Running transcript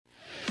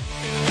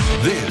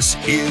This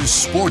is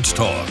Sports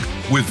Talk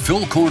with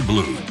Phil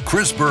Kornblut,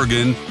 Chris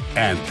Bergen,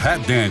 and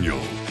Pat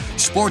Daniel.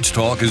 Sports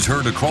Talk is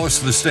heard across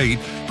the state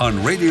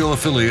on radio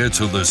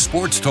affiliates of the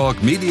Sports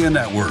Talk Media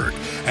Network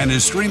and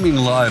is streaming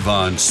live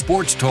on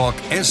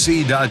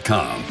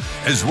sportstalksc.com,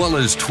 as well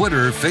as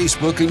Twitter,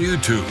 Facebook, and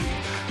YouTube.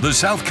 The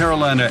South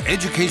Carolina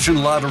Education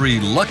Lottery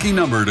lucky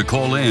number to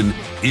call in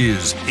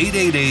is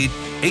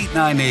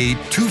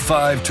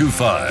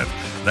 888-898-2525.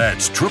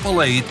 That's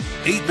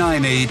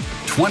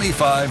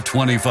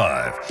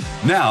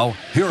 888-898-2525. Now,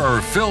 here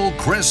are Phil,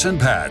 Chris, and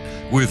Pat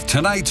with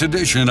tonight's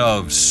edition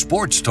of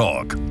Sports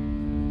Talk. All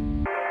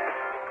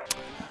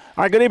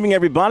right, good evening,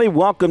 everybody.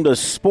 Welcome to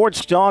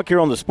Sports Talk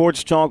here on the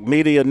Sports Talk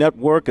Media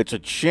Network. It's a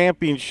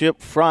championship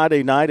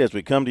Friday night as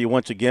we come to you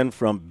once again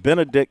from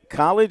Benedict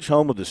College,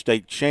 home of the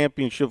state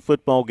championship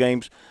football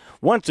games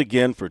once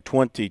again for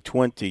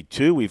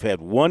 2022. We've had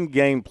one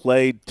game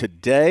played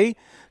today.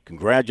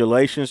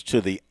 Congratulations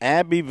to the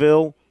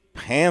Abbeville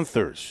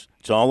Panthers.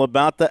 It's all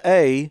about the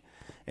A,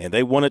 and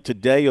they won it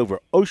today over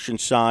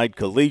Oceanside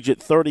Collegiate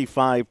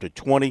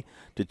 35-20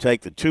 to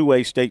take the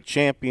 2A state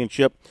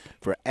championship.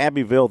 For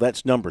Abbeville,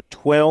 that's number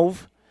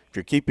 12. If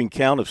you're keeping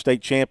count of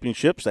state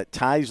championships, that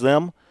ties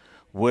them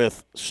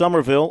with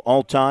Summerville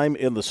all-time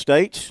in the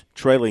state,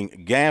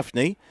 trailing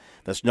Gaffney.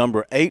 That's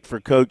number 8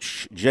 for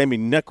Coach Jamie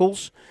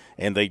Nichols,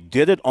 and they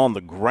did it on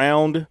the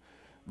ground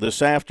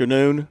this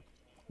afternoon,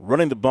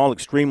 running the ball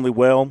extremely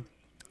well,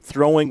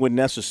 throwing when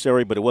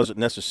necessary, but it wasn't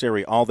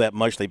necessary all that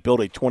much. They built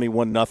a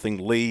 21-0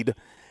 lead,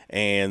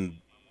 and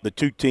the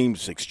two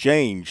teams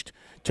exchanged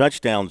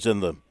touchdowns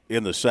in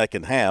the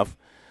second half.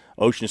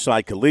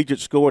 Oceanside Collegiate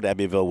scored.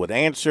 Abbeville would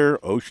answer.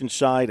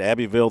 Oceanside,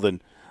 Abbeville,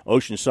 then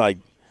Oceanside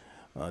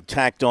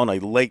tacked on a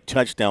late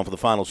touchdown for the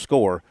final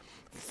score,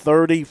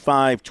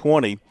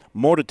 35-20.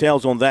 More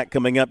details on that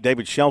coming up.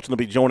 David Shelton will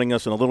be joining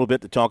us in a little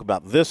bit to talk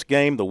about this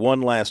game, the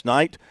one last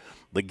night,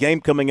 the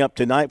game coming up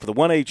tonight for the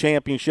 1A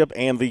championship,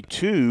 and the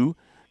two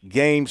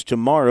games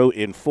tomorrow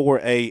in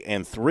 4A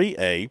and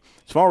 3A.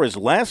 As far as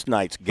last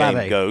night's game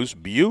 5A. goes,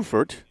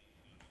 Beaufort,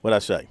 what'd I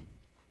say?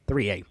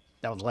 3A.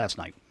 That was last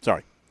night.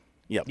 Sorry.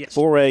 Yep, Yes.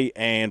 4A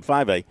and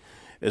 5A.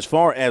 As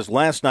far as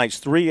last night's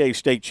 3A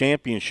state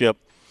championship,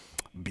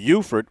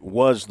 Beaufort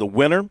was the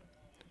winner.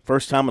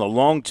 First time in a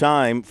long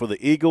time for the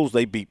Eagles.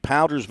 They beat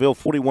Powdersville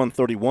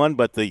 41-31,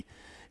 but the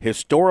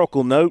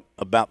historical note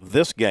about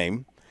this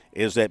game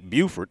is that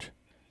Beaufort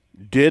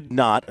did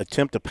not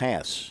attempt to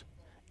pass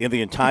in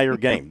the entire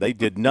game. They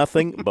did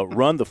nothing but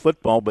run the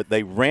football, but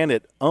they ran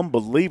it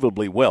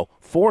unbelievably well.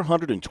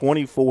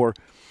 424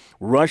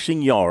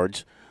 rushing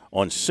yards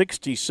on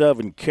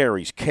 67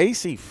 carries.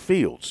 Casey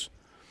Fields,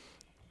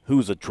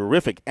 who's a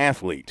terrific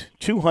athlete,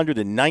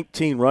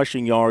 219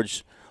 rushing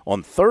yards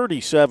on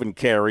 37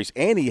 carries,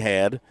 and he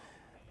had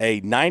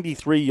a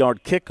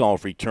 93-yard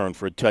kickoff return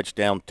for a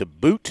touchdown to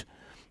boot.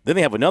 Then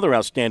they have another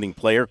outstanding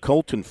player,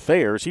 Colton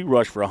Fairs. He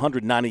rushed for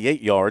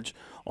 198 yards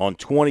on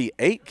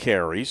 28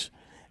 carries,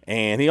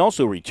 and he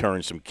also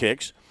returned some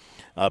kicks.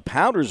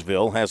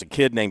 Powdersville has a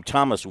kid named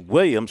Thomas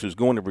Williams who's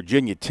going to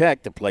Virginia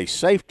Tech to play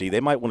safety. They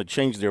might want to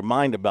change their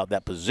mind about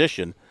that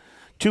position.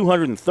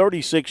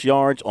 236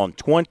 yards on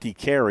 20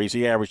 carries.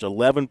 He averaged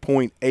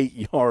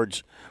 11.8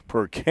 yards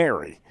per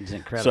carry. He's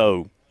incredible.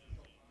 So,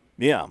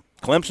 yeah,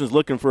 Clemson's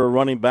looking for a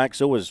running back.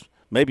 So is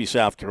maybe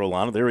South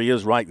Carolina. There he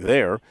is right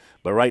there.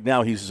 But right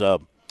now he's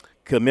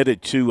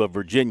committed to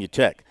Virginia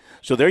Tech.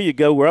 So there you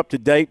go. We're up to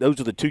date. Those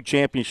are the two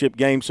championship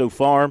games so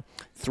far,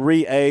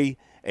 3A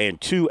and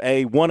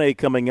 2A, 1A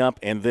coming up,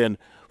 and then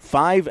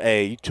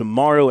 5A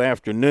tomorrow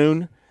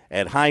afternoon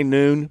at high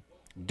noon,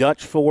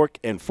 Dutch Fork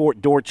and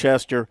Fort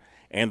Dorchester,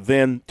 and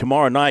then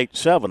tomorrow night,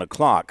 7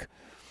 o'clock.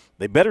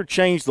 They better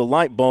change the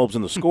light bulbs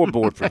in the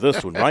scoreboard for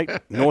this one, right?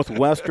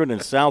 Northwestern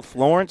and South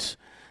Florence,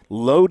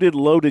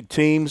 loaded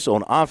teams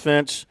on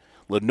offense.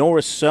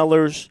 Lenora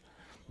Sellers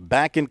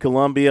back in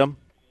Columbia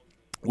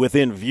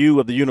within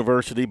view of the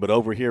university, but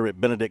over here at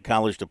Benedict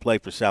College to play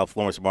for South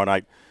Florence tomorrow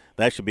night.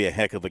 That should be a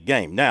heck of a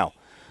game. Now,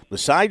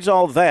 besides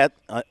all that,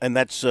 and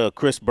that's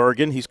Chris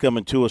Bergen. He's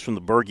coming to us from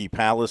the Berge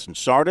Palace in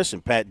Sardis,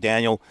 and Pat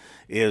Daniel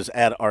is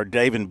at our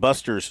Dave &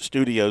 Buster's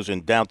studios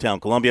in downtown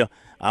Columbia.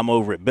 I'm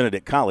over at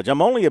Benedict College.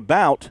 I'm only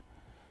about,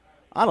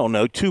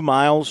 2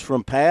 miles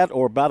from Pat,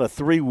 or about a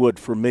 3-wood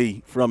for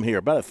me from here.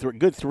 About a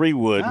good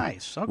 3-wood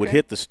Nice, okay. would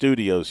hit the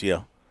studios,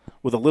 yeah,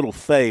 with a little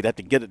fade. I have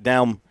to get it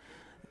down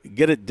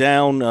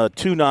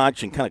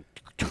 2-notch and kind of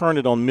turn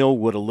it on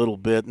Millwood a little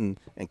bit, and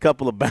a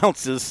couple of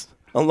bounces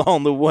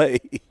along the way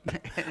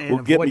will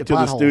get me to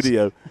the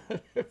studio.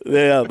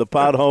 Yeah, the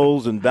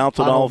potholes and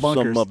bouncing off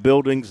bunkers. some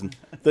buildings and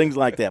things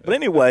like that. But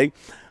anyway,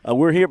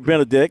 we're here at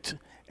Benedict,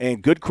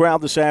 and good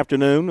crowd this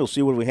afternoon. We'll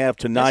see what we have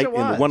tonight in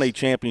the 1A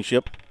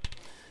championship.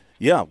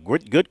 Yeah,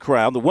 good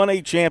crowd. The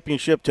 1A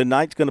championship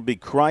tonight's going to be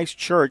Christ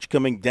Church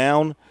coming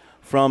down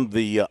from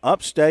the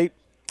upstate,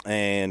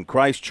 and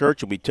Christ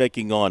Church will be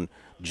taking on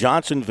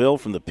Johnsonville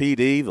from the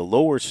PD, the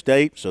lower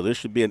state. So this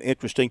should be an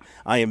interesting,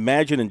 I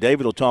imagine, and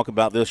David will talk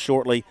about this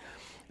shortly,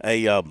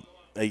 a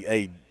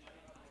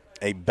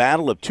a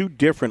battle of two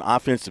different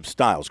offensive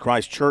styles.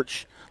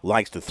 Christchurch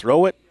likes to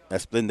throw it.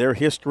 That's been their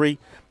history.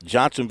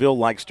 Johnsonville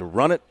likes to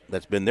run it.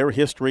 That's been their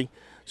history.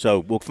 So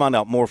we'll find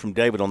out more from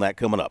David on that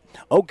coming up.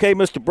 Okay,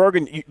 Mr.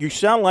 Bergen, you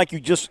sound like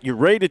you're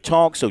ready to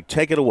talk, so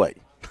take it away.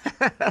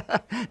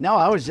 No,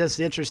 I was just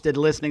interested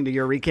in listening to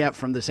your recap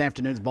from this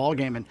afternoon's ball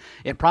game,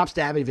 and props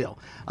to Abbeville.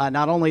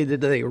 Not only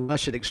did they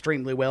rush it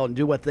extremely well and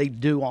do what they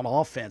do on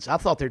offense, I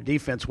thought their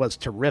defense was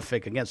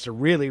terrific against a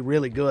really,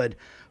 really good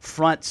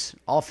front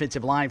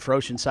offensive line for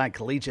Oceanside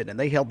Collegiate, and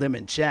they held them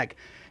in check.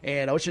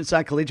 And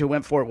Oceanside Collegiate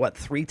went for it,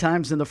 3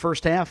 times in the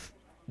first half?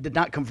 Did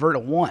not convert a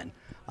one.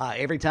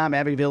 Every time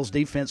Abbeville's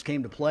defense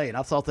came to play, and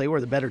I thought they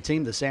were the better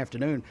team this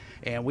afternoon.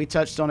 And we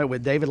touched on it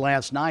with David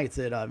last night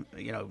that,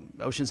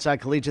 Oceanside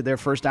Collegiate, their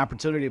first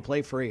opportunity to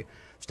play for a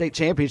state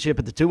championship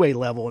at the 2A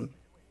level,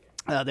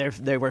 and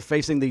they were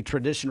facing the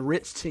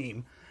tradition-rich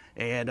team.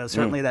 And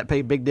certainly that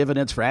paid big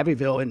dividends for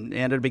Abbeville. And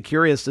it'd be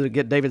curious to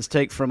get David's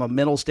take from a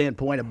mental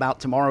standpoint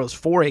about tomorrow's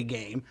 4A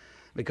game,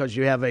 because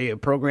you have a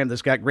program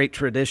that's got great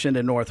tradition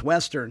in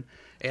Northwestern,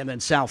 and then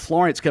South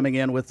Florence coming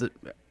in with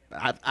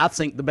I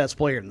think the best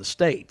player in the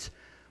state,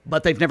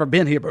 but they've never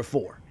been here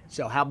before.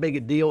 So how big a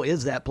deal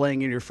is that,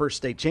 playing in your first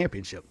state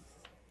championship?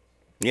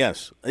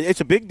 Yes,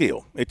 it's a big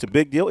deal. It's a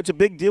big deal. It's a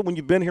big deal when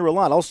you've been here a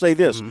lot. I'll say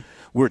this.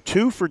 We're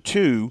 2 for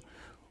 2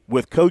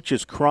 with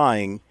coaches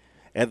crying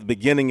at the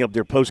beginning of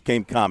their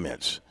post-game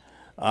comments.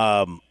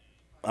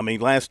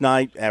 Last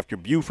night after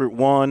Beaufort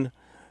won,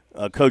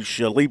 Coach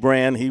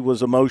Lebrand, he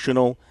was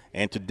emotional.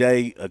 And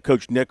today,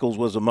 Coach Nichols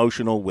was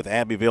emotional with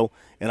Abbeville.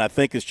 And I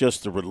think it's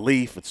just the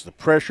relief. It's the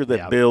pressure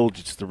that builds.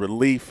 It's the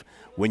relief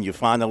when you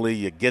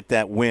finally get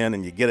that win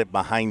and you get it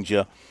behind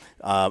you.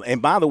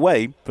 And by the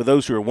way, for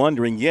those who are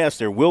wondering, yes,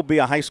 there will be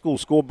a high school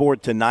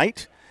scoreboard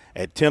tonight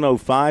at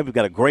 10:05. We've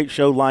got a great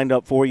show lined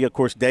up for you. Of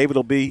course, David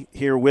will be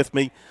here with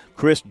me.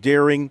 Chris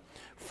Deering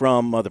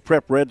from the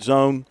Prep Red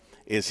Zone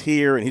is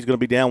here, and he's going to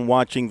be down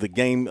watching the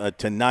game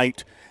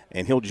tonight.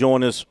 And he'll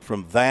join us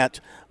from that.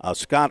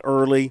 Scott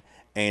Early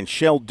and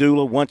Shell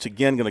Dula, once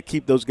again, going to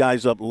keep those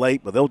guys up late,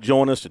 but they'll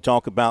join us to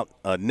talk about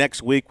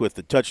next week with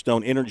the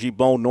Touchstone Energy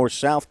Bowl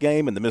North-South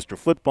game and the Mr.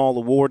 Football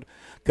Award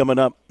coming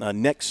up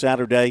next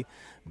Saturday.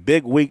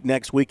 Big week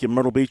next week in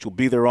Myrtle Beach. We'll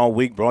be there all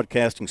week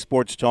broadcasting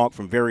sports talk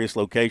from various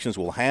locations.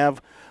 We'll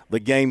have the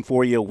game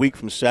for you a week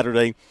from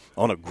Saturday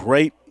on a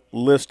great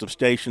list of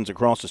stations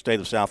across the state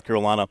of South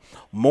Carolina.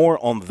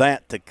 More on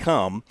that to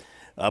come.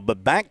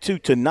 But back to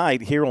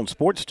tonight here on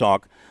Sports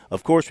Talk.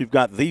 Of course, we've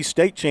got these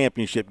state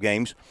championship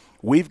games.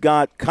 We've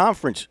got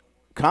conference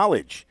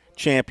college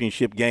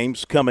championship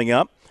games coming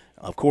up.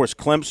 Of course,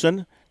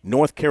 Clemson,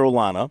 North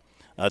Carolina.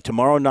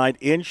 Tomorrow night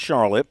in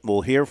Charlotte,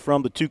 we'll hear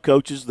from the two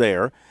coaches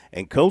there.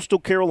 And Coastal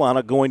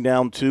Carolina going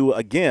down to,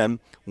 again,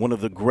 one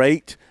of the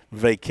great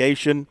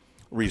vacation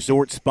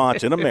resort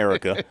spots in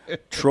America,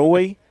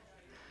 Troy.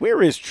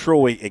 Where is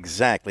Troy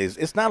exactly?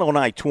 It's not on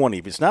I-20.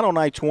 If it's not on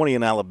I-20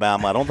 in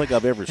Alabama, I don't think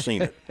I've ever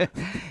seen it.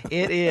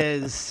 It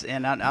is,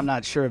 and I'm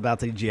not sure about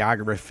the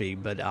geography,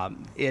 but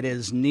it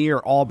is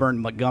near Auburn,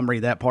 Montgomery,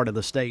 that part of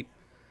the state.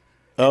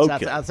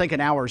 Okay. I think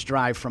an hour's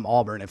drive from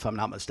Auburn, if I'm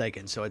not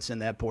mistaken, so it's in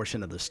that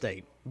portion of the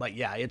state. But,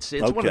 yeah, it's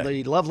one of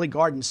the lovely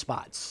garden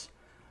spots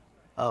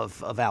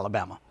of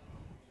Alabama.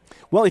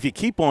 Well, if you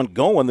keep on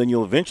going, then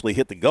you'll eventually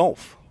hit the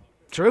Gulf.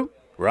 True.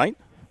 Right?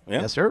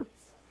 Yeah. Yes, sir.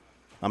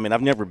 I mean,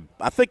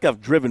 I think I've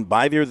driven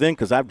by there then,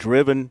 because I've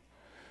driven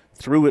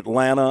through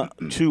Atlanta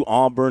to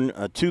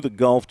Auburn, to the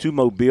Gulf, to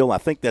Mobile. I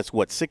think that's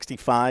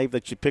 65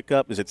 that you pick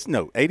up.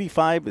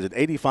 85? Is it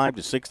 85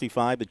 to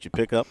 65 that you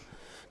pick up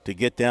to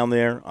get down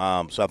there?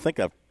 So I think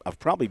I've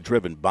probably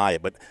driven by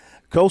it. But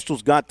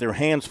Coastal's got their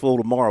hands full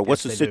tomorrow.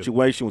 What's the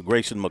situation with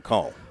Grayson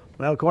McCall?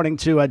 Well, according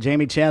to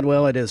Jamie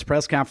Chadwell at his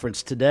press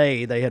conference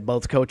today, they had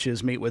both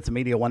coaches meet with the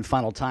media one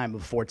final time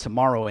before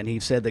tomorrow, and he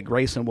said that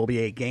Grayson will be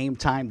a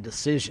game-time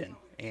decision.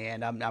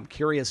 And I'm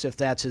curious if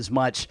that's as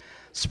much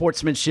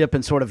sportsmanship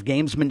and sort of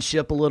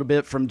gamesmanship a little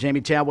bit from Jamie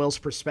Chadwell's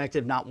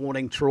perspective, not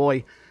wanting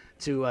Troy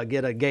to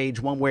get a gauge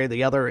one way or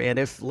the other. And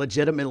if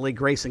legitimately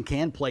Grayson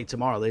can play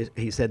tomorrow,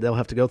 he said they'll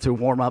have to go through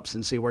warm-ups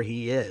and see where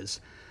he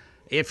is.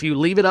 If you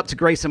leave it up to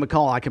Grayson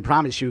McCall, I can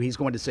promise you he's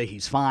going to say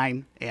he's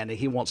fine and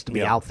he wants to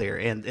be out there.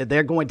 And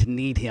they're going to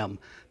need him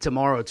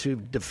tomorrow to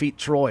defeat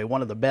Troy,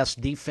 one of the best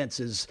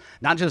defenses,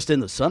 not just in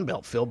the Sun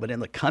Belt, Phil, but in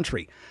the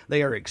country.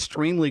 They are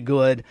extremely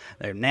good.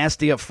 They're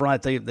nasty up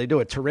front. They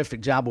do a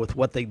terrific job with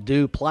what they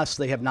do. Plus,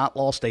 they have not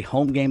lost a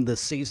home game this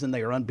season.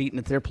 They are unbeaten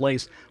at their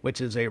place, which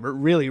is a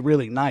really,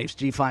 really nice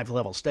G5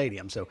 level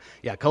stadium. So,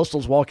 yeah,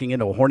 Coastal's walking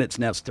into a hornet's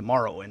nest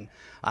tomorrow. And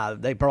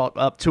they brought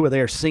up two of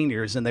their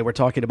seniors, and they were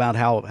talking about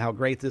how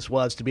great this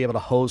was to be able to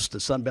host the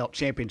Sun Belt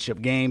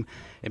Championship game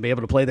and be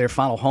able to play their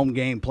final home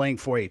game playing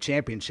for a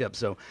championship.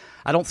 So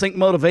I don't think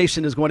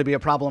motivation is going to be a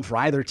problem for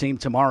either team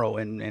tomorrow,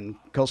 and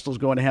Coastal's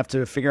going to have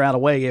to figure out a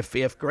way.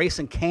 If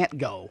Grayson can't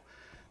go,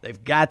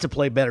 they've got to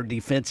play better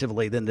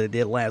defensively than they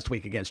did last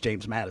week against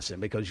James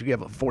Madison, because you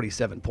give up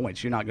 47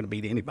 points, you're not going to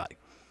beat anybody.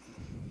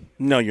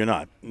 No, you're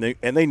not.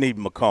 And they need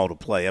McCall to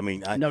play. I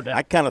mean, No doubt.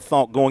 I kind of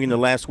thought going into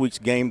last week's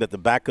game that the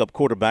backup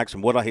quarterbacks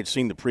and what I had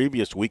seen the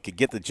previous week could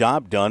get the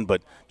job done,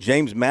 but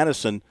James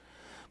Madison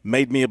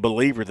made me a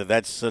believer that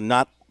that's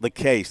not the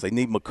case. They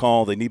need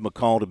McCall. They need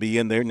McCall to be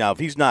in there. Now, if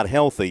he's not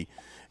healthy,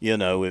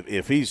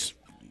 if he's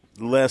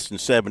less than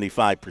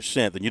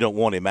 75%, then you don't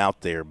want him out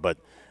there, but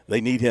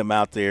they need him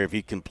out there if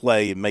he can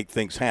play and make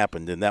things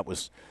happen, and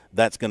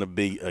that's going to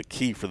be a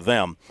key for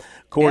them.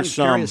 Of course,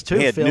 too,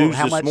 had Phil, news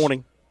this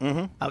morning.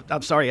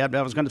 I'm sorry.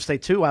 I was going to say,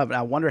 too,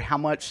 I wonder how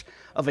much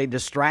of a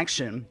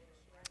distraction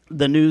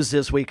the news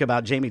this week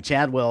about Jamie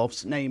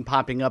Chadwell's name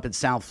popping up in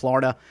South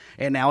Florida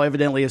and now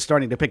evidently is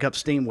starting to pick up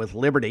steam with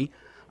Liberty.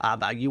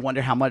 You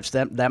wonder how much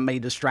that may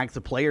distract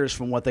the players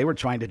from what they were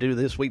trying to do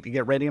this week to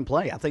get ready and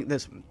play. I think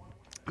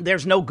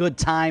there's no good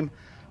time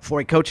for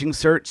a coaching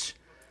search,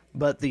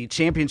 but the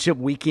championship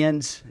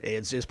weekends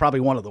is probably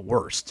one of the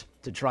worst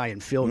to try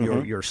and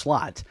fill your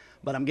slot.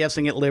 But I'm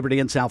guessing at Liberty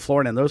in South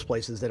Florida and those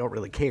places, they don't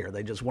really care.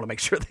 They just want to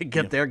make sure they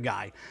get their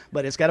guy.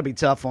 But it's got to be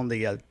tough on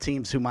the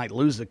teams who might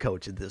lose a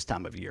coach at this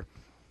time of year.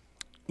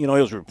 It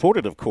was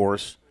reported, of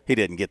course, he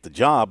didn't get the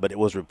job, but it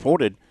was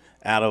reported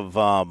out of,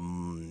 I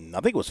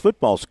think it was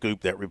Football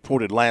Scoop that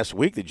reported last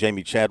week that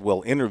Jamie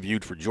Chadwell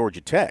interviewed for Georgia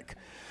Tech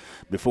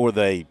before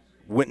they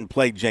went and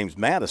played James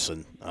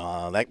Madison.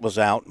 That was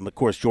out, and, of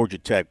course, Georgia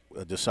Tech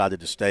decided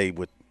to stay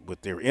with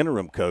their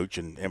interim coach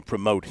and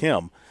promote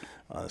him.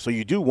 So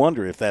you do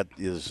wonder if that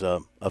is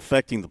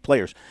affecting the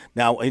players.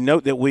 Now, a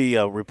note that we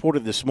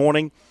reported this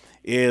morning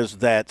is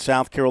that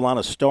South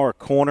Carolina star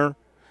corner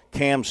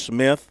Cam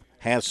Smith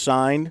has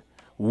signed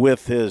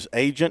with his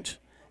agent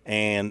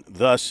and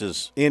thus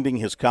is ending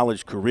his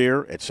college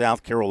career at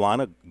South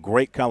Carolina.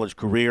 Great college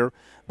career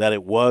that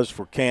it was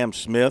for Cam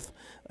Smith,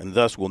 and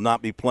thus will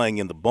not be playing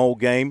in the bowl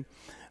game.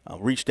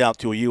 Reached out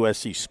to a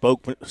USC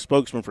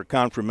spokesman for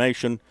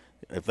confirmation.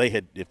 If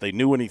they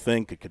knew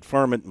anything, could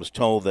confirm it, and was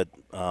told that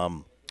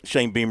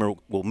Shane Beamer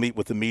will meet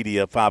with the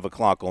media at 5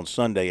 o'clock on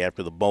Sunday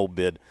after the bowl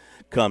bid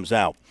comes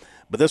out.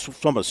 But this was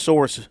from a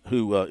source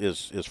who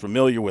is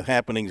familiar with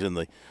happenings in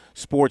the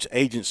sports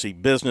agency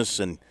business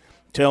and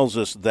tells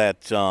us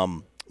that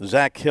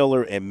Zach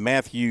Hiller and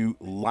Matthew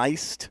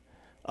Leist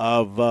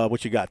of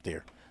what you got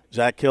there?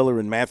 Zach Hiller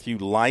and Matthew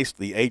Leist,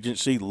 the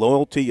agency,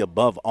 Loyalty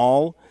Above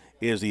All,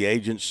 is the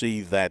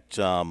agency that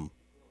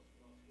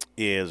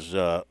is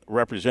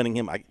representing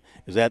him.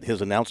 Is that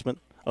his announcement?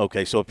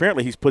 Okay, so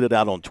apparently he's put it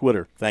out on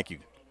Twitter. Thank you.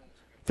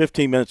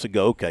 15 minutes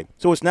ago. Okay,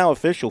 so it's now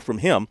official from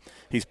him.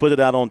 He's put it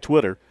out on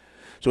Twitter.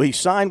 So he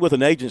signed with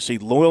an agency,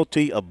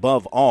 Loyalty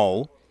Above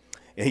All,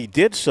 and he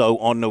did so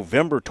on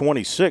November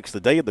 26th, the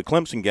day of the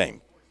Clemson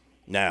game.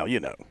 Now,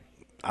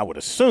 I would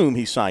assume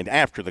he signed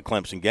after the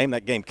Clemson game.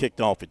 That game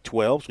kicked off at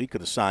 12, so he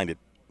could have signed at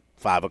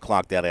 5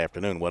 o'clock that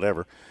afternoon,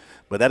 whatever.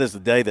 But that is the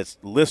day that's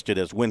listed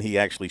as when he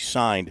actually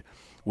signed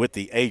with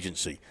the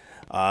agency.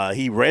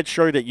 He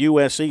redshirted at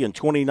USC in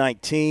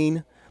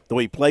 2019, though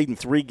he played in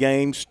 3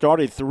 games,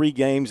 started 3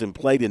 games, and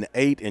played in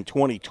 8 in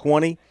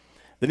 2020.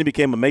 Then he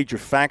became a major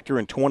factor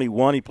in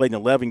 21. He played in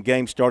 11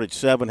 games, started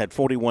 7, had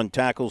 41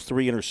 tackles,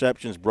 3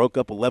 interceptions, broke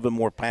up 11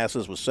 more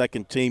passes, was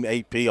second-team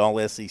AP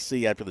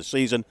All-SEC after the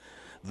season.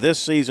 This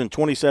season,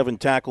 27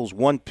 tackles,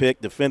 1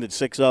 pick, defended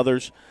 6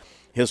 others.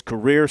 His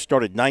career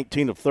started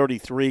 19 of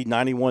 33,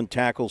 91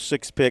 tackles,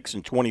 6 picks,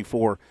 and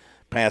 24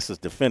 passes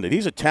defended.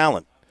 He's a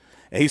talent,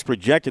 and he's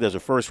projected as a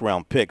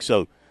first-round pick.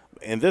 So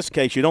in this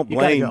case, you don't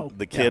blame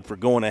the kid for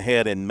going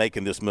ahead and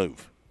making this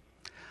move.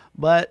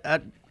 But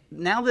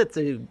now that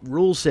the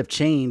rules have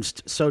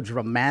changed so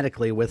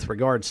dramatically with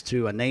regards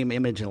to a name,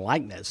 image, and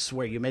likeness,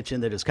 where you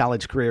mentioned that his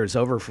college career is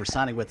over for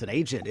signing with an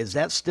agent, is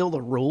that still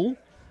the rule?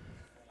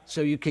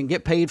 So you can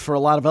get paid for a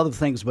lot of other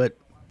things, but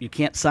you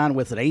can't sign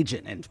with an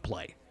agent and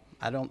play.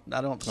 I don't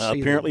see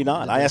apparently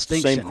not. I asked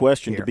the same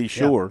question to be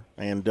sure,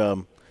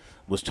 and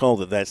was told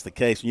that that's the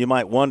case. And you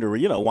might wonder,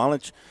 why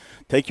don't you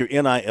take your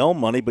NIL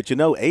money? But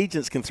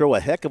agents can throw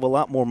a heck of a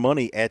lot more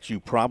money at you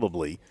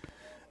probably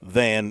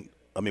than.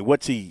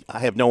 I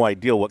have no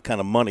idea what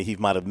kind of money he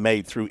might have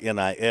made through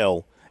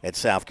NIL at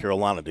South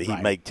Carolina. Did he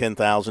make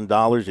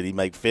 $10,000? Did he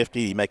make $50,000? Did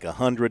he make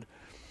 $100,000?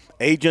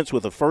 Agents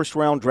with a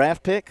first-round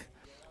draft pick?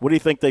 What do you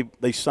think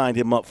they signed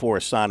him up for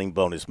a signing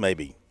bonus?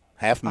 Maybe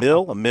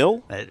 $500,000, $1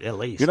 million? At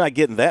least. You're not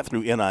getting that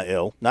through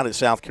NIL, not at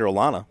South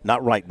Carolina,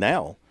 not right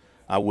now,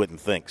 I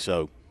wouldn't think.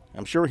 So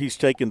I'm sure he's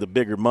taking the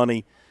bigger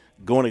money,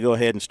 going to go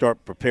ahead and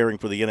start preparing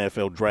for the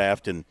NFL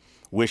draft and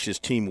wish his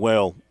team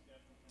well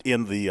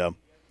in the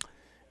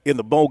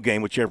bowl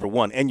game, whichever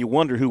one. And you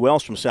wonder who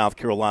else from South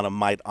Carolina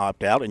might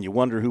opt out, and you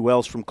wonder who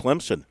else from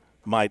Clemson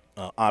might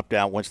opt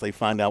out once they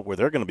find out where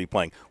they're going to be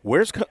playing.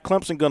 Where's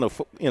Clemson going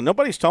to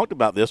nobody's talked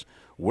about this.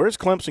 Where's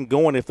Clemson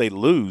going if they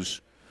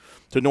lose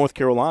to North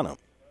Carolina?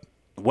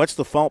 What's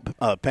the fall?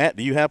 Pat,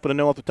 do you happen to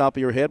know off the top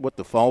of your head what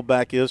the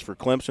fallback is for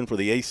Clemson for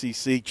the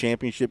ACC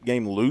championship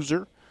game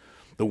loser?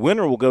 The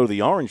winner will go to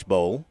the Orange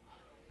Bowl,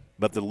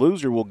 but the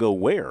loser will go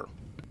where?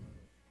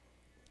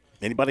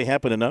 Anybody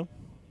happen to know?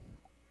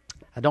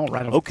 I don't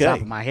right off the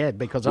top of my head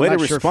because I'm Way not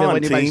to sure respond,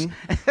 anybody's.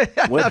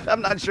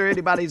 I'm not sure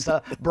anybody's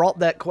brought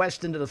that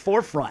question to the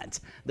forefront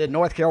that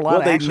North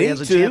Carolina actually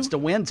has a chance to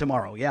win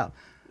tomorrow. Yeah.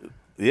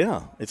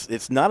 Yeah,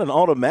 it's not an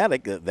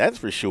automatic, that's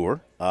for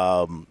sure.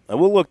 And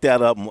we'll look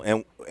that up,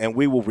 and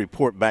we will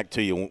report back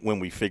to you when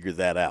we figure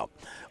that out.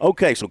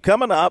 Okay, so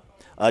coming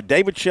up,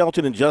 David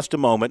Shelton in just a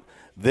moment.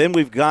 Then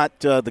we've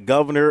got the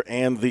governor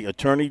and the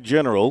attorney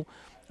general.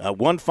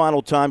 One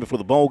final time before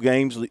the bowl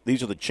games.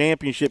 These are the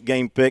championship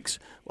game picks.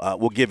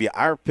 We'll give you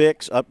our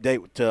picks,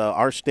 update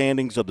our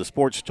standings of the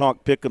Sports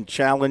Talk Pick'em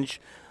Challenge,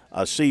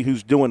 see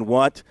who's doing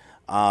what.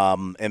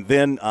 And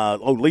then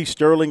Lee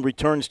Sterling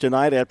returns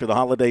tonight after the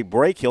holiday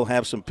break. He'll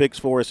have some picks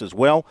for us as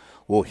well.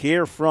 We'll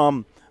hear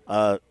from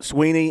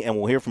Sweeney, and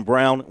we'll hear from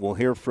Brown. We'll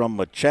hear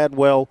from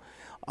Chadwell.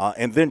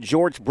 And then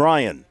George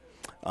Bryan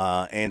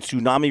and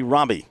Tsunami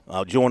Rami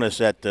join us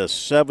at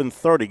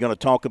 7:30. Going to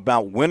talk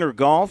about winter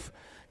golf,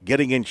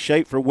 getting in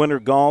shape for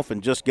winter golf,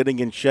 and just getting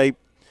in shape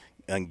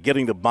and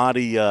getting the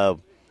body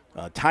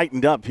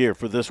tightened up here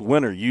for this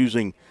winter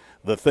using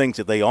the things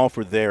that they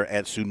offer there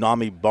at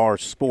Tsunami Bar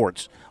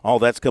Sports. All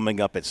that's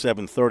coming up at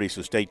 7:30,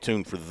 so stay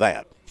tuned for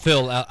that.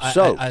 Phil,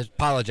 I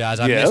apologize.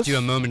 I missed you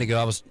a moment ago.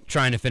 I was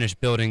trying to finish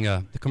building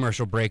the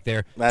commercial break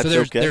there. That's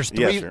so okay. There's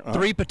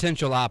three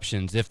potential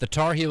options. If the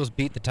Tar Heels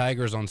beat the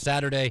Tigers on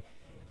Saturday,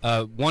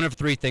 one of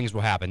three things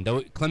will happen.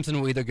 Clemson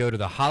will either go to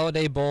the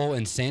Holiday Bowl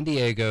in San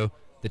Diego,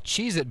 the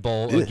Cheez-It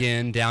Bowl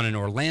again down in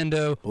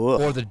Orlando,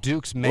 or the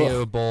Duke's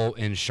Mayo Bowl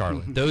in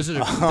Charlotte. Those are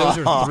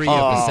three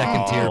of the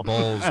second-tier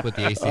bowls with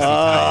the ACC title.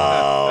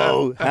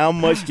 Oh, how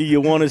much do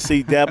you want to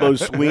see Dabo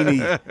Sweeney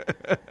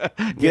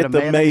get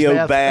the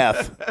Mayo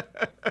bath?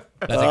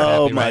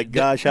 Exactly my right.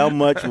 gosh, how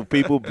much will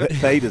people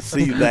pay to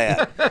see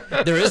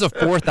that? There is a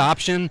fourth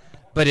option,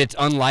 but it's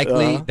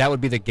unlikely. That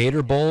would be the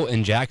Gator Bowl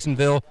in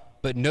Jacksonville.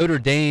 But Notre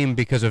Dame,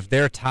 because of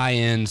their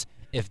tie-ins,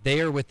 if they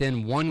are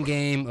within one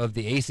game of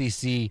the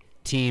ACC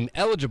team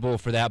eligible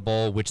for that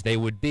bowl, which they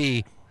would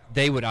be,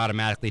 they would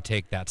automatically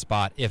take that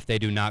spot if they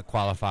do not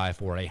qualify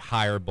for a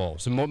higher bowl.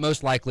 So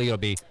most likely it'll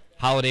be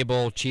Holiday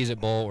Bowl,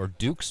 Cheez-It Bowl, or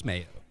Duke's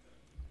Mayo.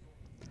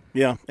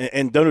 Yeah,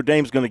 and Notre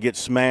Dame's going to get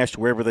smashed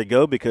wherever they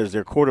go because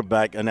their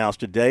quarterback announced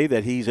today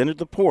that he's entered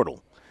the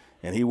portal,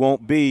 and he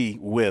won't be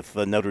with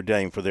Notre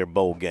Dame for their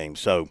bowl game.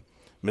 So,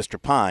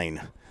 Mr.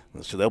 Pine.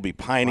 So they'll be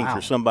pining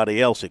for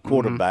somebody else at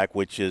quarterback,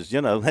 which is,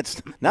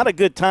 that's not a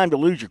good time to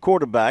lose your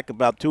quarterback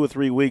about 2 or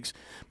 3 weeks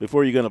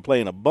before you're going to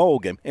play in a bowl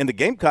game. And the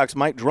Gamecocks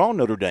might draw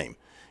Notre Dame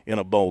in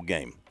a bowl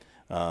game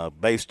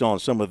based on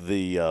some of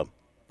the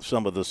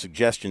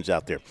suggestions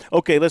out there.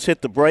 Okay, let's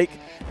hit the break,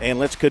 and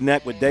let's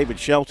connect with David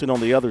Shelton on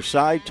the other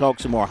side, talk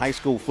some more high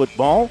school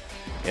football,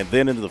 and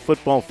then into the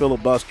football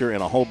filibuster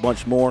and a whole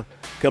bunch more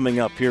coming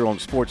up here on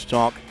Sports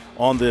Talk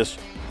on this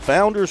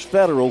Founders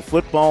Federal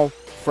Football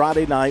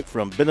Friday night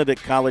from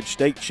Benedict College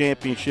State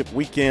Championship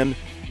weekend.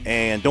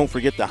 And don't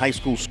forget the high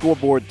school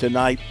scoreboard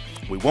tonight.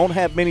 We won't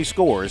have many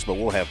scores, but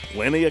we'll have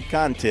plenty of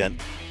content.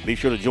 Be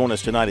sure to join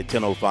us tonight at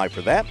 10:05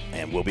 for that,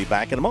 and we'll be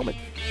back in a moment.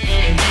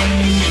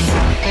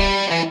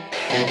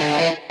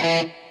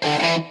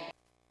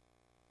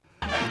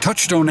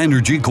 Touchstone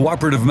Energy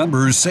Cooperative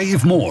members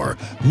save more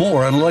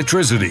on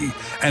electricity,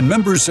 and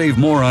members save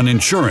more on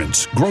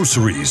insurance,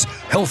 groceries,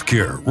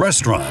 healthcare,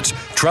 restaurants,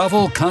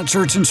 travel,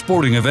 concerts, and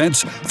sporting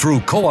events through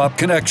Co-op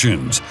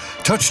Connections.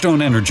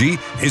 Touchstone Energy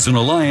is an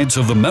alliance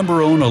of the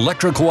member-owned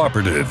electric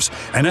cooperatives,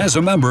 and as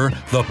a member,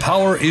 the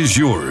power is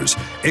yours.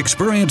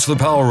 Experience the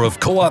power of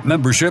co-op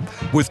membership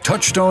with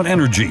Touchstone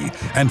Energy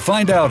and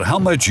find out how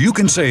much you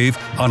can save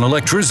on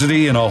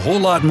electricity and a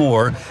whole lot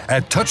more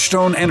at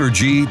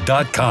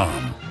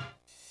touchstoneenergy.com.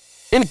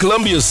 In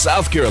Columbia,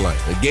 South Carolina,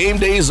 game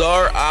days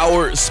are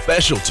our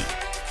specialty.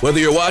 Whether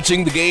you're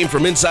watching the game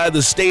from inside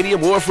the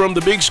stadium or from the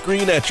big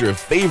screen at your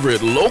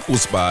favorite local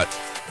spot,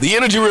 the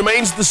energy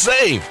remains the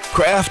same.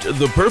 Craft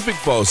the perfect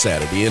fall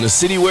Saturday in a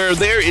city where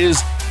there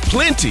is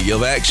plenty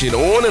of action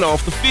on and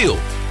off the field.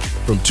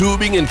 From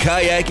tubing and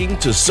kayaking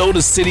to Soda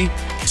City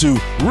to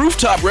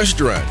rooftop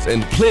restaurants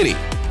and plenty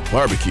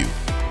barbecue.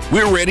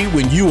 We're ready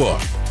when you are.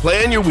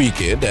 Plan your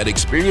weekend at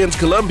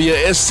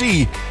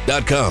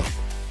experiencecolumbiasc.com.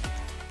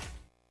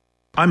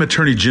 I'm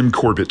attorney Jim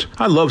Corbett.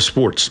 I love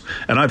sports,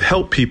 and I've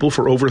helped people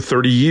for over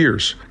 30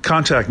 years.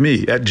 Contact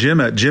me at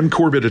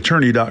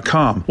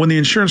jim@jimcorbettattorney.com when the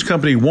insurance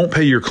company won't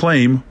pay your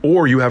claim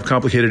or you have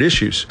complicated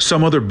issues.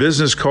 Some other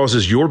business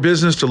causes your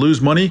business to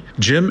lose money,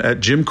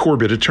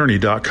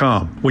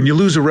 jim@jimcorbettattorney.com. When you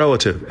lose a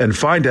relative and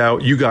find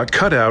out you got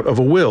cut out of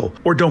a will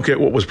or don't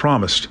get what was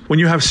promised. When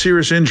you have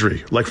serious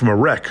injury, like from a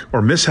wreck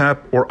or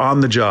mishap or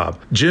on the job,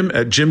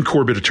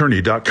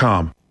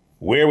 jim@jimcorbettattorney.com.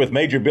 We're with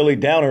Major Billy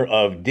Downer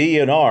of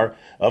DNR.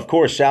 Of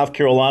course, South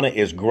Carolina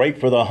is great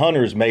for the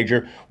hunters,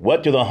 Major.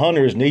 What do the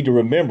hunters need to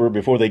remember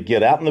before they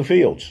get out in the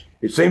fields?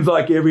 It seems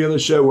like every other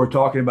show we're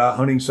talking about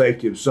hunting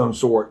safety of some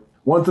sort.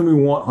 One thing we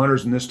want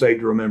hunters in this state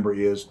to remember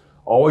is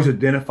always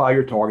identify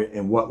your target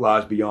and what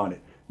lies beyond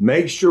it.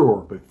 Make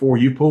sure before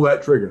you pull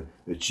that trigger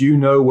that you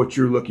know what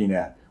you're looking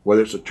at.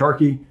 Whether it's a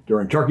turkey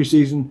during turkey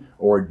season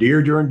or a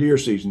deer during deer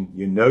season,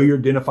 you know your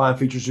identifying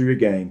features of your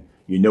game.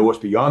 You know what's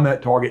beyond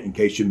that target in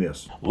case you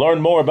miss. Learn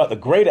more about the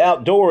great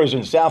outdoors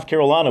in South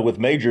Carolina with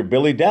Major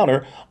Billy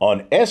Downer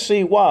on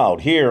SC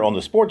Wild here on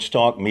the Sports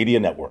Talk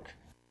Media Network.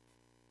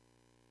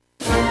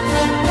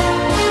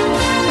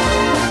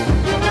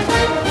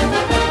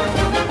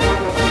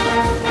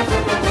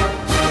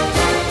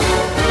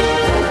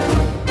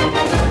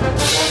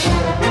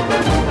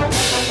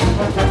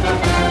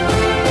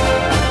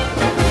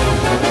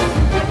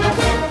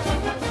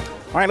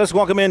 All right, let's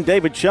welcome in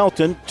David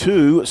Shelton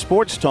to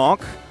Sports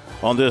Talk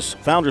on this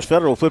Founders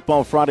Federal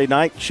Football Friday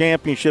Night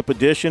Championship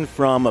edition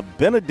from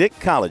Benedict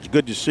College.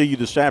 Good to see you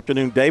this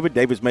afternoon, David.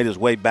 David's made his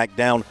way back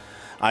down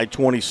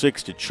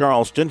I-26 to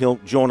Charleston. He'll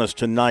join us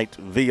tonight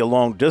via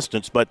long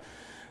distance. But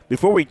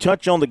before we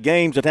touch on the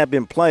games that have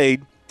been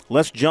played,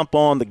 let's jump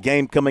on the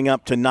game coming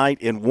up tonight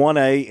in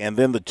 1A and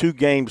then the 2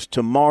 games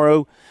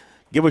tomorrow.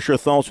 Give us your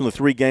thoughts on the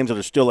 3 games that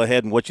are still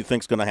ahead and what you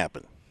think is going to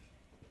happen.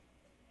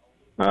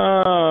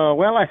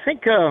 Well, I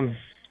think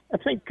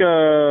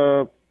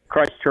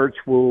Christchurch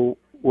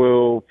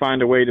will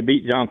find a way to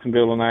beat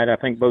Johnsonville tonight. I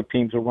think both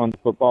teams will run the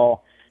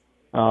football.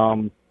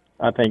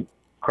 I think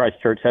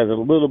Christchurch has a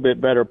little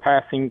bit better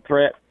passing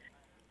threat,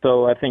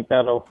 so I think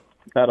that'll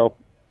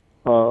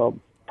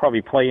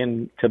probably play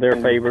into their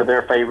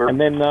favor. And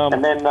then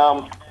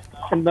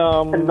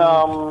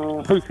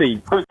who's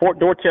Fort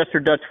Dorchester,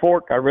 Dutch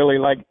Fork. I really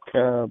like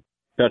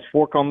Dutch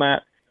Fork on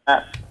that.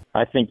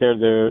 I think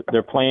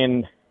they're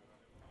playing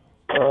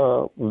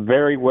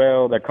very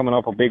well. They're coming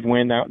off a big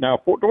win now.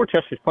 Fort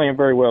Dorchester's playing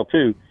very well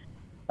too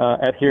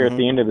at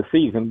the end of the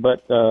season.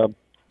 But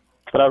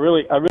I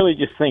really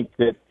just think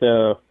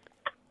that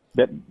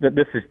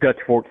this is Dutch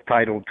Fork's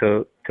title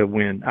to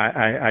win.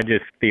 I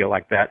just feel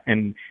like that.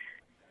 And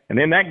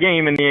then that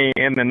game in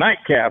the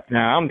nightcap.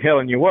 Now I'm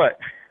telling you what,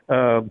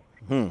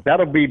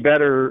 that'll be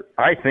better.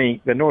 I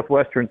think the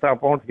Northwestern South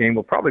Florence game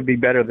will probably be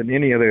better than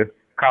any of the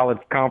college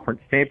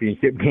conference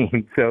championship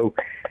games. So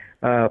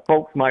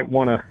folks might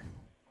want to.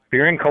 If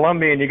you're in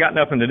Columbia and you got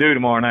nothing to do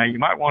tomorrow night, you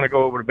might want to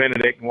go over to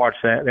Benedict and watch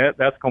that.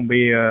 That's going to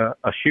be a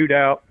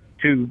shootout.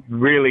 2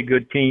 really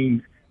good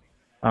teams.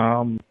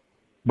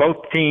 Both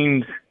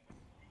teams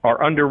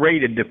are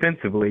underrated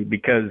defensively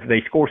because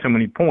they score so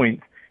many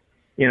points.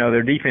 You know,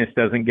 their defense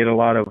doesn't get a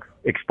lot of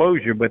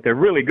exposure, but they're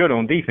really good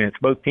on defense,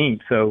 both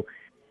teams. So,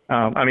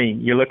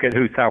 you look at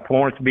who South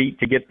Florence beat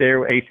to get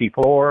there, AC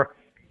Flora,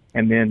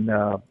 and then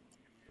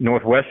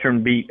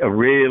Northwestern beat a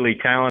really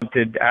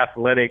talented,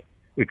 athletic,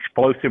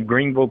 explosive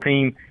Greenville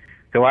team.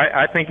 So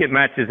I think it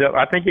matches up.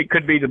 I think it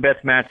could be the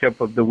best matchup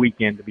of the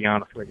weekend, to be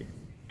honest with you.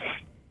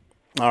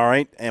 All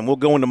right, and we'll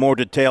go into more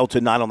detail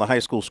tonight on the high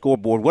school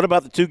scoreboard. What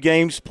about the 2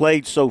 games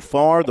played so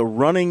far? The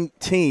running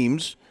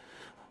teams,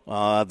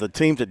 the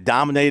teams that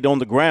dominated on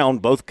the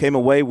ground, both came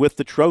away with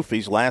the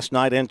trophies last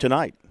night and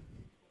tonight.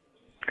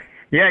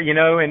 Yeah,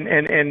 and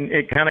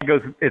it kind of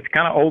goes. It's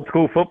kind of old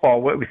school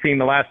football. What we've seen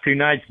the last 2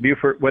 nights,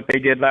 Beaufort, what they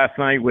did last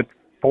night with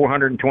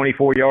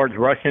 424 yards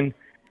rushing.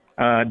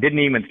 Didn't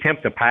even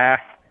attempt a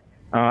pass.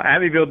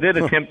 Abbeville did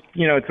attempt,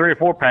 3 or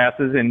 4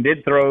 passes and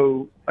did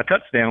throw a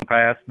touchdown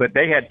pass, but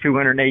they had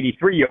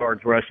 283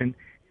 yards rushing.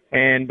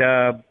 And,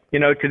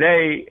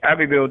 today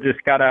Abbeville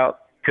just got out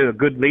to a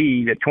good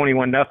lead at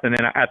 21-0.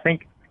 And I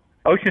think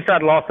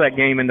Oceanside lost that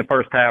game in the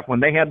first half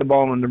when they had the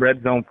ball in the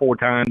red zone 4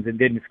 times and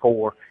didn't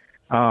score.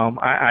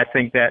 I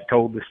think that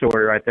told the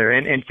story right there.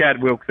 And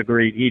Chad Wilkes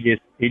agreed.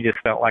 He just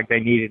felt like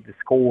they needed to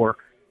score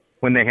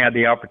when they had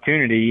the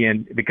opportunity,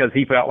 and because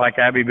he felt like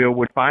Abbeville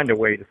would find a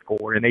way to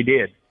score, and they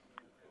did.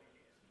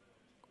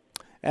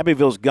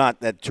 Abbeville's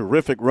got that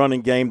terrific running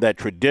game, that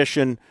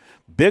tradition,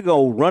 big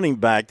old running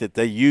back that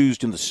they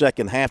used in the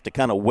second half to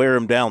kind of wear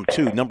him down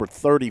too. Number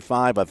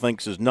 35, I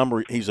think, is his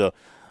number. He's a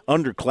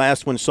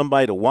underclassman,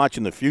 somebody to watch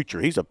in the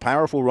future. He's a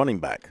powerful running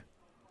back.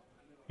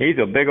 He's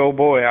a big old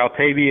boy.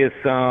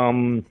 Altavius, I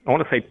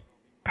want to say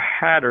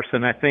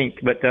Patterson, I think,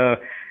 but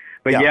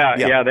they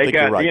got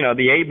right.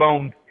 The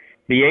A-Bone.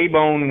 The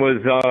A-Bone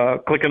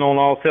was clicking on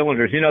all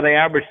cylinders. They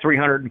averaged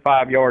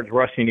 305 yards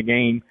rushing a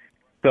game.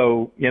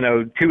 So,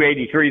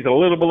 283 is a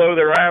little below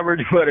their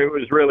average, but it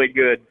was really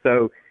good.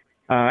 So,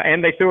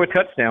 and they threw a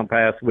touchdown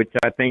pass, which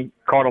I think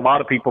caught a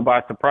lot of people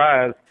by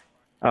surprise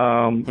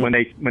when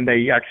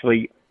they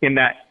actually, in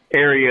that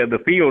area of the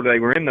field, they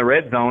were in the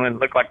red zone and it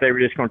looked like they were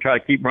just going to try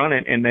to keep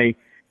running, and they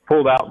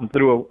pulled out and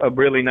threw a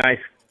really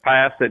nice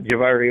pass that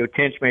Javario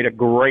Tinch made a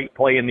great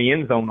play in the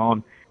end zone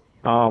on.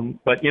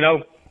 But,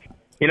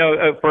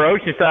 for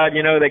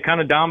Oceanside, they kind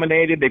of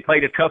dominated. They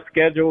played a tough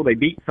schedule. They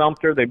beat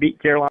Sumter. They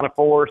beat Carolina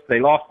Forest. They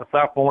lost to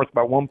South Florence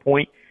by 1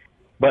 point.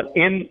 But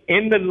in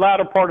the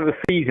latter part of the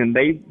season,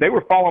 they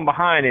were falling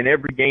behind in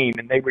every game,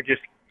 and they were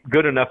just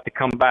good enough to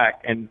come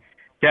back. And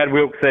Chad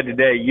Wilkes said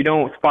today, you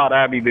don't spot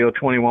Abbeville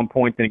 21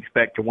 points and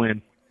expect to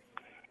win.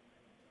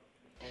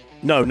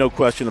 No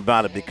question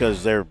about it,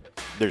 because they're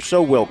they're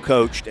so well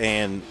coached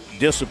and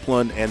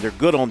disciplined, and they're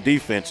good on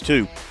defense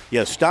too.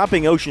 Yeah,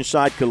 stopping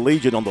Oceanside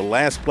Collegiate on the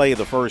last play of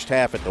the first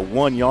half at the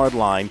 1-yard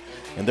line,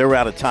 and they're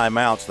out of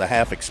timeouts. The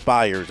half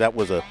expires. That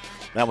was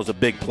a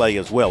big play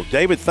as well.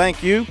 David,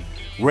 thank you.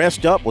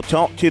 Rest up. We'll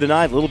talk to you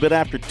tonight a little bit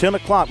after 10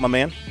 o'clock, my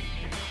man.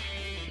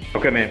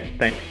 Okay, man.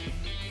 Thanks.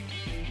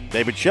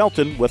 David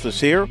Shelton with us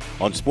here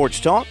on Sports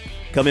Talk.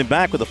 Coming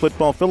back with a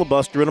football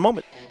filibuster in a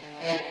moment.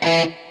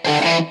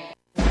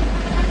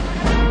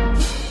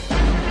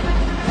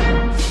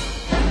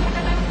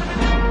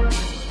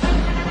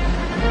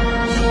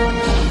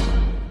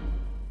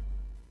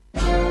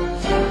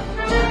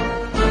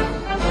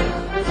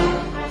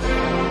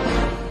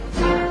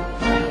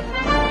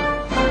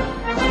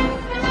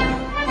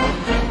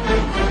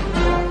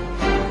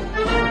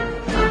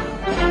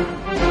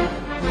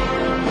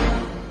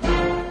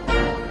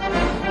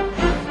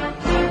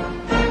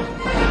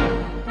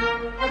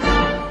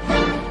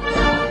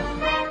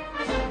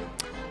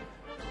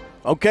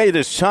 Okay, it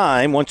is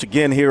time once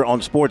again here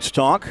on Sports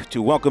Talk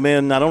to welcome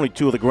in not only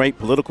two of the great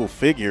political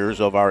figures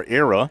of our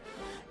era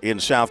in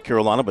South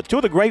Carolina, but two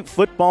of the great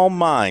football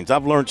minds.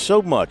 I've learned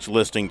so much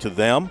listening to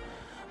them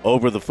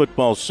over the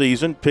football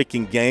season,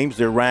 picking games,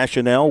 their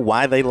rationale,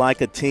 why they like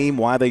a team,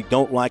 why they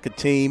don't like a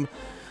team.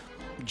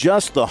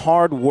 Just the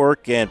hard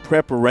work and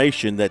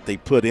preparation that they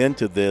put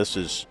into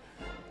this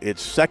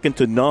it's second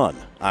to none,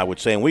 I would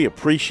say. And we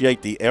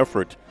appreciate the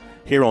effort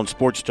here on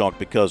Sports Talk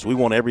because we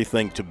want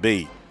everything to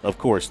be, of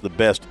course, the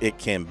best it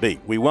can be.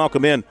 We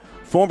welcome in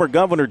former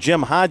Governor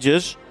Jim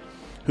Hodges,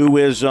 who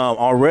is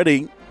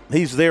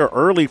he's there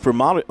early for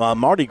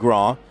Mardi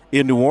Gras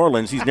in New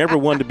Orleans. He's never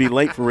one to be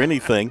late for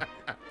anything.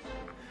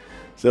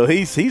 So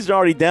he's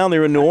already down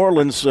there in New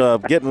Orleans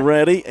getting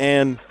ready.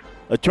 And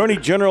Attorney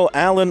General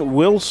Alan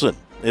Wilson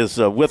is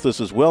with us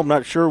as well. I'm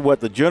not sure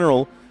what the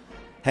General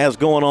has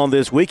going on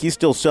this week. He's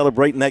still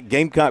celebrating that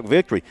Gamecock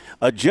victory.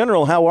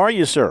 General, how are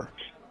you, sir?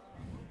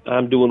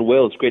 I'm doing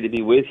well. It's great to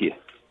be with you.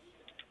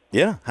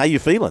 Yeah, how you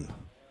feeling?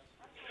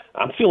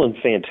 I'm feeling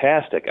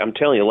fantastic. I'm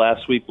telling you,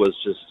 last week was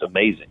just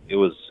amazing.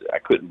 I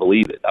couldn't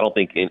believe it. I don't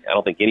think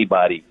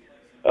anybody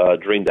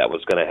dreamed that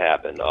was going to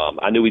happen.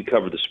 I knew we'd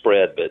cover the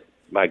spread, but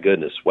my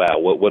goodness, wow,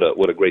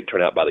 what a great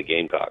turnout by the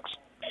Gamecocks.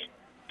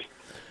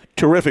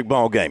 Terrific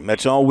ball game.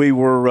 That's all we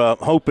were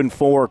hoping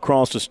for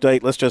across the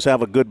state. Let's just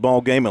have a good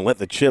ball game and let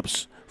the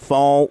chips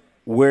fall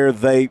where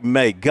they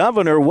may.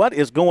 Governor, what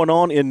is going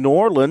on in New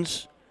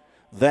Orleans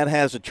that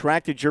has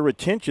attracted your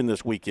attention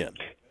this weekend?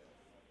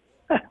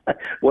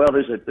 Well,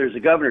 there's a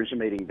governor's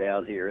meeting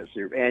down here. It's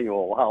their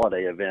annual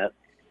holiday event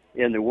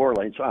in New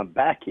Orleans. So I'm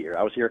back here.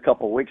 I was here a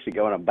couple of weeks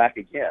ago, and I'm back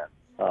again,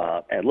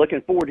 and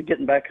looking forward to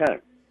getting back home.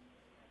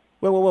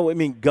 Well, I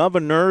mean,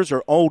 governors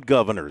or old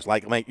governors?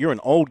 Like, I mean, you're an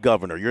old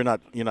governor. You're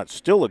not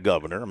still a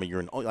governor. I mean,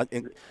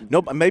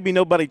 you're maybe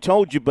nobody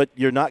told you, but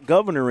you're not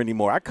governor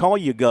anymore. I call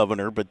you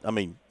governor, but I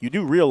mean, you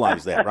do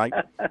realize that, right?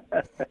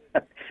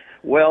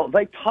 Well,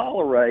 they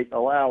tolerate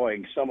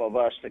allowing some of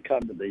us to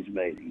come to these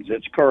meetings.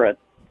 It's current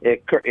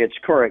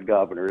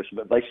governors,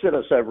 but they sit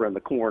us over in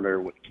the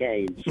corner with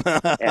canes,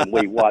 and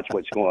we watch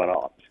what's going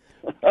on.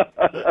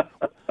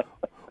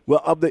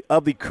 Well,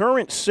 of the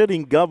current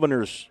sitting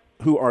governors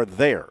who are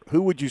there,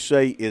 who would you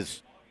say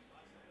is,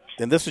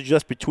 and this is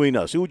just between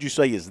us, who would you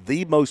say is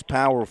the most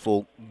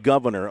powerful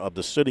governor of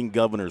the sitting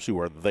governors who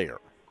are there?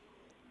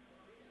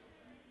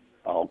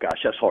 Oh, gosh,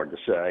 that's hard to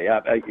say.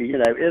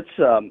 It's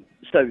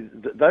so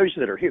those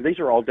that are here, these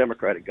are all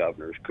Democratic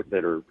governors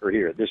that are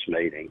here at this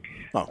meeting.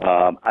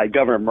 Oh.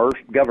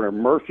 Governor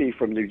Murphy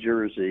from New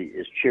Jersey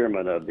is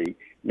chairman of the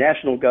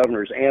national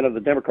governors and of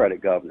the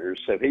Democratic governors,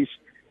 so he's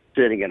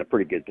sitting in a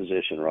pretty good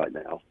position right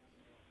now.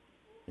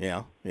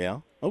 Yeah.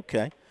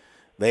 Okay.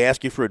 They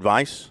ask you for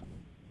advice?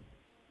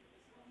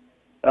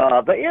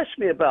 They ask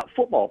me about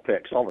football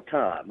picks all the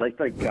time. They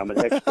think I'm an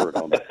expert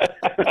on that.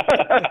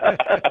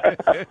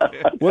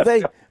 Well,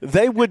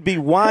 they would be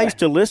wise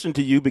to listen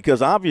to you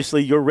because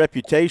obviously your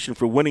reputation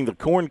for winning the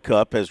Corn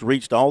Cup has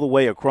reached all the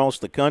way across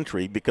the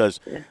country,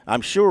 because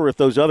I'm sure if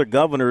those other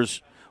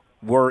governors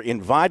were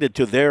invited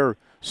to their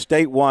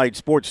statewide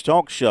sports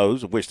talk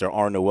shows, of which there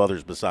are no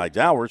others besides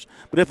ours,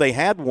 but if they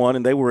had one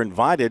and they were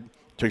invited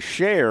to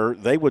share,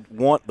 they would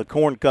want the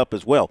Corn Cup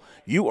as well.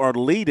 You are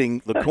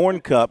leading the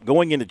Corn Cup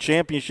going into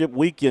championship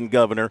weekend,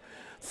 Governor,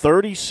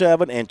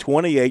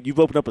 37-28. You've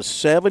opened up a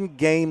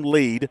 7-game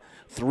lead,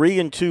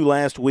 3-2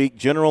 last week.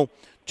 General,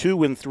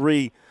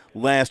 2-3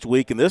 last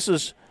week. And this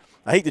is,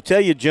 I hate to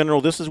tell you,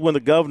 General, this is when the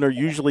governor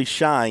usually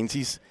shines.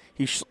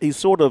 He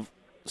sort of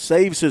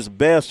saves his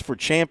best for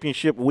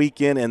championship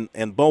weekend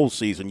and bowl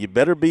season. You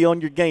better be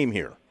on your game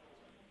here.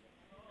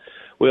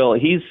 Well,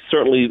 he's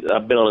certainly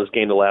been on his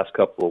game the last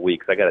couple of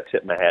weeks. I got to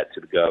tip my hat to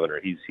the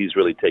governor. He's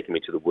really taken me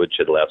to the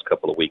woodshed the last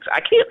couple of weeks. I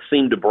can't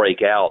seem to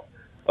break out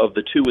of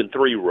the 2-3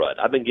 rut.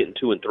 I've been getting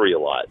 2-3 a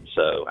lot,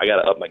 so I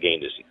got to up my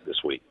game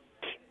this week.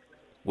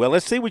 Well,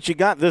 let's see what you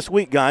got this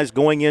week, guys,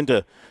 going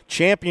into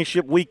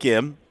championship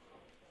weekend,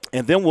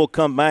 and then we'll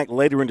come back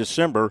later in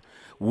December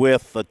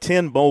with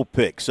 10 bowl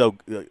picks. So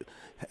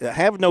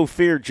have no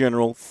fear,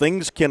 General.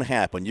 Things can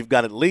happen. You've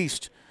got at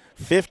least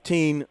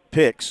 15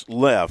 picks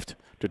left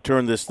to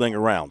turn this thing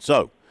around.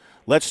 So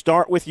let's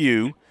start with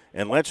you,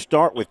 and let's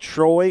start with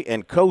Troy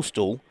and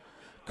Coastal.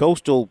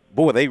 Coastal,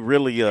 boy, they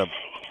really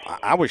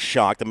I was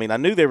shocked. I mean, I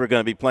knew they were going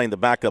to be playing the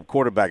backup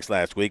quarterbacks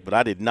last week, but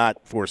I did not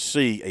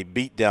foresee a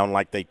beatdown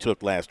like they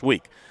took last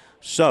week.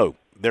 So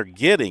they're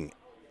getting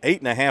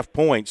 8.5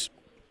 points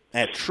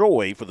at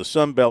Troy for the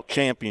Sun Belt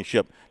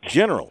Championship.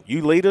 General,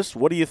 you lead us.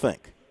 What do you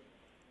think?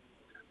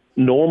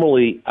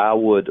 Normally, I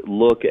would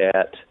look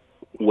at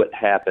what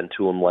happened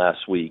to them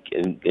last week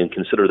and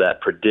consider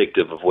that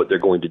predictive of what they're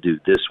going to do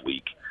this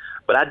week.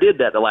 But I did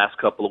that the last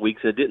couple of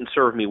weeks, and it didn't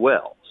serve me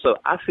well. So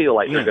I feel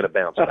like they're going to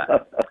bounce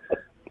back.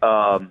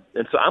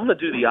 And so I'm going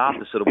to do the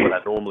opposite of what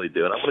I normally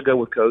do, and I'm going to go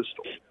with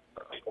Coastal.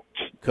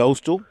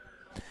 Coastal.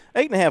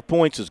 8.5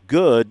 points is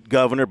good,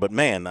 Governor, but,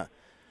 man,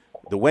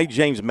 the way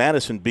James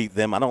Madison beat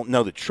them, I don't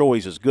know that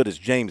Troy's as good as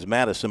James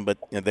Madison, but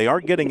they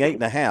are getting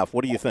 8.5.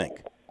 What do you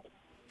think?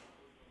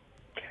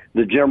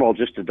 The General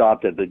just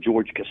adopted the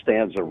George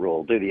Costanza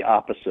rule. Do the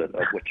opposite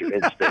of what your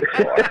instincts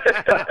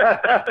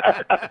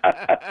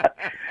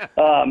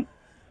are.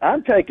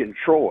 I'm taking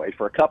Troy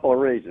for a couple of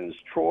reasons.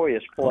 Troy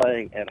is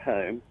playing at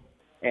home.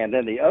 And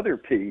then the other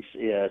piece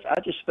is I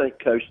just think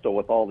Coastal,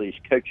 with all these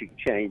coaching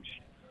change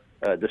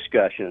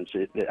discussions,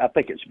 I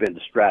think it's been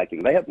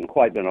distracting. They haven't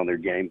quite been on their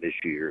game this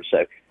year.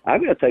 So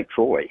I'm going to take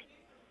Troy.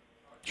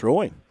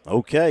 Troy.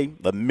 Okay.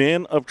 The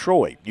men of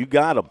Troy. You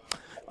got them.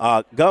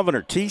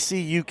 Governor,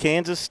 TCU,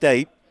 Kansas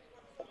State,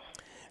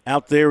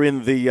 out there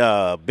in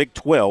the Big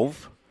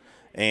 12,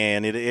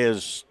 and it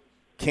is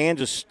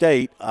Kansas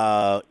State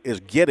is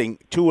getting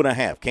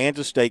 2.5.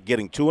 Kansas State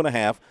getting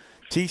 2.5.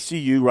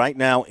 TCU right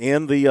now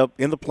in the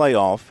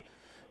playoff,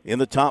 in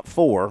the top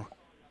 4.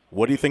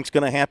 What do you think is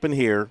going to happen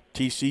here?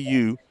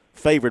 TCU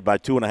favored by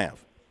 2.5.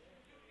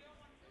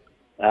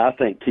 I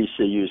think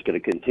TCU is going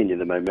to continue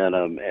the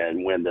momentum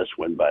and win this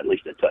one by at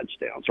least a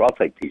touchdown. So I'll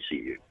take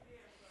TCU.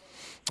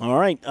 All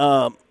right.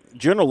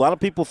 General, a lot of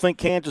people think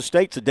Kansas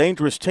State's a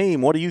dangerous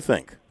team. What do you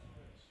think?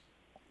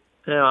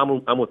 Yeah,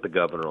 I'm with the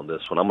Governor on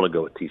this one. I'm going to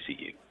go with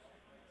TCU.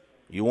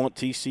 You want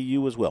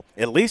TCU as well.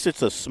 At least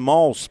it's a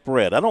small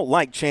spread. I don't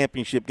like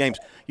championship games.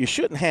 You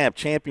shouldn't have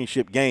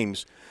championship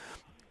games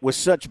with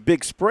such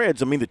big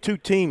spreads. I mean, the two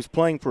teams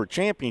playing for a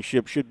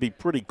championship should be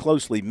pretty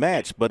closely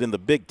matched. But in the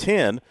Big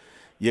Ten,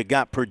 you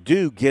got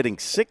Purdue getting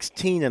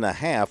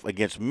 16.5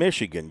 against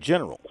Michigan.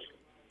 General.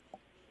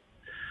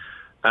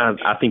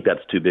 I think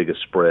that's too big a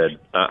spread.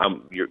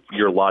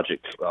 Your logic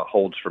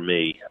holds for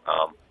me.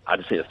 I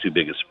just think that's too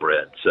big a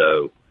spread.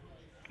 So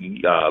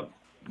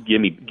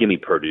give me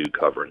Purdue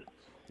covering.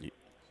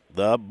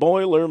 The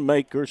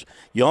Boilermakers.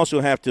 You also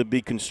have to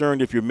be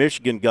concerned, if you're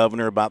Michigan,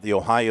 Governor, about the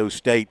Ohio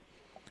State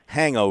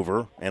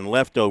hangover and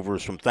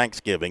leftovers from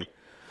Thanksgiving.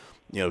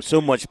 You know,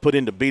 so much put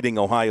into beating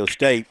Ohio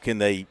State. Can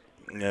they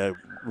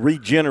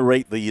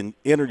regenerate the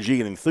energy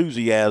and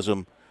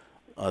enthusiasm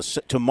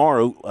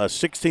tomorrow?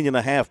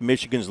 16.5,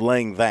 Michigan's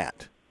laying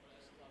that.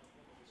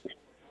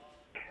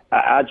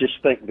 I just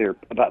think they're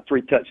about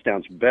 3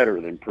 touchdowns better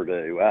than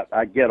Purdue.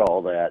 I get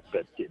all that,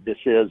 but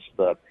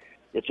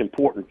it's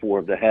important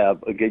for them to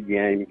have a good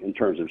game in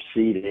terms of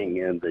seeding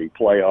in the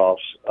playoffs.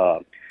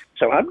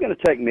 So I'm going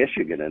to take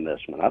Michigan in this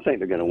one. I think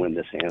they're going to win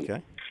this hand.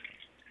 Okay.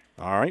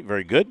 All right,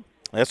 very good.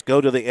 Let's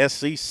go to the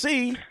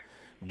SEC.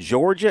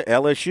 Georgia,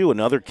 LSU,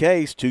 another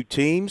case, 2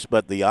 teams,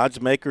 but the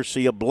odds makers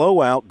see a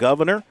blowout.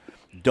 Governor,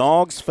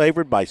 Dogs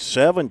favored by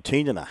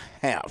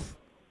 17.5.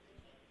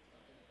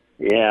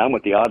 Yeah, I'm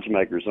with the odds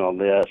makers on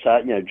this.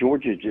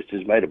 Georgia just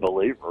has made a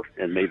believer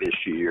in me this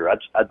year.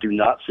 I do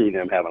not see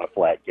them having a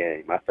flat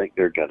game. I think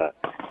they're going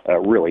to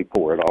really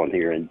pour it on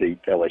here and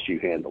beat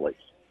LSU handily.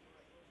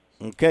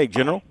 Okay,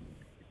 General.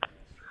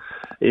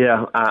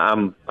 Yeah,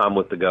 I'm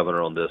with the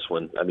Governor on this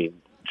one. I mean,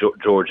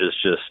 Georgia's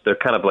they're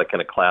kind of like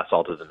in a class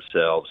all to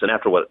themselves. And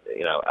after what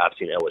I've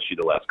seen LSU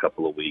the last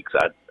couple of weeks,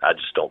 I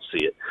just don't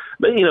see it.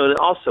 But and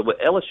also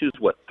LSU's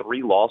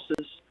 3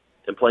 losses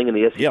and playing in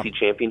the SEC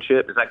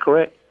championship. Is that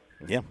correct?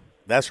 Yeah,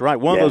 that's right.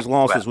 One of those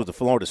losses was to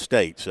Florida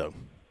State. So.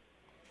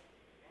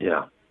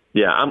 Yeah.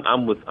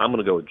 I'm going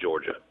to go with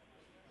Georgia.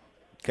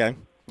 Okay.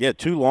 Yeah,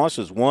 2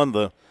 losses, won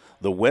the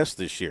West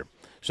this year.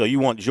 So you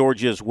want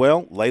Georgia as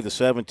well, lay the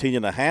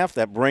 17.5.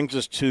 That brings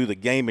us to the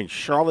game in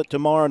Charlotte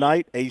tomorrow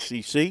night,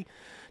 ACC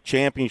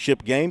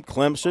championship game,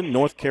 Clemson,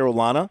 North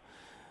Carolina.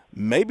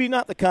 Maybe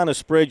not the kind of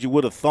spread you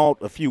would have thought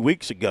a few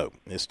weeks ago.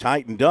 It's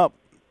tightened up,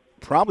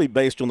 probably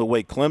based on the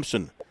way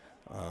Clemson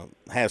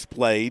has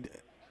played,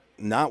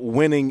 not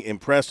winning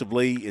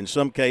impressively in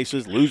some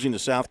cases, losing to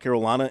South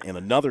Carolina in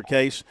another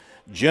case.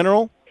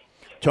 General,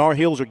 Tar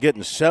Heels are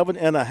getting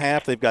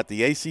 7.5. They've got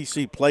the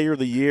ACC Player of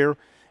the Year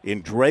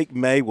in Drake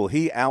May. Will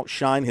he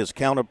outshine his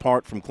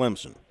counterpart from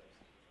Clemson?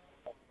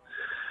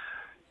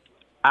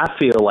 I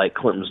feel like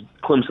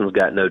Clemson's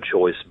got no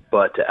choice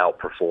but to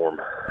outperform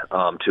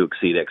to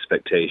exceed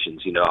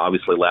expectations.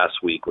 Obviously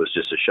last week was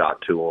just a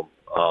shock to them.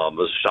 It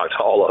was a shock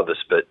to all of us,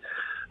 but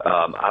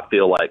I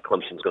feel like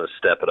Clemson's going to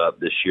step it up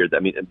this year. I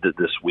mean,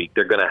 this week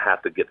they're going to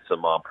have to get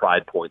some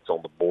pride points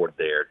on the board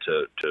there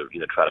to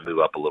try to move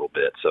up a little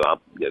bit. So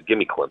give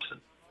me Clemson.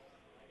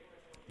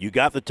 You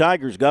got the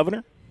Tigers,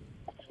 Governor.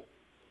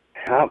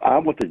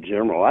 I'm with the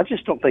General. I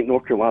just don't think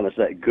North Carolina's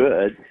that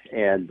good,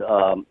 and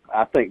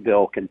I think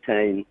they'll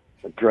contain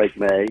Drake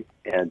May.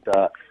 And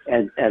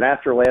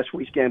after last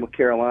week's game with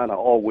Carolina,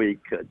 all week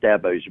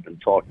Dabo's been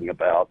talking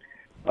about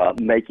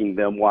making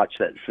them watch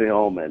that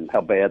film and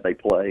how bad they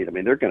played. I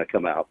mean, they're going to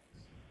come out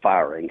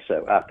firing,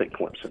 so I think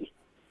Clemson.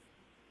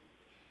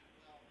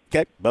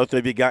 Okay, both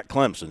of you got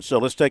Clemson. So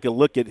let's take a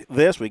look at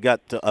this. We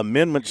got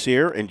amendments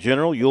here. In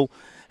general, you'll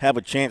have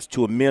a chance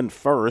to amend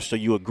first. So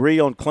you agree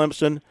on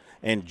Clemson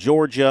and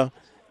Georgia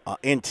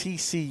and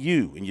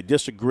TCU, and you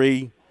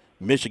disagree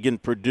Michigan,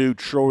 Purdue,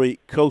 Troy,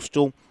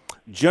 Coastal.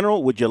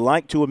 General, would you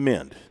like to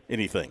amend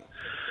anything?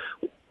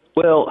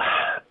 Well,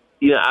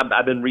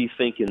 I've been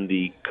rethinking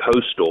the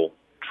Coastal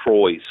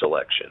Troy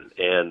selection,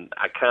 and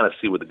I kind of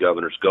see where the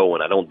Governor's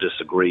going. I don't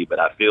disagree, but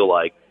I feel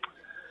like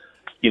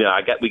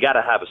we got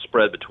to have a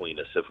spread between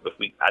us.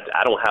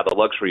 I don't have the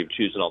luxury of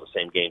choosing all the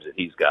same games that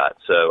he's got,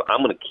 so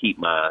I'm going to keep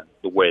mine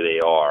the way they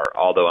are.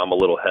 Although I'm a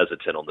little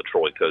hesitant on the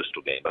Troy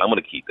Coastal game, but I'm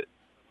going to keep it.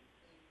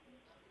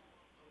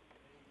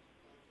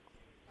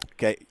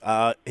 Okay,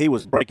 he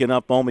was breaking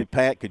up on me,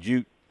 Pat. Could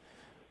you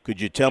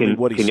tell me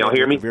what he said? Can y'all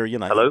hear me?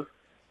 Hello?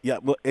 Yeah,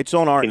 well, it's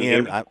on our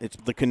end. It's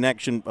the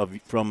connection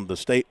from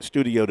the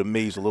studio to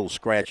me is a little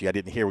scratchy. I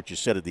didn't hear what you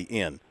said at the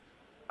end.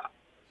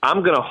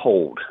 I'm going to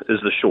hold is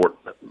the short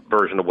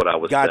version of what I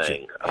was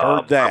saying.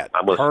 Heard that.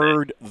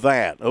 Heard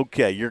that.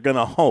 Okay, you're going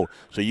to hold.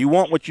 So you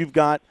want what you've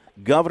got.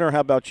 Governor,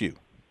 how about you?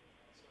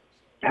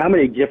 How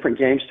many different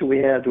games do we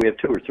have? Do we have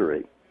 2 or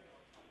 3?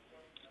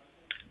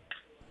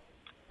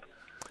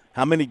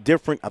 How many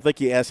different – I think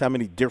he asked how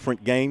many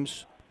different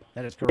games.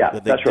 That is correct. Yeah,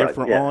 that they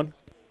differ right. on?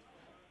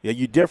 Yeah,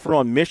 you differ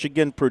on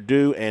Michigan,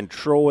 Purdue, and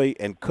Troy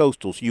and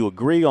Coastal. So you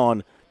agree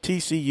on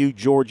TCU,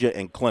 Georgia,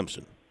 and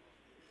Clemson.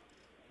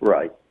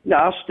 Right. No,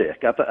 I'll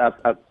stick.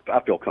 I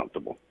feel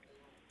comfortable.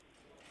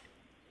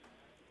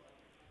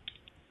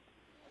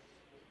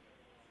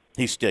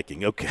 He's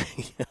sticking.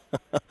 Okay.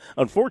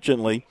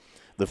 Unfortunately,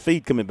 the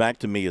feed coming back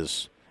to me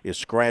is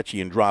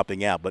scratchy and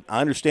dropping out. But I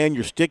understand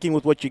you're sticking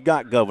with what you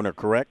got, Governor,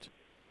 correct?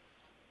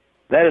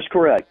 That is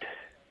correct.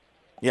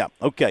 Yeah,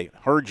 okay.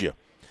 Heard you.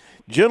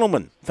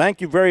 Gentlemen, thank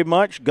you very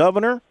much.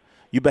 Governor,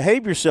 you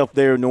behave yourself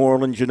there in New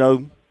Orleans. You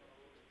know,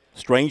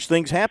 strange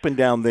things happen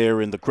down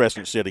there in the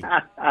Crescent City.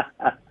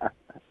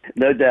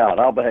 No doubt.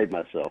 I'll behave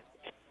myself.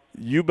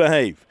 You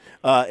behave.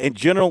 In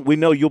general, we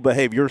know you'll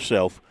behave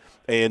yourself,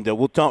 and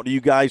we'll talk to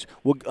you guys.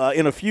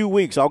 In a few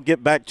weeks, I'll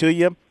get back to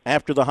you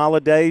after the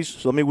holidays.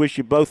 So let me wish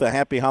you both a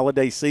happy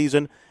holiday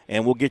season,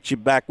 and we'll get you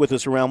back with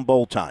us around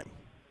bowl time.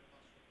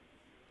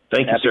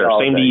 Thank you, Happy sir.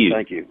 holidays. Same to you.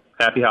 Thank you.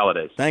 Happy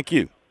holidays. Thank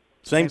you.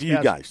 Same to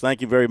you guys. Thank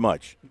you very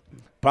much.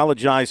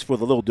 Apologize for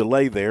the little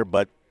delay there,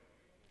 but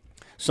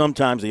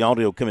sometimes the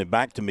audio coming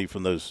back to me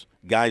from those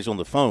guys on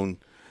the phone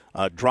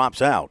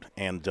drops out,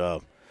 and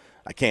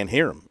I can't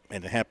hear them,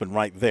 and it happened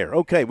right there.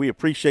 Okay, we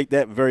appreciate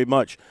that very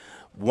much.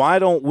 Why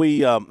don't we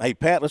hey,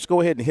 Pat, let's go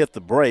ahead and hit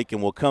the break,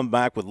 and we'll come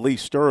back with Lee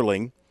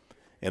Sterling,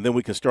 and then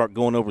we can start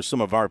going over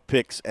some of our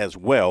picks as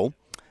well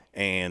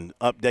and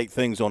update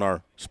things on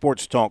our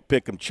Sports Talk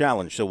Pick'em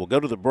Challenge. So we'll go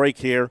to the break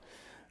here,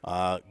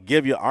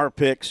 give you our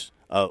picks,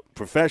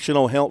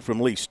 professional help from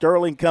Lee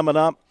Sterling coming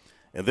up,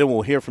 and then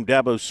we'll hear from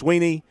Dabo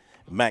Sweeney,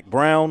 Mac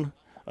Brown,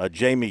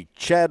 Jamie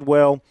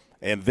Chadwell,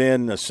 and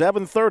then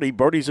 7:30,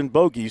 Birdies and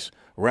Bogeys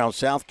around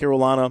South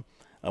Carolina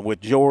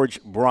with George,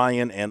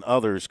 Brian, and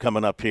others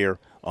coming up here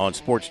on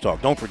Sports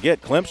Talk. Don't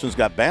forget, Clemson's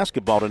got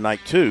basketball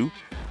tonight, too.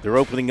 They're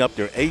opening up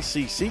their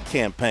ACC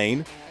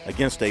campaign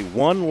against a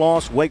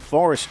one-loss Wake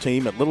Forest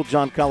team at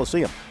Littlejohn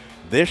Coliseum.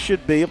 This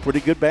should be a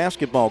pretty good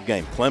basketball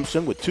game.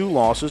 Clemson with 2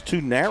 losses,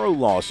 2 narrow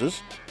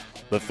losses,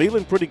 but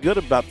feeling pretty good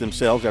about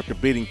themselves after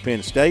beating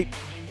Penn State.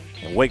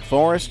 And Wake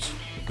Forest,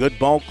 good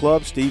ball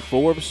club, Steve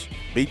Forbes,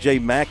 B.J.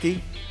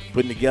 Mackey,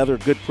 putting together a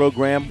good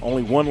program.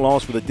 Only 1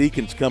 loss for the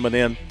Deacons coming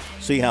in.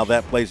 See how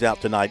that plays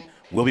out tonight.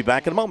 We'll be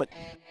back in a moment.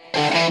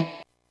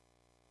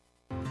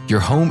 Your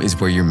home is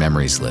where your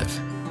memories live.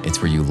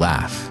 It's where you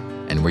laugh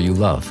and where you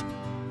love.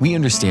 We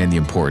understand the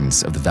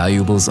importance of the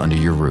valuables under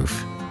your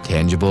roof,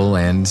 tangible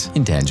and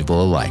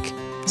intangible alike.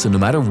 So no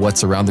matter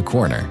what's around the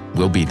corner,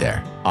 we'll be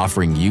there,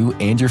 offering you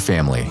and your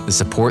family the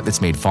support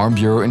that's made Farm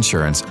Bureau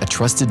Insurance a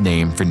trusted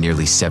name for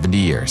nearly 70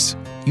 years.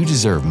 You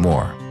deserve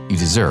more. You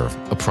deserve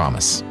a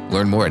promise.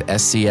 Learn more at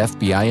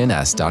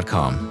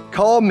scfbins.com.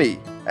 Call me,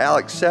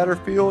 Alex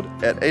Satterfield,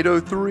 at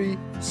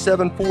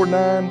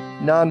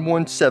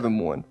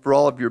 803-749-9171 for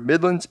all of your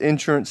Midlands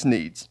insurance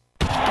needs.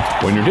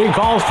 When your day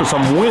calls for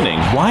some winning,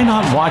 why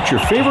not watch your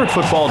favorite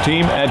football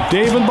team at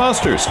Dave &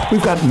 Buster's?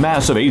 We've got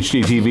massive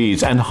HD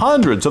TVs and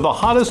hundreds of the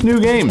hottest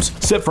new games.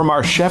 Sip from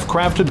our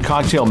chef-crafted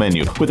cocktail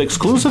menu with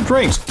exclusive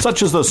drinks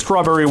such as the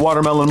Strawberry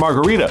Watermelon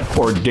Margarita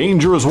or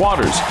Dangerous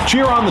Waters.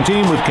 Cheer on the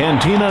team with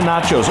Cantina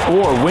Nachos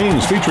or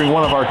wings featuring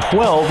one of our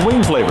 12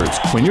 wing flavors.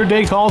 When your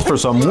day calls for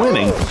some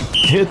winning,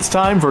 it's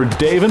time for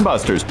Dave &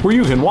 Buster's, where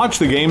you can watch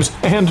the games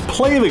and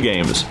play the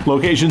games.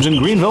 Locations in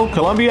Greenville,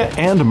 Columbia,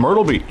 and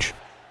Myrtle Beach.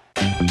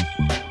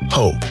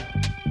 Hope,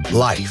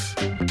 life,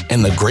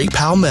 and the Great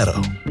Palmetto.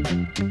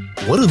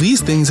 What do these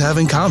things have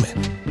in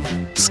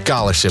common?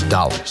 Scholarship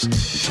dollars.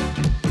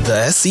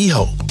 The SC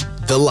Hope,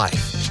 the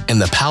Life, and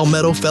the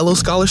Palmetto Fellow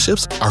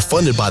Scholarships are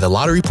funded by the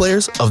lottery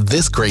players of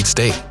this great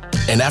state.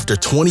 And after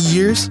 20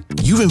 years,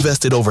 you've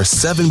invested over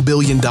 $7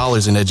 billion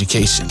in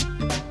education.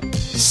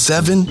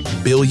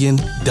 $7 billion.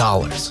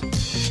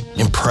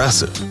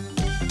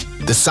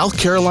 Impressive. The South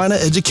Carolina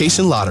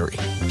Education Lottery.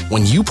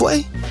 When you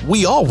play,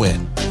 we all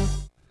win.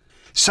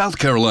 South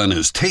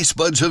Carolina's taste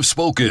buds have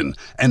spoken,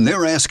 and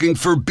they're asking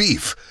for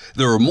beef.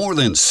 There are more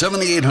than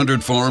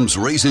 7,800 farms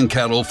raising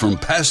cattle from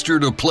pasture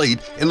to plate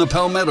in the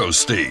Palmetto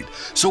State.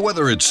 So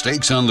whether it's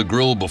steaks on the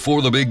grill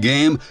before the big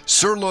game,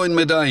 sirloin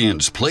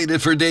medallions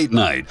plated for date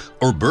night,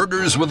 or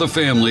burgers with a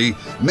family,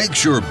 make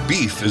sure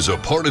beef is a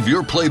part of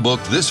your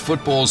playbook this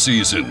football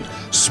season.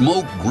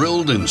 Smoked,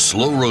 grilled, and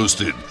slow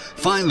roasted.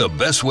 Find the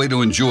best way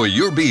to enjoy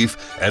your beef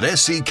at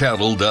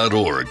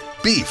sccattle.org.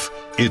 Beef,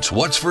 it's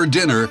what's for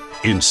dinner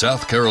in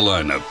South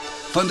Carolina.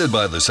 Funded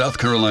by the South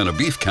Carolina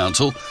Beef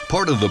Council,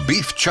 part of the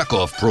Beef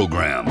Checkoff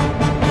program.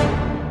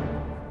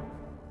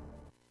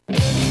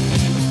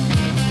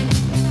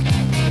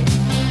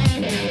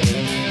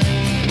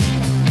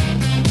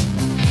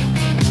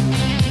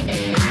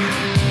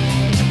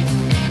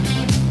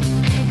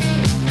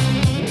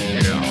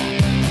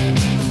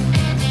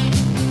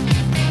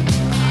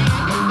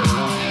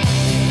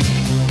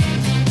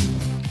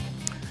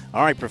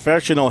 All right,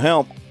 professional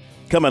help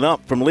coming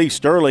up from Lee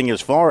Sterling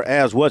as far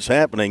as what's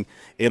happening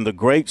in the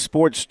Great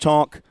Sports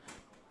Talk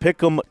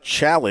Pick'em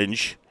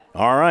Challenge.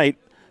 All right,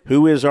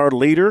 who is our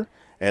leader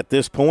at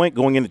this point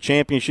going into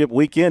championship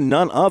weekend?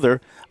 None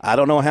other. I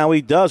don't know how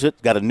he does it.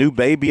 Got a new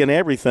baby and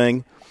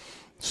everything.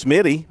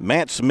 Smitty,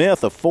 Matt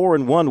Smith, a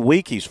 4-1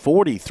 week. He's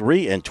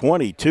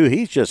 43-22.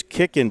 He's just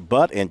kicking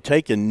butt and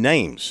taking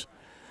names.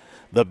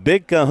 The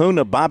big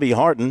kahuna, Bobby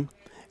Harton,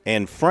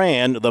 and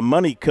Fran, the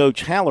money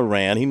coach,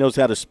 Halloran. He knows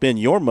how to spend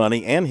your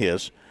money and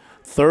his.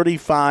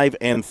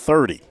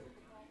 35-30.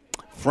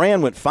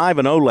 Fran went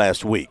 5-0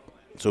 last week,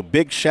 so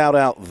big shout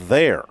out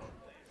there.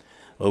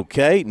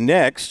 Okay,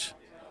 next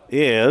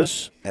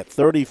is at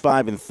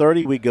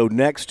 35-30. We go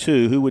next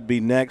to who would be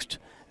next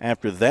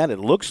after that. It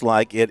looks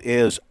like it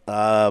is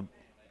the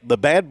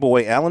bad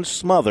boy Alan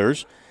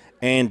Smothers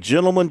and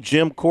gentleman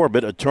Jim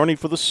Corbett, attorney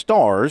for the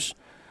Stars,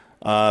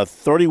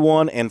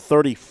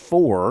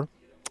 31-34.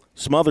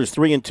 Smothers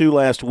 3-2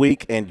 last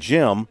week, and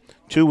Jim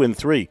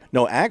 2-3.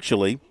 No,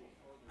 actually.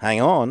 Hang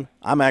on.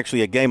 I'm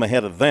actually a game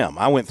ahead of them.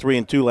 I went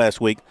 3-2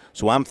 last week,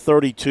 so I'm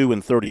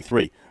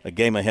 32-33, a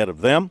game ahead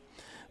of them.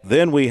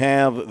 Then we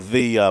have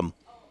the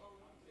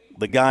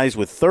guys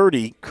with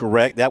 30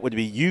 correct. That would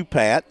be you,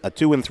 Pat, a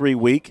 2-3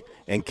 week,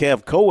 and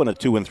Kev Cohen, a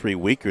 2-3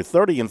 week. You're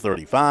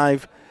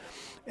 30-35.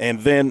 And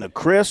then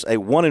Chris, a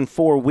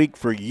 1-4 week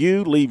for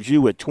you, leaves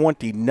you at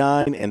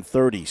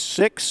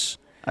 29-36.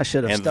 I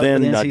should have stuck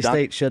with NC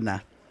State, shouldn't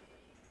I?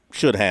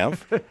 Should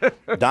have.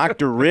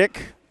 Dr.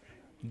 Rick,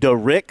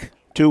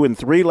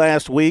 2-3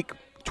 last week,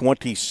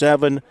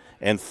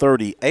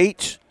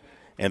 27-38.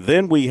 And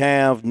then we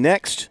have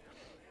next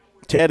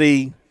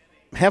Teddy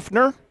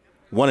Hefner,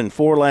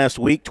 1-4 last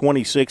week,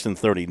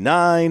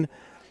 26-39.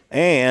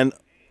 And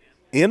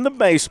in the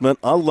basement,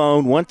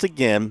 alone once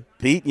again,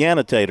 Pete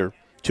Yanitator,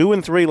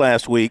 2-3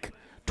 last week,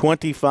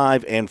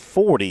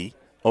 25-40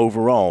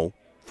 overall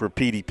for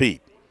Petey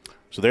Pete.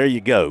 So there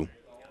you go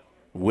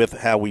with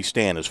how we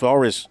stand. As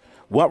far as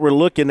what we're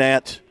looking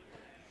at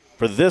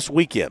for this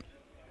weekend,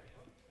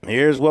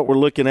 here's what we're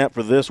looking at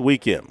for this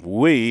weekend.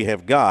 We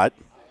have got,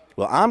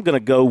 well, I'm going to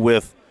go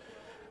with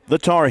the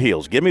Tar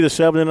Heels. Give me the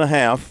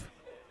 7.5.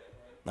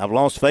 I've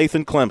lost faith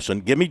in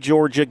Clemson. Give me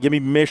Georgia. Give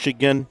me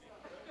Michigan.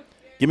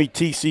 Give me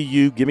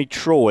TCU. Give me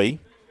Troy.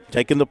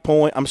 Taking the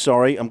point. I'm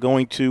sorry. I'm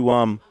going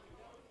to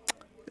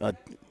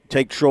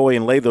take Troy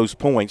and lay those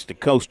points to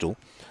Coastal.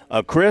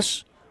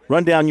 Chris,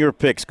 run down your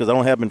picks because I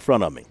don't have them in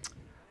front of me.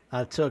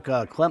 I took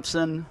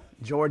Clemson,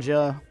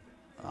 Georgia,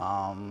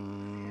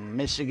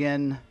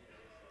 Michigan.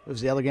 What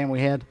was the other game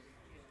we had?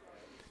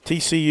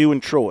 TCU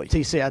and Troy. I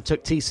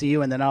took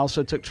TCU, and then I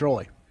also took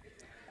Troy.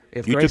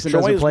 If you Grayson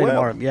took Troy doesn't play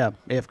well. tomorrow,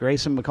 if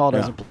Grayson McCall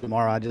doesn't play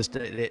tomorrow,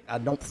 I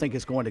don't think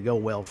it's going to go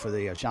well for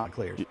the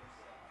Chanticleers.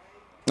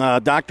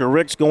 Dr.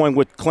 Rick's going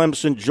with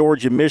Clemson,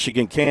 Georgia,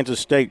 Michigan, Kansas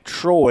State,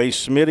 Troy.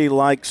 Smitty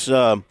likes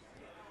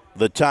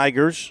the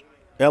Tigers,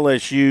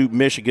 LSU,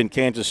 Michigan,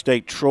 Kansas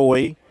State,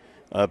 Troy.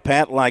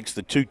 Pat likes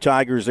the two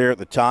Tigers there at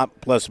the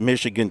top, plus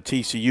Michigan,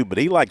 TCU, but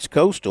he likes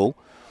Coastal.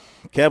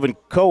 Kevin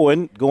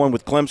Cohen going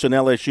with Clemson,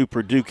 LSU,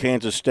 Purdue,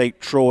 Kansas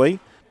State, Troy.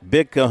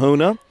 Big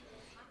Kahuna,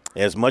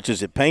 as much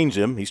as it pains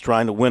him, he's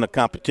trying to win a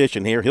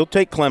competition here. He'll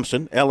take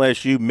Clemson,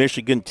 LSU,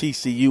 Michigan,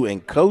 TCU,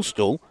 and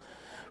Coastal.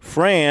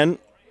 Fran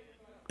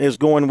is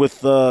going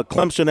with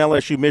Clemson,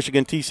 LSU,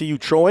 Michigan, TCU,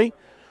 Troy.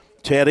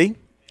 Teddy,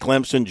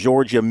 Clemson,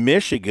 Georgia,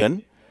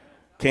 Michigan,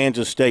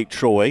 Kansas State,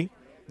 Troy.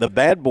 The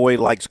bad boy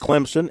likes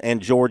Clemson and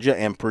Georgia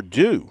and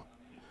Purdue,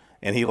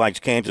 and he likes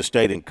Kansas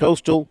State and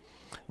Coastal.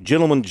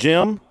 Gentleman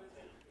Jim,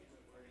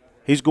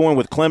 he's going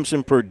with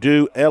Clemson,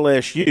 Purdue,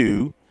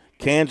 LSU,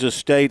 Kansas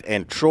State,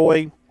 and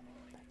Troy.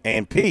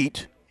 And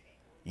Pete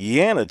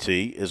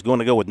Yanity is going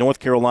to go with North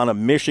Carolina,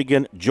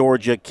 Michigan,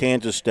 Georgia,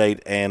 Kansas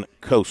State, and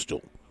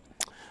Coastal.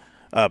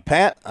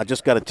 Pat, I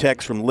just got a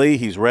text from Lee.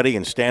 He's ready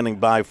and standing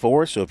by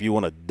for us, so if you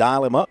want to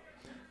dial him up,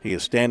 he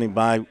is standing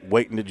by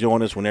waiting to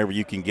join us whenever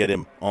you can get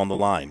him on the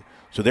line.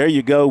 So there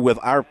you go with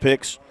our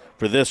picks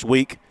for this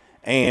week,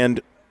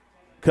 and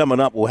coming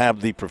up we'll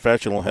have the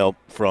professional help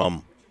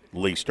from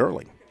Lee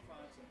Sterling.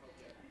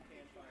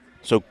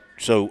 So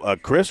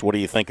Chris, what do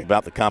you think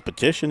about the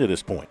competition at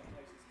this point?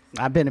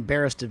 I've been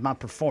embarrassed at my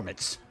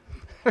performance.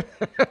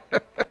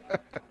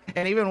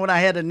 And even when I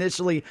had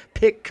initially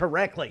picked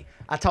correctly,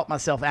 I talked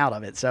myself out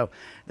of it. So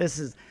this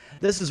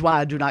is why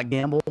I do not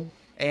gamble,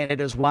 and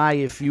it is why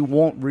if you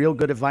want real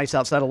good advice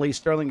outside of Lee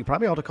Sterling, you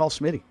probably ought to call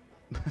Smitty.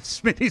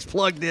 Smitty's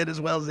plugged in as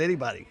well as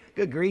anybody.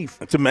 Good grief.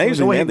 It's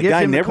amazing, man. The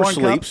guy never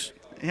sleeps.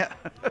 Yeah.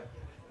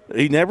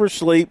 He never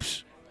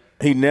sleeps.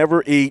 He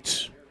never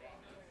eats.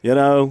 You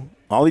know,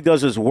 all he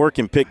does is work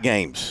and pick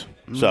games.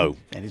 So,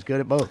 and he's good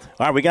at both.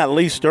 All right, we got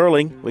Lee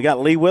Sterling. We got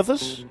Lee with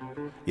us.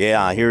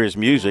 Yeah, I hear his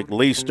music.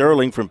 Lee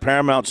Sterling from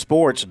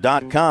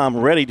ParamountSports.com,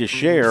 ready to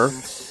share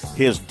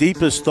his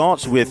deepest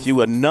thoughts with you.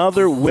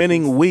 Another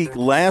winning week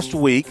last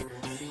week.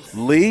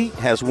 Lee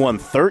has won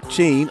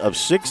 13 of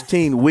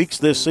 16 weeks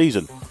this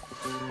season.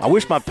 I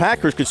wish my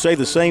Packers could say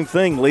the same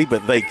thing, Lee,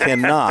 but they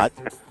cannot.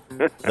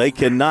 They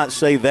cannot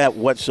say that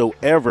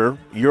whatsoever.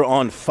 You're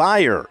on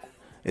fire.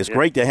 It's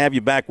great to have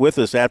you back with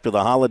us after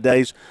the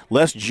holidays.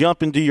 Let's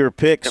jump into your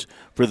picks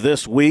for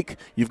this week.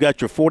 You've got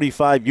your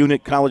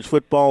 45-unit college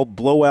football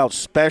blowout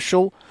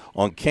special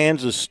on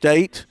Kansas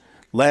State.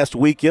 Last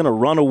weekend, a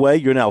runaway.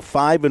 You're now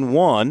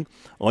 5-1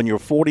 on your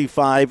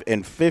 45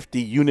 and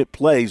 50-unit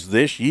plays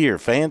this year.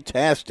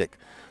 Fantastic.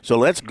 So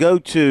let's go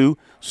to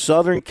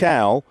Southern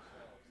Cal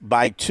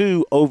by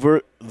 2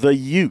 over the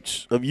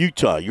Utes of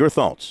Utah. Your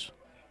thoughts?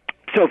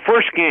 So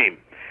first game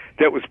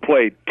that was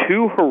played,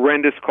 2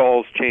 horrendous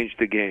calls changed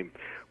the game.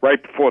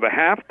 Right before the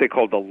half, they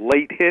called a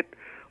late hit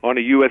on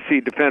a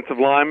USC defensive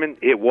lineman.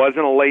 It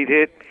wasn't a late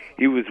hit.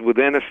 He was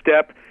within a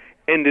step,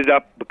 ended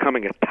up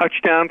becoming a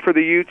touchdown for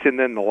the Utes, and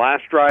then the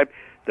last drive,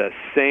 the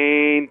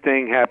same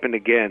thing happened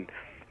again.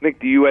 I think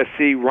the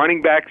USC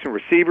running backs and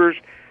receivers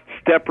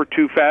step or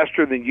two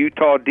faster than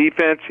Utah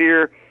defense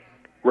here.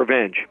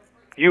 Revenge.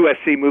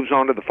 USC moves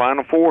on to the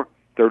Final Four,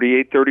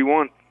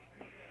 38-31.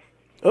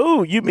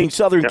 Oh, you mean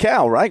Southern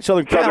Cal, right?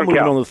 Southern Cal moving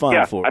on to the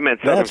Final Four. I meant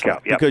Southern Cal.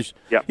 Right, because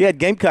you had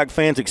Gamecock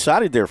fans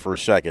excited there for a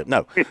second.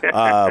 No.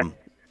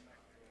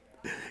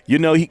 You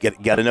know, you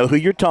got to know who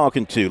you're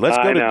talking to. Let's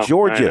go to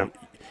Georgia.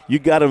 You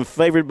got them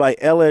favored by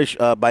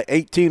by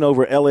 18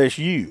 over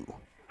LSU.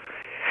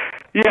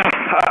 Yeah,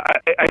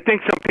 I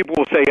think some people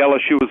will say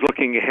LSU was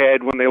looking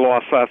ahead when they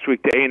lost last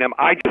week to A&M.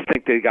 I just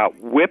think they got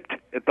whipped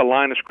at the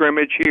line of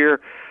scrimmage here.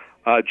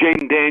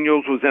 Jaden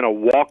Daniels was in a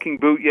walking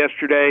boot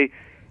yesterday.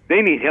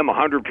 They need him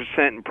 100%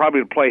 and probably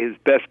to play his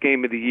best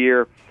game of the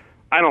year.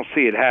 I don't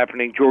see it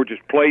happening. Georgia's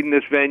played in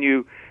this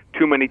venue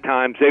too many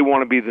times. They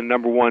want to be the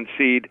number 1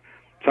 seed.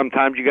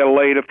 Sometimes you got to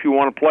lay it if you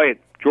want to play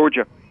it.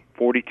 Georgia,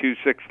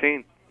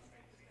 42-16.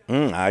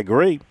 I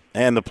agree.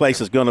 And the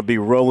place is going to be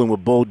rolling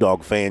with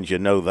Bulldog fans. You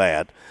know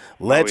that.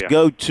 Let's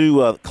go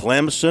to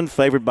Clemson,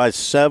 favored by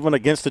 7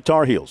 against the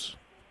Tar Heels.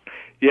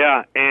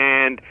 Yeah,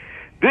 and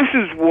this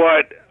is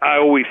what I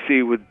always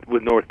see with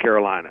North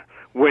Carolina.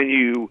 When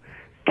you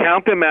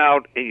count them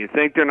out and you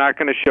think they're not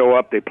going to show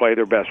up, they play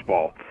their best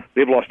ball.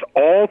 They've lost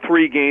all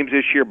 3 games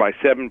this year by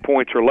 7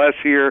 points or less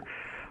here.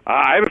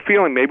 I have a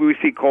feeling maybe we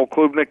see Cole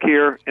Klubnik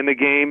here in the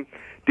game.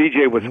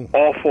 DJ was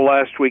awful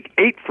last week,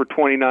 8 for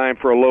 29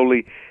 for a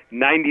lowly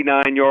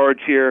 99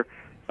 yards here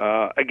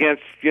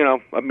against,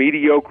 a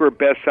mediocre at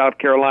best South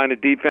Carolina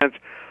defense.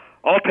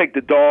 I'll take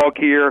the dog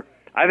here.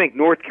 I think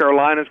North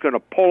Carolina's going to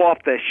pull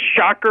off the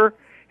shocker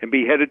and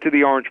be headed to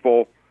the Orange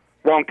Bowl.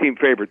 Wrong team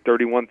favorite,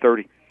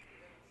 31-30.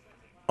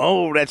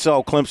 Oh, that's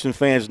all Clemson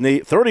fans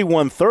need.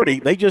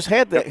 31-30. They just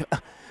had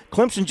that.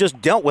 Clemson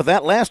just dealt with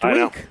that last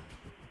week.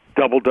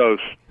 Double dose.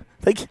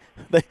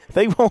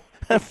 They won't.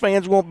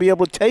 Fans won't be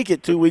able to take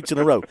it 2 weeks in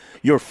a row.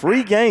 Your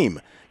free game,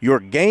 your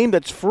game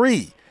that's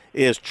free,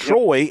 is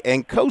Troy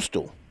and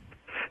Coastal.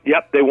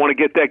 Yep, they want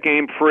to get that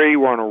game free.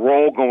 We're on a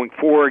roll going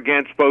 4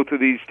 against both of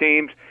these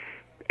teams.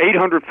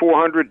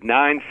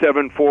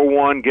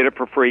 800-400-9741. Get it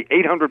for free.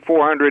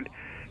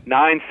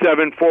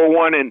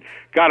 800-400-9741. And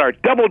got our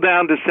double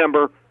down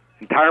December,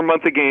 entire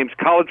month of games,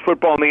 college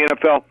football and the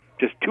NFL,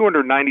 just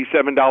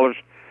 $297,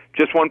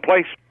 just one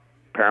place.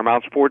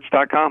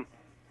 ParamountSports.com.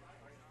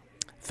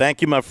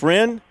 Thank you, my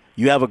friend.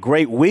 You have a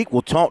great week.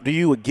 We'll talk to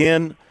you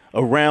again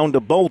around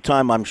the bowl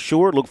time, I'm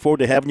sure. Look forward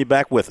to having you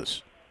back with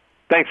us.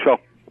 Thanks, Phil.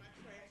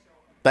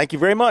 Thank you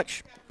very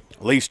much.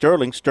 Lee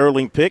Sterling,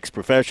 Sterling Picks,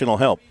 professional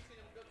help.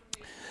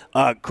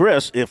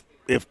 Chris, if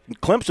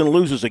Clemson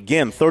loses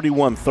again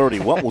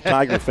 31-30, what will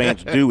Tiger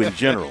fans do in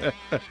general?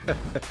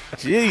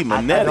 Gee,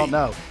 Manetti. I don't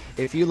know.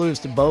 If you lose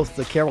to both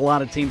the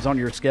Carolina teams on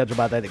your schedule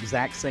by that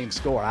exact same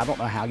score, I don't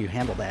know how you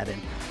handle that.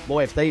 And,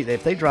 boy, if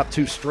they drop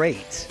 2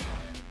 straight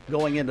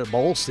going into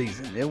bowl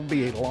season, it will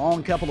be a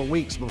long couple of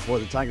weeks before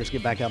the Tigers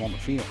get back out on the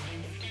field.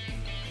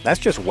 That's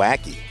just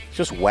wacky. It's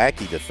just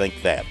wacky to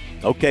think that.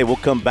 Okay, we'll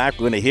come back.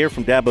 We're going to hear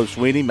from Dabo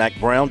Swinney, Mack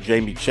Brown,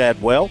 Jamie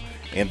Chadwell,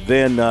 and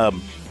then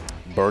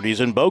birdies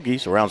and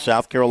bogeys around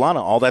South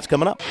Carolina. All that's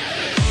coming up.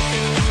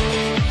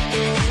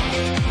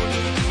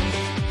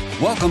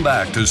 Welcome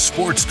back to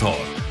Sports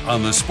Talk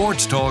on the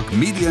Sports Talk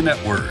Media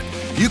Network.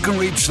 You can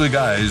reach the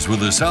guys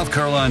with the South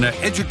Carolina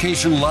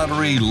Education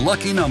Lottery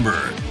lucky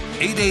number,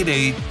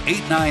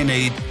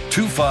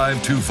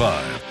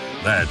 888-898-2525.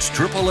 That's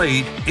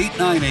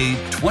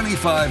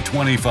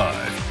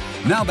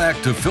 888-898-2525. Now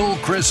back to Phil,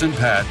 Chris, and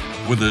Pat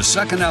with the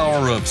second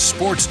hour of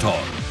Sports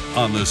Talk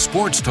on the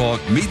Sports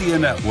Talk Media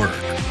Network.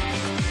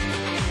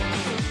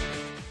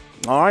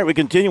 All right, we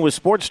continue with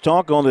Sports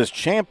Talk on this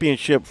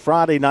championship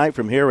Friday night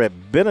from here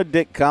at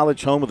Benedict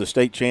College, home of the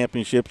state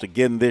championships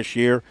again this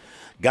year.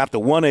 Got the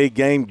 1A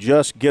game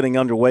just getting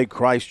underway,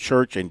 Christ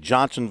Church and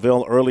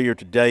Johnsonville earlier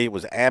today. It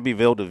was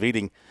Abbeville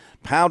defeating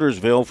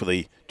Powdersville for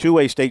the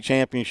 2A state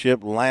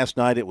championship. Last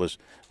night it was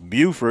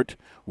Beaufort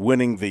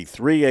winning the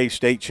 3A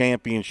state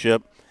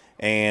championship.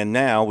 And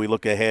now we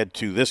look ahead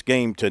to this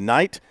game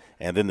tonight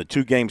and then the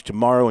 2 games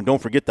tomorrow. And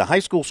don't forget the high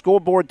school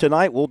scoreboard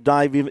tonight. We'll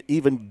dive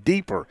even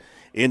deeper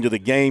into the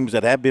games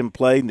that have been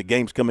played and the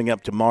games coming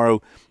up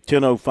tomorrow,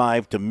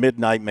 10:05 to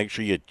midnight. Make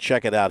sure you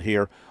check it out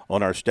here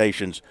on our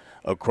stations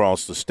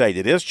across the state.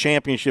 It is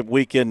championship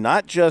weekend,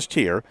 not just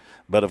here,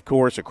 but of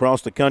course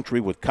across the country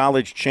with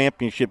college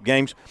championship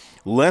games.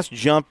 Let's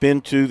jump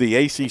into the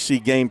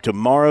ACC game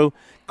tomorrow.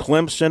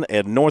 Clemson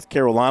and North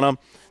Carolina.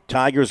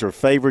 Tigers are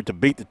favored to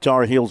beat the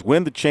Tar Heels,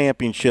 win the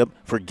championship,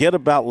 forget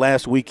about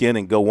last weekend,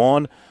 and go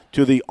on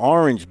to the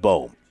Orange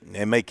Bowl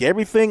and make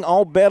everything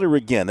all better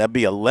again. That'd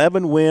be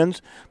 11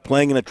 wins,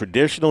 playing in a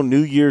traditional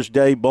New Year's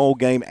Day bowl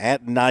game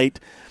at night,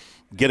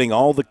 getting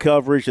all the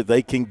coverage that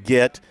they can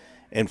get,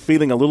 and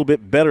feeling a little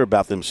bit better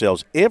about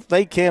themselves if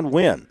they can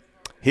win.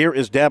 Here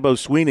is Dabo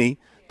Swinney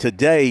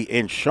today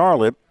in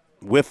Charlotte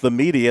with the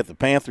media at the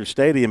Panther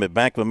Stadium at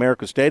Bank of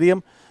America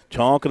Stadium,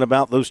 talking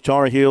about those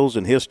Tar Heels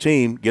and his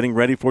team getting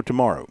ready for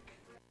tomorrow.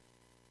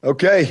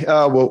 Okay,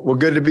 well,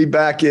 good to be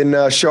back in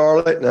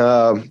Charlotte.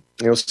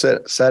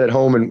 Sat at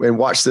home and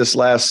watched this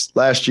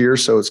last year,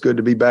 so it's good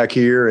to be back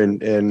here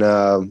and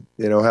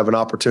have an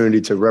opportunity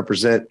to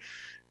represent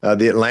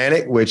the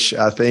Atlantic, which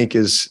I think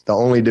is the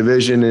only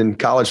division in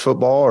college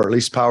football, or at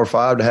least Power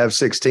 5, to have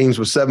 6 teams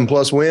with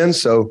 7+ wins.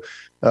 So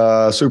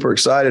super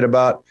excited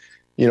about,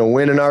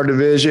 winning our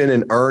division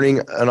and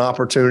earning an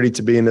opportunity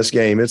to be in this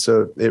game.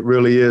 It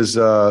really is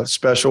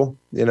special,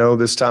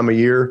 this time of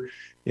year.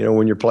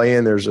 When you're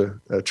playing, there's a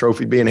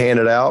trophy being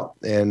handed out,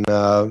 and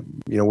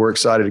we're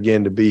excited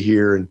again to be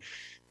here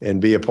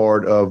and be a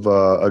part of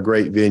a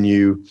great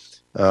venue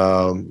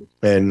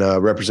and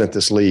represent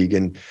this league.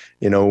 And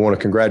want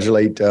to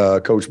congratulate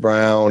Coach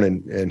Brown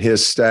and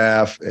his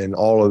staff and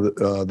all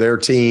of their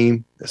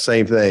team. The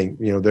same thing.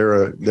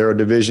 They're a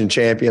division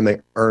champion. They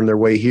earned their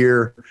way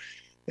here,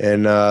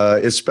 and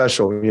it's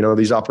special.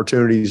 These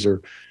opportunities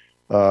are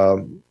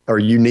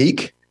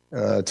unique.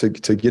 To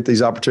get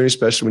these opportunities,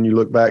 especially when you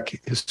look back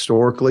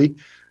historically.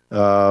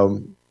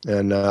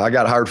 And I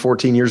got hired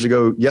 14 years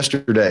ago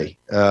yesterday,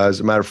 as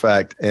a matter of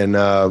fact. And,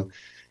 at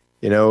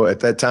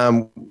that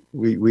time,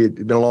 we had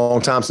been a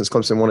long time since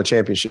Clemson won a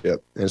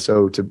championship. And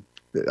so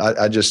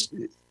I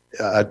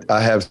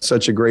have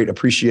such a great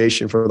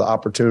appreciation for the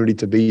opportunity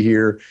to be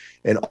here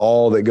and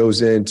all that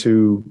goes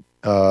into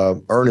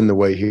earning the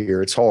way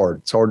here. It's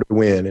hard. It's hard to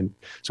win. And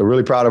so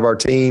really proud of our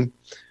team.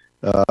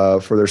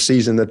 For their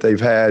season that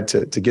they've had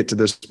to get to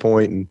this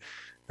point. And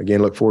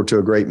again, look forward to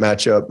a great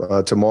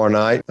matchup tomorrow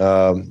night.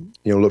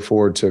 Look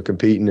forward to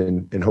competing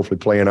and hopefully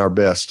playing our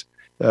best.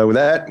 With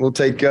that, we'll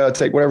take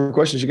whatever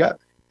questions you got.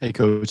 Hey,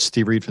 Coach,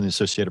 Steve Reed from the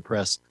Associated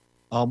Press.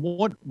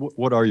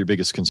 What are your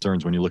biggest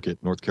concerns when you look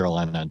at North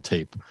Carolina on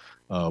tape?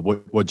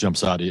 What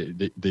jumps out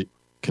that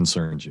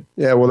concerns you?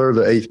 Yeah, well, they're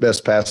the 8th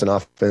best passing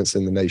offense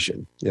in the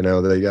nation. They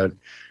got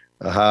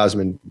a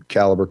Heisman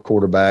caliber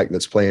quarterback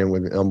that's playing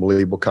with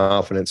unbelievable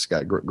confidence,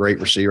 got great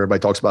receiver. Everybody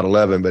talks about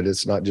 11, but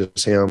it's not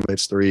just him.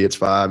 It's 3, it's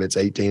 5, it's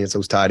 18. It's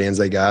those tight ends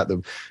they got.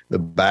 The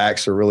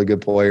backs are really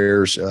good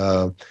players.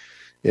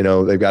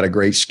 They've got a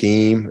great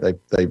scheme.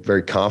 They're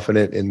very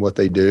confident in what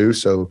they do.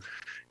 So,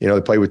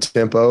 they play with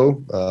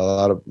tempo.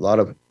 A lot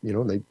of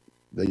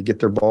they get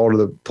their ball to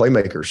the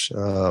playmakers.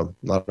 A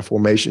lot of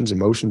formations and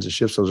motions and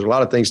shifts. So there's a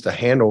lot of things to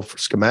handle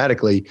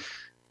schematically,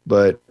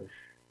 but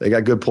they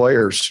got good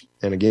players.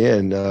 And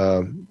again,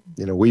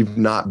 we've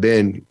not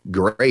been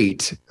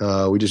great.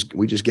 We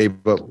just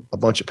gave up a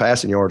bunch of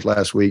passing yards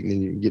last week,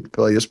 and you get to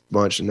play this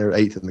bunch, and they're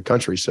 8th in the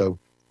country. So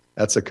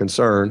that's a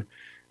concern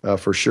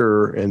for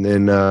sure. And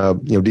then,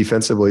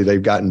 defensively,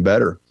 they've gotten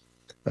better.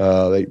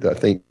 I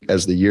think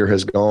as the year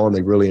has gone,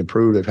 they've really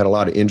improved. They've had a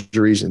lot of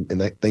injuries and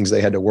things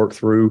they had to work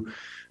through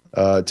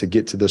to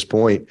get to this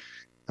point.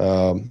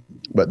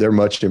 But they're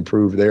much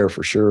improved there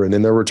for sure. And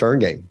then their return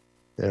game.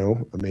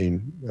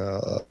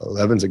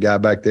 Levin's a guy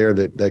back there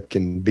that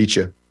can beat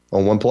you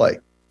on one play.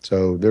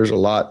 So there's a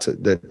lot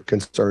that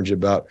concerns you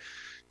about,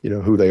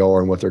 who they are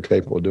and what they're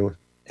capable of doing.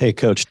 Hey,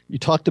 Coach, you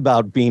talked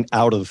about being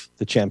out of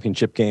the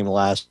championship game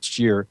last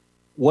year.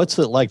 What's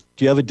it like?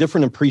 Do you have a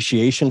different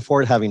appreciation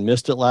for it, having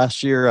missed it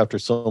last year after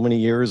so many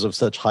years of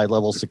such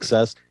high-level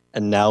success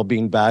and now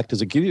bebeing back?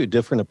 Does it give you a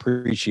different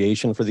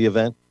appreciation for the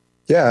event?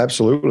 Yeah,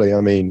 absolutely.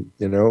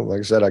 Like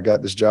I said, I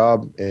got this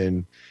job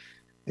and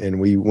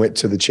we went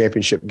to the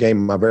championship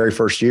game my very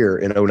first year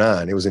in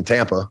 2009. It was in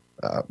Tampa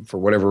for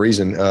whatever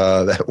reason.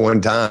 That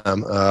one time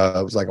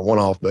it was like a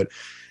one-off,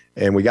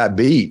 and we got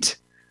beat.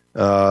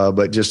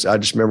 I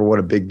just remember what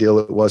a big deal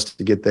it was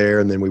to get there.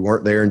 And then we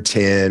weren't there in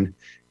 10.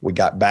 We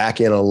got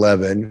back in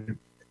 11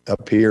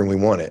 up here and we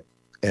won it.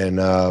 And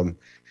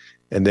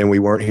then we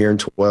weren't here in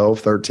 12,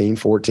 13,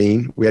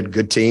 14. We had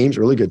good teams,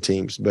 really good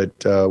teams, but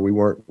we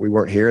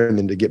weren't here. And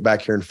then to get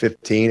back here in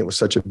 15, it was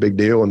such a big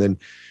deal. And then,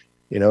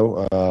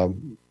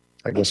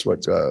 I guess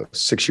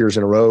 6 years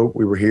in a row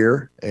we were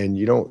here, and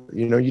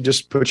you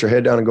just put your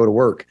head down and go to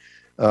work.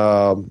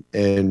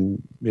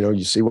 And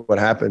you see what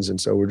happens. And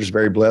so we're just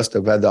very blessed to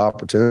have had the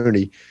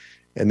opportunity.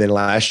 And then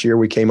last year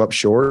we came up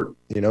short.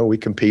 We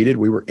competed.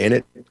 We were in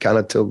it kind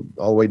of till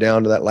all the way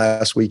down to that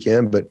last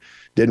weekend, but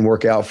didn't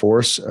work out for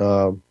us.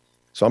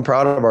 So I'm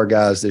proud of our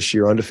guys this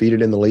year,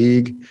 undefeated in the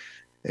league.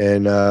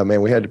 And,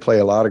 we had to play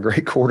a lot of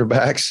great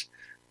quarterbacks.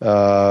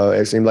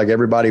 It seemed like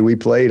everybody we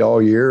played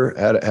all year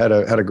had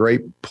a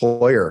great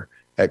player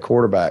at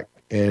quarterback.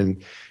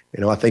 And,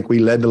 I think we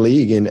led the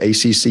league in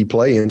ACC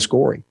play in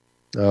scoring.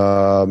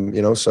 Our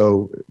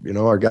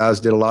guys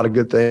did a lot of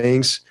good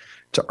things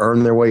to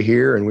earn their way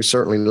here. And we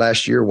certainly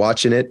last year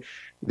watching it,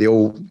 the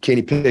old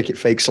Kenny Pickett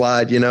fake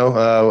slide,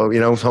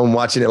 home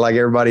watching it like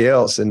everybody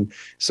else, and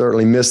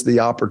certainly missed the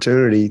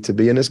opportunity to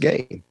be in this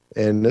game.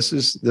 And this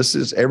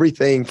is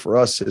everything for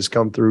us has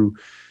come through,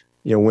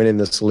 winning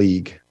this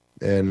league.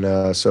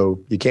 And so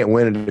you can't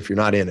win it if you're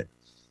not in it.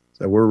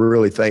 So we're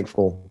really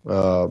thankful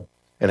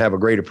and have a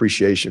great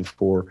appreciation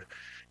for,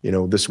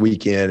 this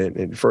weekend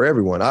and for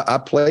everyone. I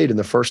played in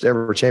the first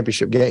ever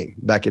championship game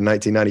back in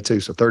 1992.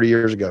 So 30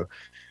 years ago,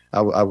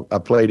 I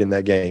played in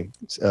that game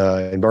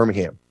in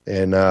Birmingham.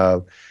 And,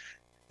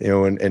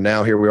 and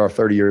now here we are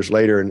 30 years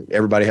later, and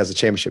everybody has a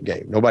championship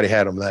game. Nobody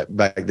had them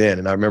back then.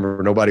 And I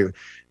remember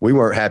we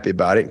weren't happy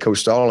about it. And Coach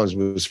Stallings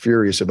was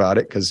furious about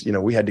it because,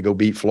 we had to go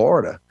beat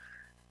Florida,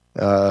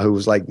 who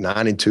was like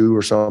 9-2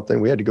 or something.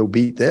 We had to go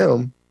beat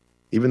them,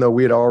 even though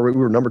we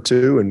were number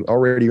 2 and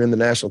already in the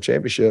national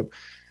championship.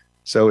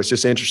 So it's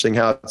just interesting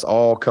how it's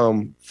all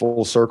come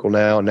full circle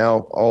now. Now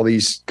all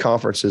these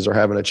conferences are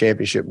having a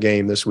championship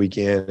game this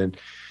weekend,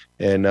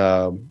 and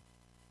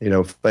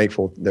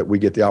thankful that we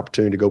get the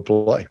opportunity to go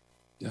play.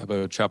 Yeah,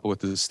 but Chapel with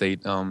the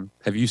state.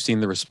 Have you seen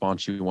the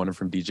response you wanted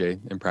from DJ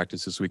in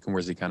practice this week, and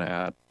where's he kind of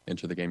at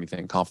into the game? You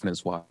think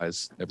confidence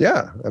wise?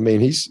 Yeah,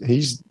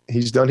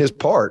 he's done his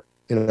part,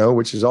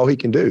 which is all he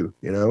can do.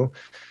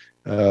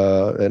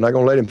 They're not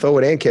going to let him throw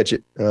it and catch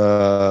it.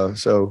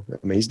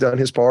 He's done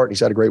his part. He's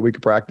had a great week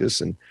of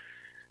practice, and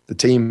the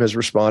team has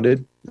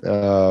responded,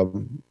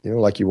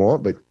 like you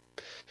want, but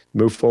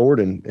move forward.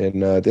 And at the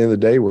end of the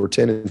day, we're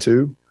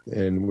 10-2,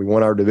 and we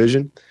won our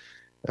division,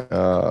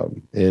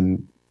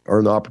 and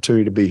earned the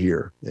opportunity to be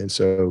here. And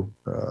so,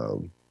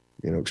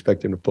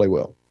 expect him to play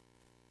well.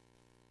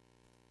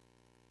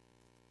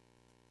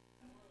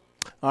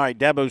 All right,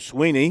 Dabo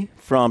Swinney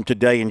from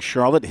Today in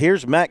Charlotte.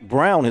 Here's Mack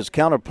Brown, his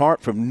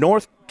counterpart from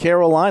North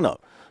Carolina.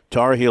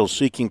 Tar Heels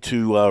seeking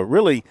to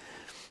really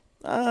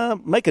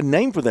make a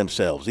name for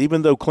themselves,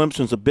 even though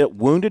Clemson's a bit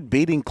wounded,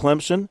 beating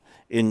Clemson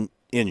in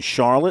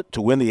Charlotte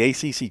to win the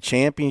ACC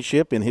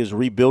championship in his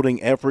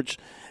rebuilding efforts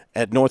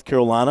at North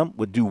Carolina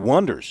would do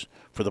wonders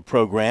for the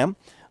program.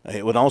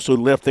 It would also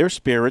lift their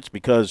spirits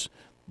because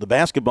the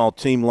basketball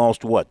team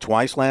lost,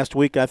 twice last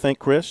week, I think,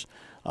 Chris?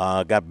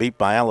 Got beat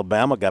by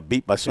Alabama, got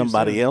beat by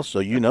somebody else. So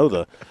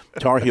the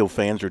Tar Heel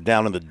fans are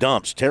down in the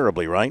dumps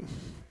terribly, right?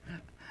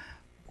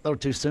 A little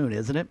too soon,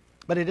 isn't it?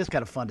 But it is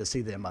kind of fun to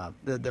see them.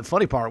 The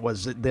funny part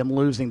was them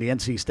losing to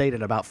NC State,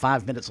 and about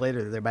 5 minutes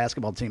later, their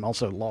basketball team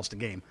also lost a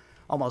game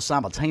almost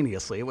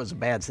simultaneously. It was a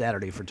bad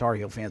Saturday for Tar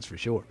Heel fans for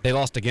sure. They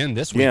lost again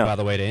this week, by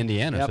the way, to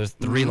Indiana. Yep. So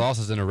 3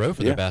 losses in a row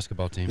for their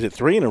basketball team. Is it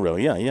 3 in a row?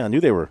 Yeah. I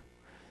knew they were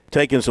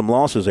taking some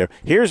losses there.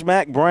 Here's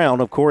Mack Brown.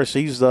 Of course,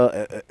 he's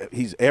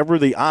ever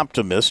the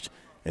optimist,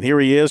 and here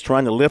he is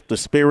trying to lift the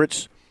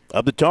spirits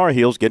of the Tar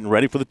Heels, getting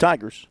ready for the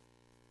Tigers.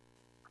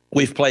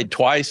 We've played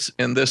twice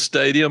in this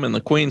stadium in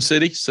the Queen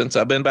City since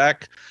I've been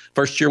back.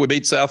 First year we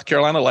beat South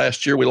Carolina.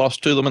 Last year we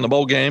lost to them in the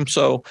bowl game.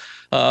 So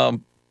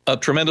a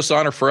tremendous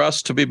honor for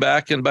us to be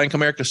back in Bank of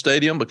America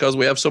Stadium because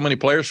we have so many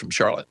players from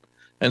Charlotte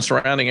and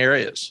surrounding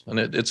areas. And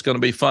it's going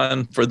to be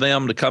fun for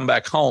them to come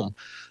back home.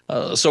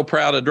 So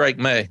proud of Drake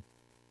May,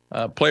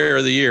 Player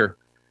of the Year,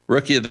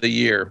 Rookie of the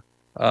Year.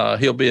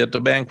 He'll be at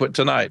the banquet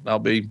tonight. I'll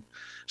be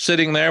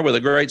sitting there with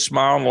a great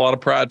smile and a lot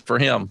of pride for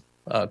him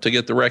to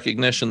get the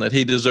recognition that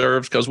he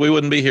deserves, because we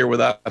wouldn't be here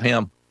without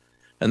him.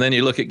 And then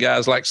you look at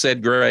guys like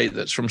Ced Gray,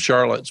 that's from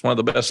Charlotte. It's one of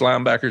the best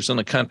linebackers in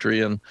the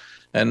country.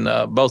 And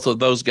both of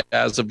those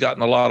guys have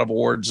gotten a lot of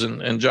awards.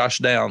 And Josh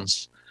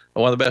Downs,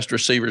 one of the best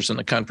receivers in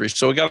the country.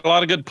 So we got a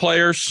lot of good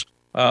players.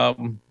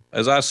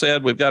 As I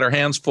said, we've got our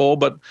hands full,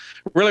 but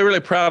really, really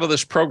proud of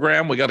this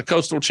program. We got a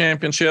Coastal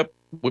Championship.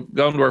 We've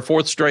gone to our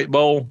 4th straight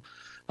bowl.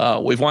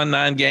 We've won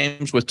 9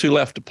 games with 2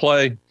 left to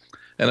play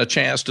and a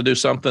chance to do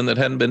something that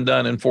hadn't been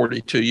done in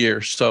 42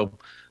 years. So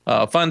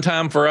fun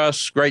time for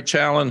us, great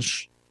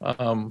challenge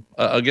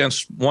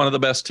against one of the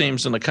best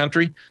teams in the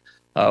country,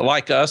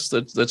 like us,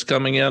 that's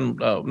coming in.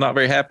 Not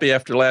very happy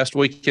after last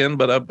weekend,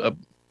 but I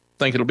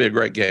think it'll be a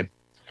great game.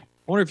 I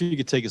wonder if you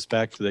could take us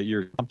back to that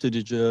year. Did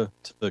you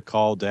to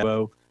call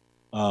Dabo,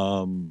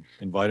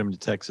 invite him to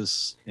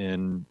Texas,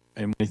 and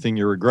anything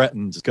you're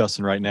regretting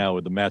discussing right now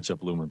with the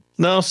matchup looming?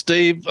 No,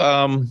 Steve.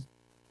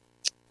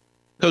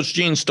 Coach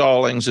Gene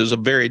Stallings is a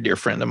very dear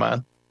friend of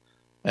mine.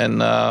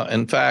 And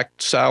in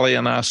fact, Sally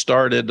and I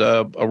started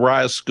a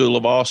Rise School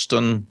of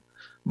Austin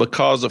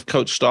because of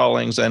Coach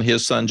Stallings and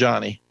his son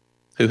Johnny,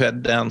 who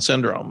had Down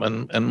syndrome.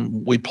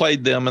 And we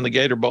played them in the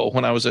Gator Bowl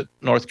when I was at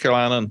North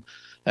Carolina.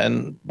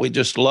 And we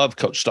just loved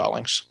Coach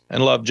Stallings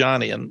and loved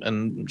Johnny.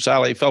 And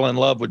Sally fell in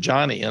love with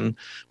Johnny. And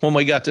when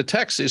we got to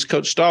Texas,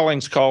 Coach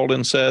Stallings called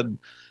and said,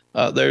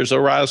 there's a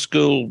Rise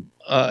School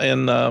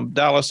in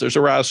Dallas. There's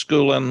a Rise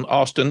School in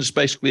Austin. It's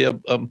basically a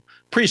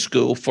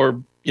preschool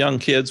for young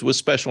kids with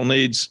special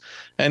needs.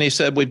 And he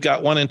said, we've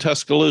got one in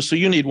Tuscaloosa.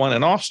 You need one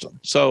in Austin.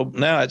 So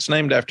now it's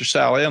named after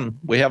Sally. And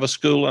we have a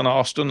school in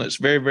Austin that's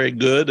very, very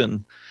good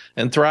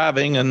and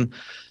thriving. And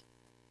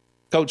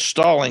Coach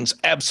Stallings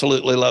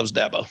absolutely loves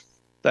Dabo.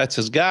 That's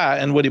his guy.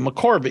 And Woody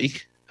McCorvey,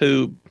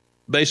 who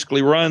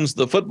basically runs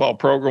the football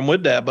program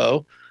with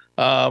Dabo,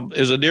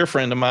 is a dear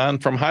friend of mine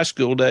from high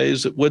school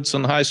days at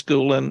Woodson High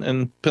School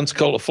in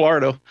Pensacola,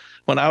 Florida,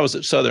 when I was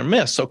at Southern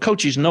Miss. So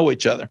coaches know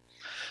each other.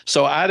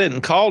 So I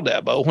didn't call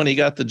Dabo. When he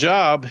got the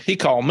job, he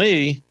called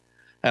me,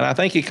 and I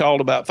think he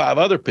called about 5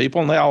 other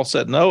people, and they all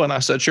said no. And I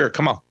said, sure,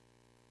 come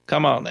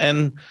on.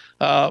 And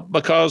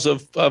because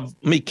of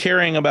me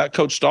caring about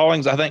Coach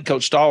Stallings, I think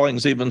Coach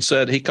Stallings even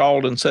said, he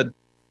called and said,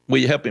 will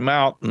you help him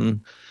out?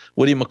 And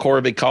Woody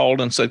McCorvey called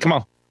and said, come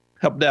on,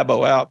 help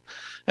Dabo out.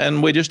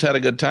 And we just had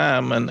a good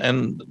time.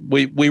 And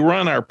we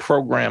run our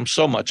program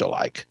so much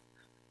alike.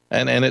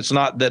 And it's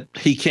not that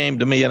he came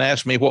to me and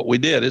asked me what we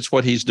did. It's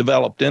what he's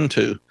developed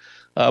into.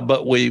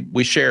 But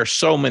we share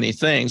so many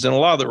things. And a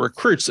lot of the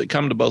recruits that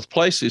come to both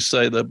places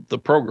say the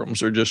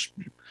programs are just,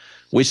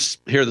 we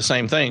hear the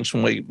same things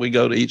when we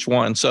go to each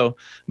one. So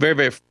very,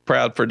 very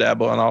proud for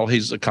Dabo and all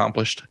he's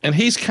accomplished. And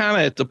he's kind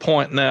of at the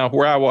point now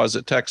where I was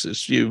at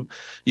Texas. You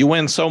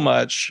win so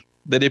much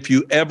that if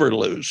you ever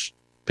lose,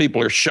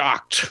 people are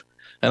shocked.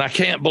 And I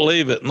can't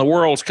believe it. And the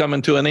world's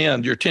coming to an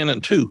end. You're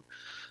 10-2.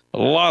 A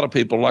lot of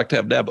people like to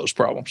have Dabo's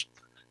problems.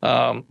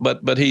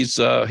 But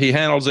he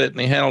handles it,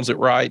 and he handles it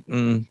right,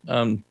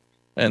 and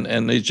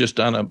he's just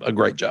done a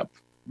great job.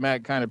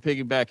 Matt, kind of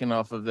piggybacking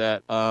off of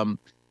that,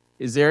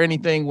 is there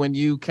anything when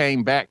you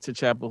came back to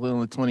Chapel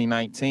Hill in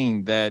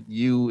 2019 that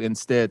you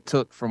instead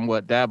took from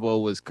what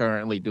Dabo was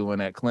currently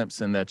doing at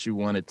Clemson that you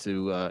wanted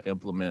to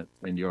implement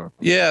in your?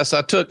 Yes,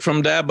 I took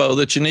from Dabo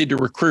that you need to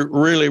recruit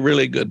really,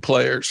 really good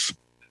players,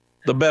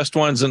 the best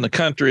ones in the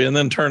country, and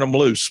then turn them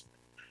loose,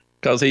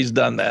 because he's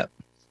done that.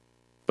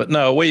 But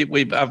no,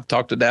 I've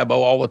talked to Dabo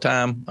all the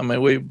time. I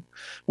mean,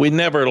 we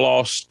never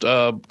lost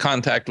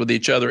contact with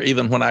each other,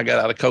 even when I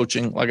got out of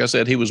coaching. Like I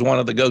said, he was one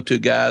of the go-to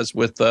guys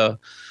with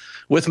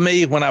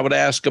me when I would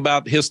ask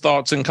about his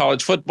thoughts in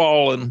college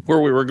football and where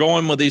we were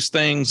going with these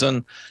things.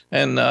 And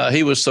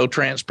he was so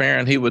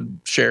transparent. He would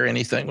share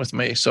anything with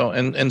me. So,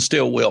 and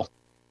still will.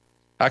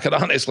 I could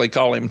honestly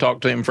call him,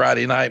 talk to him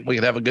Friday night, and we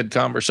could have a good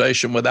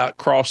conversation without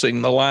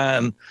crossing the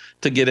line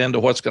to get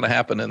into what's going to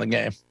happen in the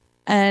game.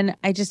 And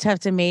I just have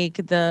to make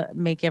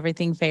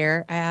everything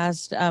fair. I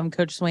asked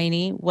Coach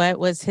Swaney what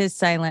was his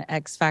silent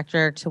X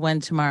factor to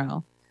win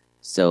tomorrow.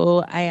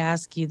 So I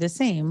ask you the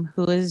same.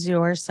 Who is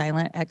your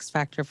silent X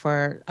factor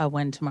for a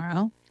win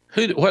tomorrow?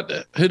 Who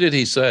did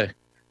he say?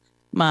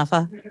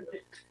 Maffa.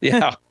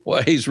 Yeah,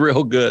 well, he's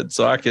real good,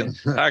 so I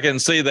can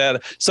see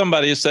that.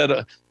 Somebody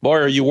said, "Boy,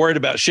 are you worried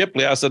about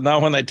Shipley?" I said, "No.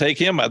 When they take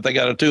him, they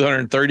got a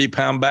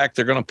 230-pound back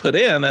they're going to put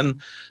in."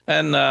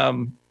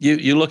 And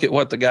you look at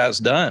what the guy's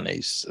done.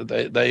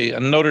 They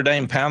Notre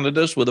Dame pounded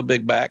us with a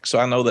big back, so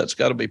I know that's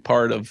got to be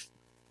part of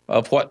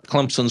what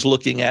Clemson's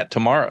looking at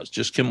tomorrow. It's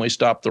just, can we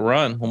stop the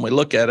run when we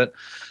look at it?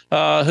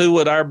 Who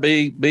would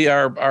be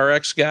our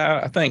X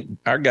guy? I think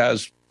our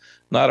guy's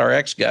not our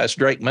X guy. It's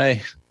Drake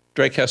May.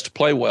 Drake has to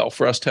play well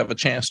for us to have a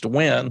chance to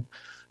win.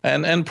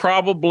 And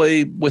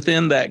probably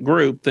within that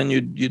group, then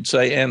you'd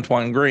say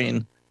Antoine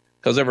Green,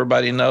 because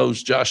everybody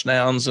knows Josh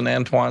Downs, and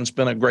Antoine's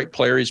been a great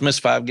player. He's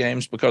missed 5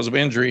 games because of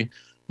injury,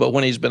 but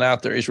when he's been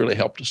out there, he's really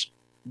helped us.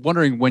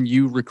 Wondering, when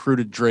you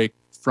recruited Drake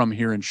from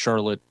here in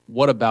Charlotte,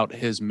 what about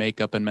his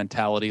makeup and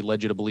mentality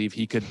led you to believe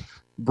he could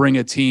bring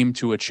a team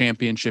to a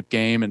championship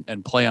game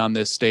and play on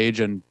this stage?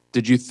 And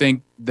did you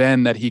think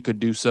then that he could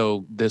do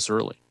so this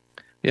early?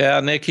 Yeah,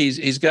 Nick,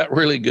 he's got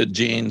really good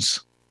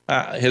genes.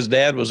 His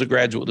dad was a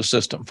graduate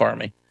assistant for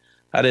me.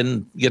 I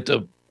didn't get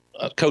to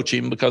coach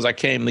him because I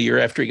came the year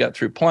after he got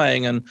through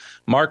playing, and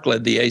Mark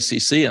led the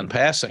ACC in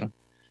passing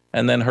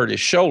and then hurt his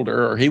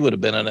shoulder, or he would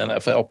have been an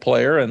NFL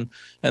player. And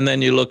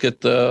then you look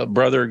at the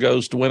brother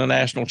goes to win a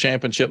national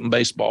championship in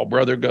baseball.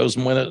 Brother goes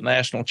and win a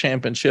national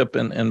championship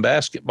in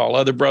basketball.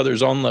 Other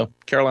brothers on the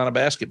Carolina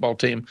basketball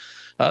team.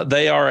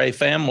 They are a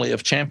family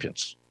of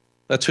champions.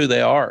 That's who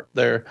they are.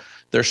 They're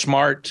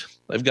smart.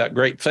 They've got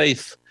great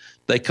faith.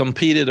 They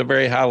compete at a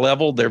very high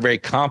level. They're very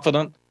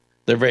confident.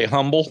 They're very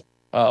humble.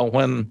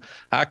 When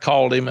I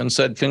called him and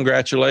said,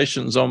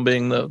 congratulations on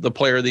being the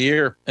player of the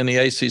year in the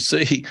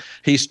ACC,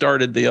 he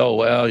started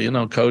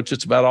coach,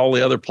 it's about all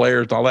the other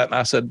players and all that. And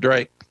I said,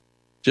 Drake,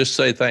 just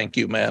say thank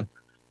you, man.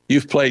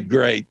 You've played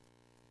great.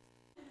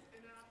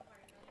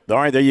 All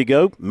right, there you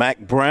go. Mack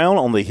Brown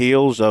on the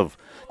heels of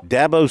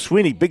Dabo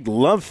Swinney. Big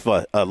love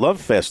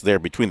fest there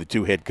between the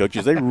two head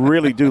coaches. They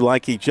really do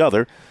like each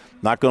other.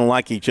 Not going to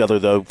like each other,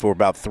 though, for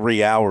about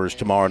 3 hours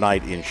tomorrow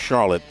night in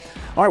Charlotte.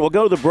 All right, we'll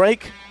go to the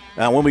break.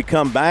 When we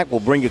come back, we'll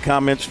bring you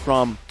comments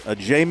from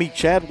Jamie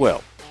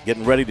Chadwell,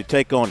 getting ready to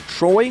take on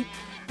Troy,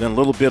 then a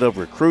little bit of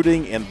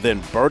recruiting, and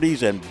then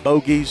birdies and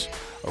bogeys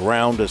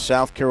around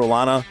South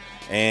Carolina.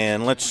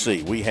 And let's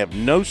see, we have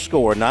no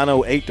score,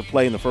 9:08 to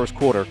play in the first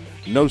quarter.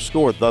 No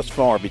score thus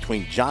far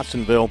between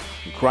Johnsonville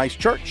and Christ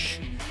Church.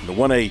 The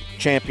 1A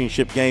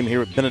championship game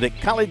here at Benedict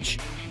College.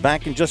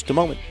 Back in just a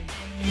moment.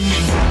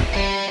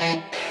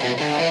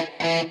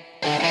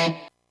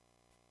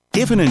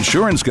 If an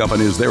insurance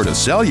company is there to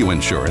sell you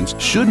insurance,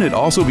 shouldn't it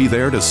also be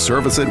there to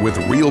service it with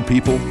real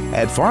people?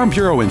 At Farm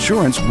Bureau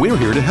Insurance, we're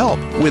here to help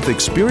with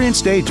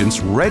experienced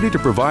agents ready to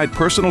provide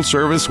personal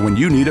service when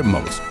you need it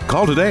most.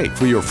 Call today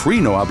for your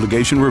free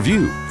no-obligation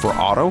review for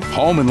auto,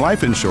 home, and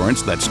life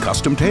insurance that's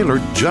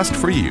custom-tailored just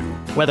for you.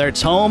 Whether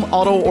it's home,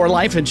 auto, or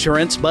life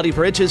insurance, Buddy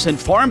Bridges and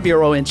Farm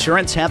Bureau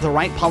Insurance have the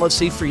right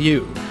policy for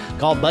you.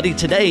 Call Buddy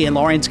today in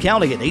Lawrence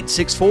County at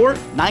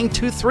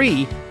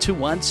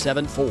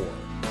 864-923-2174.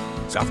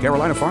 South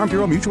Carolina Farm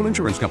Bureau Mutual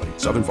Insurance Company,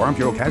 Southern Farm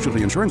Bureau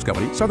Casualty Insurance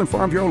Company, Southern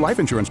Farm Bureau Life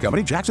Insurance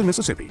Company, Jackson,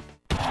 Mississippi.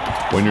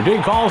 When your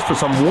day calls for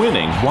some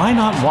winning, why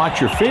not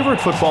watch your favorite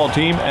football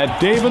team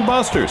at Dave &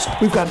 Buster's?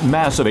 We've got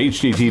massive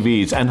HD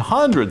TVs and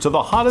hundreds of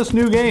the hottest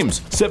new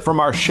games. Sip from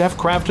our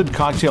chef-crafted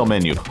cocktail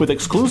menu with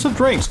exclusive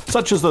drinks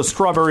such as the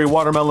Strawberry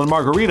Watermelon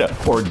Margarita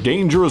or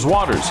Dangerous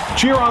Waters.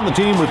 Cheer on the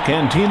team with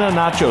Cantina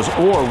Nachos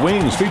or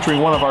wings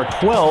featuring one of our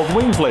 12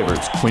 wing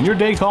flavors. When your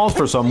day calls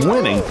for some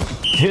winning,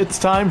 it's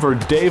time for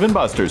Dave &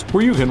 Buster's,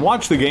 where you can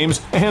watch the games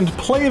and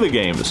play the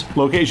games.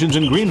 Locations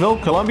in Greenville,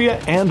 Columbia,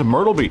 and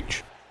Myrtle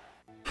Beach.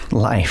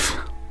 Life.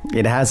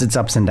 It has its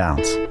ups and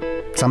downs.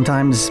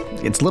 Sometimes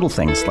it's little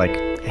things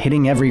like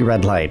hitting every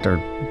red light or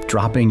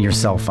dropping your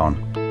cell phone.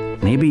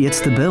 Maybe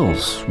it's the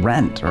bills,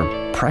 rent, or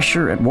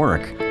pressure at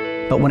work.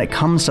 But when it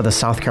comes to the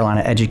South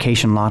Carolina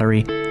Education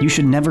Lottery, you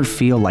should never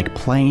feel like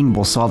playing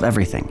will solve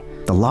everything.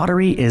 The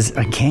lottery is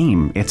a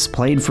game. It's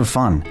played for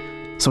fun.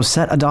 So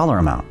set a dollar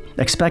amount.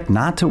 Expect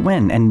not to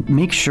win and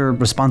make sure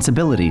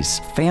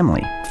responsibilities,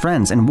 family,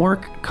 friends, and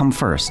work come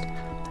first.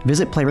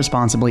 Visit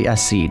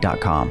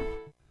playresponsiblysc.com.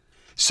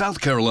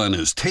 South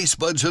Carolina's taste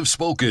buds have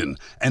spoken,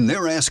 and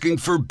they're asking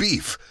for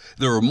beef.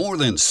 There are more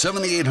than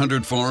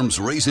 7,800 farms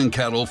raising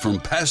cattle from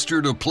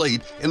pasture to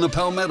plate in the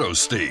Palmetto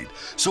State.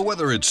 So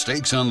whether it's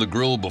steaks on the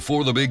grill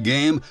before the big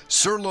game,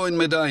 sirloin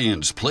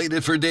medallions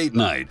plated for date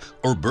night,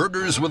 or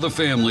burgers with a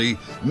family,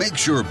 make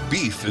sure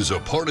beef is a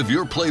part of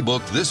your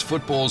playbook this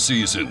football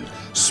season.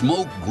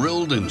 Smoked,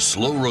 grilled, and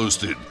slow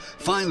roasted.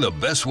 Find the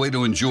best way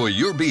to enjoy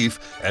your beef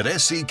at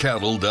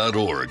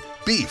scattle.org.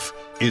 Beef.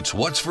 It's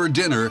what's for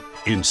dinner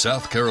in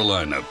South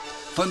Carolina.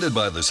 Funded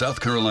by the South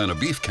Carolina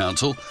Beef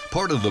Council,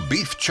 part of the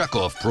Beef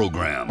Checkoff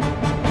program.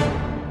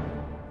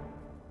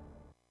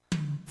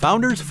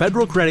 Founders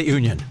Federal Credit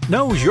Union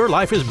knows your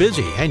life is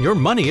busy and your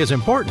money is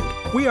important.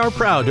 We are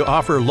proud to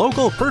offer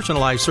local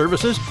personalized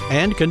services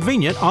and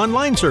convenient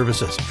online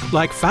services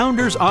like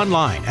Founders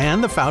Online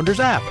and the Founders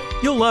app.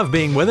 You'll love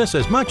being with us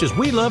as much as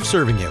we love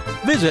serving you.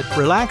 Visit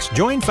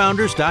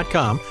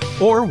relaxjoinfounders.com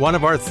or one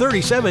of our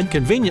 37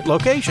 convenient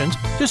locations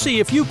to see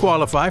if you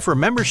qualify for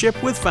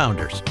membership with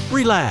Founders.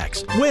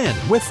 Relax, win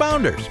with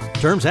Founders.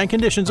 Terms and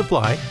conditions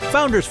apply.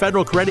 Founders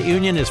Federal Credit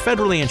Union is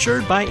federally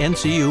insured by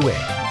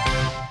NCUA.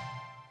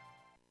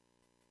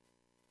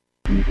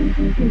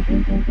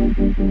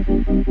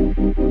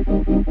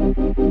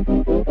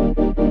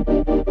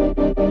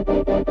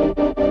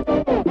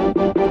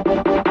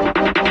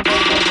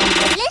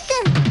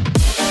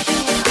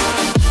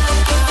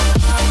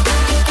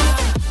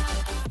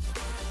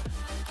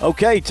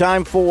 Okay,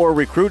 time for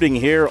recruiting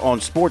here on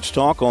Sports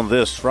Talk on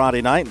this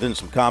Friday night. Then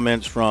some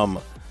comments from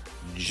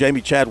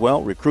Jamie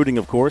Chadwell. Recruiting,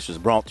 of course, is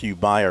brought to you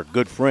by our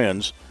good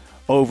friends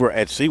over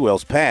at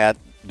Seawells. Pat,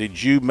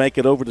 did you make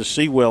it over to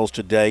Seawells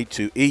today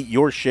to eat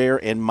your share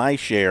and my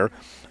share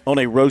on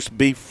a roast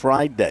beef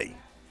Friday?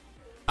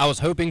 I was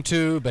hoping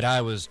to, but I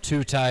was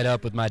too tied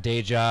up with my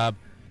day job.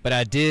 But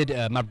I did.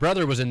 My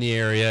brother was in the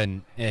area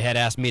and had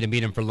asked me to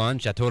meet him for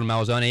lunch. I told him I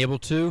was unable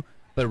to,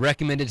 but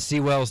recommended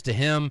Seawells to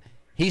him.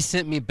 He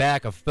sent me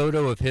back a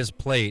photo of his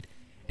plate,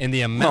 and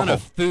the amount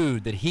of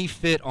food that he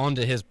fit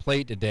onto his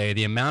plate today,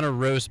 the amount of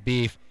roast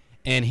beef,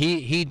 and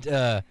he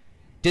did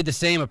the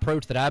same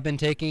approach that I've been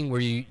taking,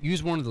 where you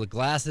use one of the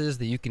glasses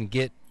that you can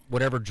get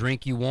whatever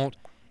drink you want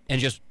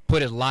and just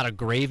put a lot of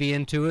gravy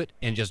into it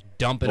and just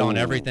dump it on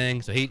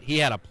everything. So he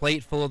had a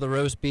plate full of the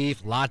roast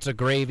beef, lots of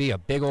gravy, a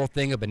big old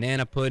thing of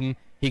banana pudding.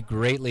 He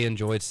greatly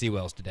enjoyed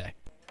Seawells today.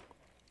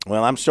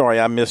 Well, I'm sorry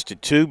I missed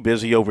it too.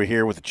 Busy over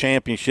here with the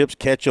championships.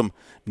 Catch them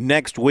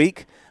next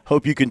week.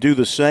 Hope you can do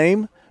the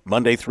same.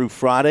 Monday through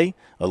Friday,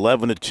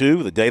 11 to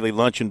 2, the daily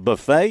luncheon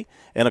buffet.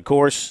 And, of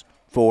course,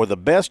 for the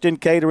best in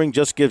catering,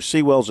 just give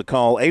Seawells a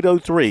call,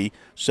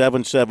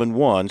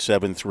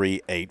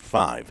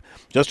 803-771-7385.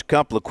 Just a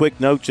couple of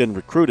quick notes in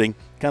recruiting.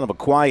 Kind of a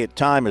quiet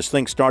time as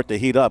things start to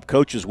heat up.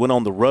 Coaches went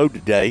on the road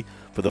today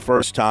for the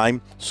first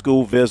time,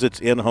 school visits,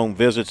 in-home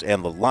visits,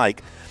 and the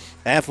like.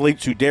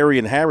 Athletes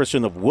Darian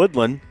Harrison of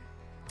Woodland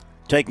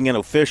taking an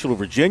official to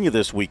Virginia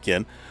this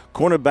weekend.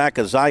 Cornerback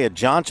Isaiah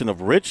Johnson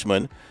of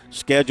Richmond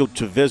scheduled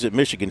to visit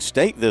Michigan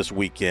State this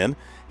weekend.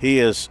 He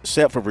is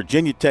set for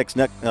Virginia Tech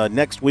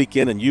next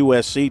weekend and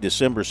USC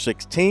December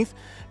 16th.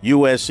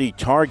 USC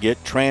target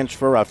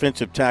transfer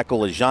offensive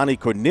tackle Ajani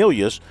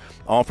Cornelius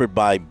offered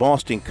by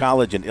Boston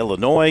College in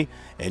Illinois,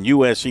 and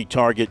USC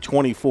target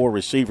 24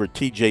 receiver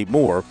TJ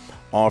Moore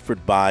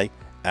offered by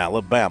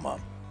Alabama.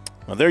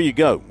 Well, there you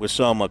go with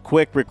some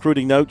quick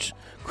recruiting notes.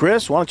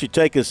 Chris, why don't you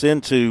take us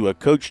into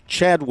Coach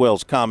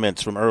Chadwell's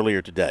comments from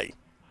earlier today?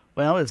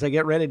 Well, as they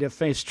get ready to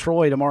face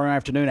Troy tomorrow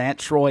afternoon at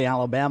Troy,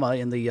 Alabama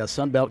in the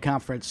Sun Belt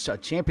Conference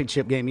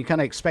championship game, you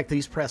kind of expect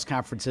these press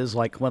conferences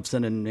like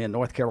Clemson and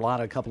North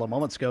Carolina a couple of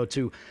moments ago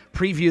to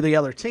preview the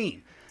other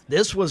team.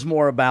 This was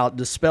more about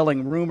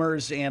dispelling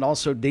rumors and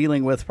also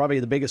dealing with probably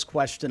the biggest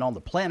question on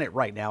the planet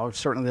right now,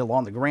 certainly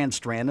along the Grand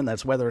Strand, and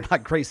that's whether or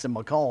not Grayson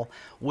McCall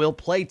will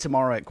play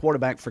tomorrow at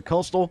quarterback for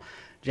Coastal.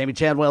 Jamie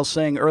Chadwell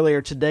saying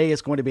earlier today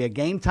it's going to be a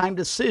game-time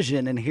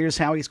decision, and here's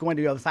how he's going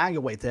to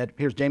evaluate that.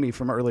 Here's Jamie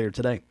from earlier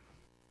today.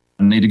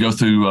 I need to go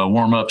through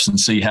warm-ups and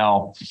see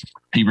how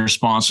he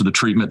responds to the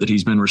treatment that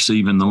he's been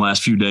receiving the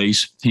last few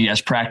days. He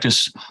has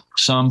practiced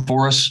some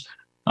for us,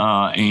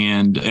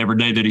 and every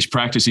day that he's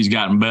practiced, he's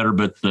gotten better,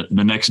 but the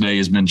next day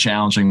has been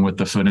challenging with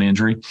the foot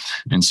injury.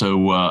 And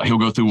so he'll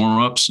go through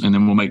warm-ups, and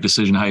then we'll make a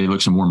decision how he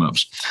looks in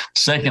warm-ups.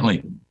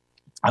 Secondly,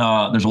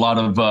 there's a lot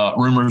of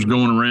rumors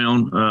going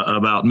around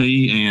about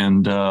me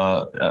and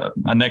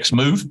my next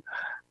move.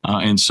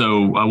 And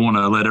so I want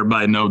to let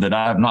everybody know that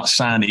I have not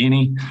signed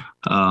any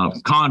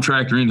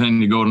contract or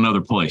anything to go to another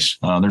place.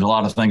 There's a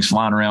lot of things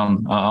flying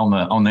around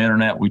on the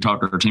internet. We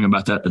talked to our team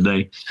about that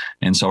today.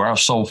 And so our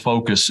sole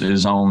focus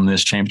is on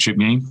this championship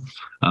game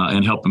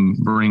and helping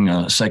bring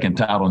a second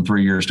title in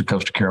 3 years to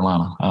Coastal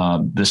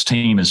Carolina. This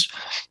team has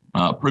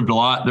proved a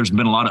lot. There's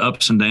been a lot of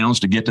ups and downs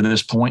to get to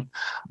this point.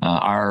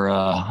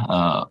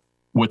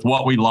 With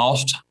what we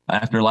lost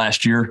after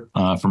last year,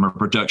 from a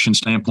production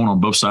standpoint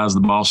on both sides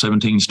of the ball,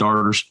 17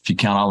 starters. If you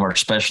count all of our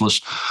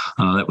specialists,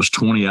 that was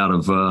 20 out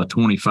of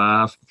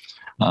 25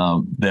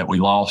 that we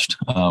lost.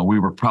 We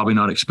were probably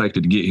not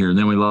expected to get here. And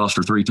then we lost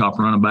our three top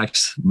running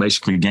backs,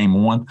 basically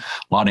game one.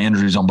 A lot of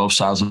injuries on both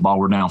sides of the ball.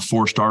 We're down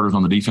 4 starters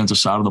on the defensive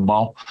side of the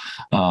ball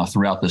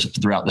throughout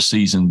the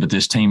season. But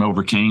this team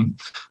overcame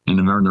and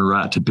then earned their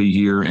right to be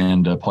here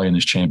and play in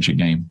this championship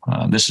game.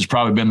 This has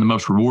probably been the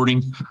most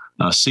rewarding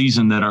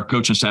season that our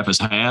coaching staff has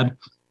had,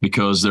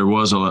 because there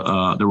was a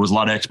lot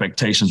of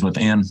expectations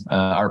within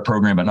our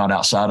program, but not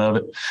outside of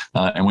it.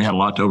 And we had a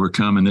lot to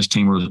overcome, and this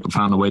team will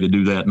find a way to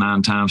do that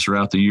 9 times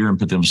throughout the year and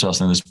put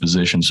themselves in this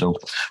position. So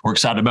we're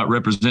excited about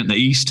representing the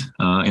East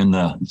in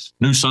the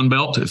new Sun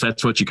Belt, if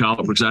that's what you call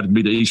it. We're excited to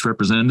be the East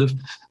representative.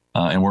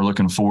 And we're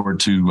looking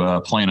forward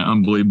to playing an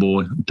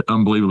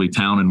unbelievably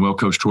talented,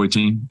 well-coached Troy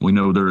team. We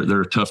know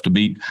they're tough to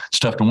beat. It's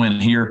tough to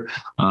win here.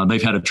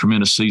 They've had a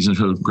tremendous season,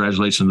 so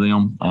congratulations to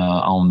them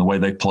on the way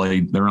they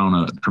played. They're on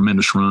a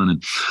tremendous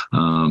run,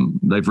 and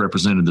they've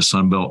represented the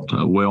Sun Belt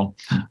well.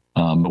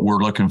 But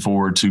we're looking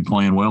forward to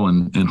playing well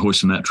and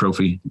hoisting that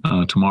trophy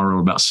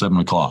tomorrow about 7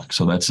 o'clock.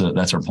 So that's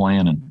our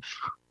plan, and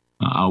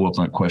I'll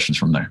open up questions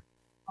from there.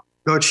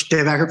 Coach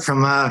Dave Eckert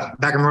from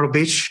back in Myrtle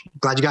Beach.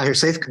 Glad you got here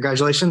safe.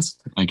 Congratulations.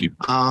 Thank you.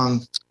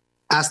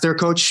 Asked their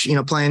coach,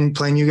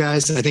 playing you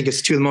guys. I think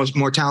it's 2 of the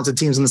more talented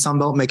teams in the Sun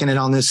Belt, making it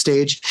on this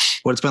stage.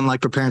 What it's been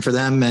like preparing for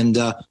them, and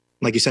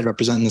like you said,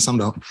 representing the Sun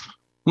Belt.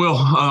 Well,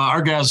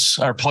 our guys,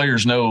 our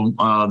players know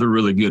they're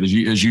really good.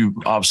 As you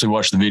obviously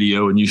watch the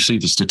video and you see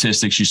the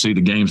statistics, you see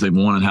the games they've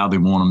won and how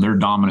they've won them. They're a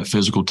dominant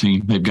physical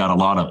team. They've got a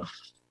lot of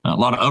a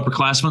lot of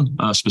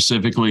upperclassmen,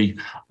 specifically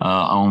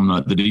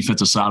on the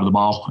defensive side of the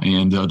ball,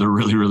 and they're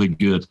really, really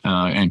good.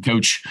 And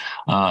Coach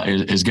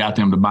has got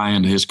them to buy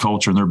into his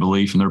culture and their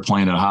belief, and they're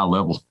playing at a high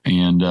level.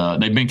 And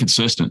they've been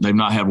consistent. They've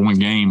not had one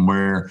game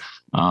where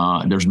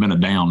there's been a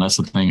down. That's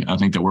the thing I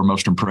think that we're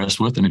most impressed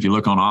with. And if you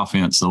look on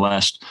offense, the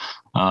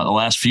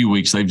last few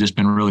weeks, they've just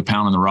been really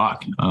pounding the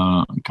rock.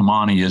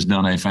 Kamani has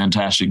done a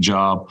fantastic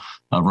job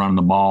of running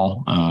the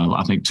ball.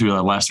 I think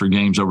the last 3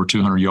 games over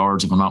 200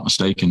 yards, if I'm not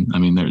mistaken. I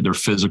mean, they're a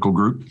physical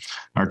group.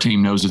 Our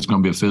team knows it's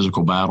going to be a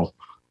physical battle.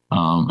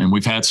 And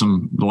we've had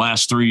the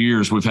last 3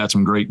 years, we've had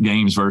some great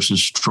games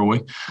versus Troy.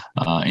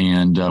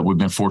 And we've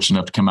been fortunate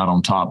enough to come out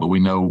on top, but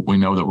we know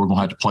that we're going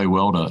to have to play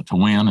well to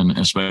win, and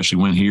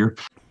especially win here.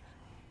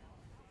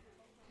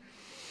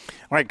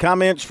 All right,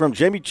 comments from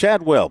Jamie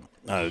Chadwell.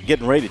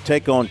 Getting ready to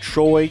take on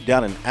Troy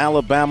down in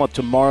Alabama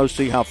tomorrow.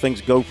 See how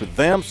things go for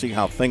them. See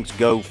how things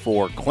go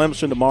for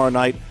Clemson tomorrow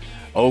night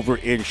over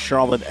in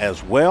Charlotte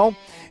as well.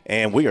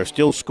 And we are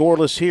still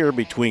scoreless here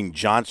between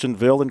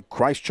Johnsonville and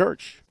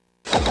Christchurch.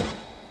 4.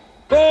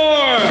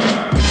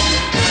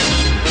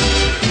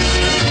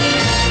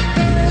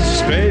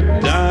 Straight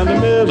down the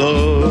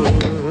middle.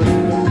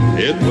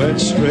 It went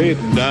straight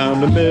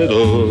down the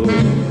middle.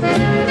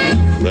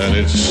 Then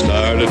it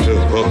started to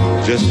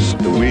hook just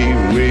a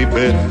wee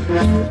bit.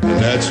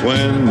 And that's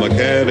when my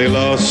caddy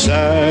lost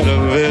sight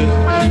of it.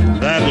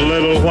 That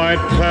little white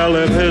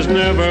pellet has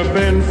never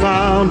been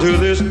found to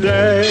this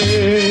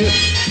day.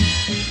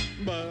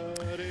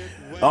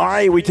 All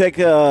right, we take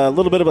a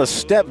little bit of a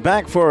step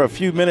back for a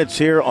few minutes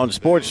here on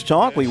Sports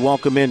Talk. We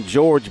welcome in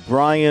George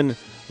Bryan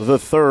III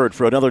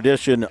for another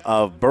edition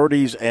of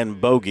Birdies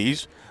and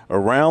Bogeys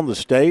around the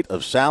state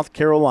of South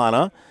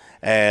Carolina,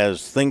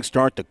 as things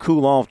start to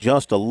cool off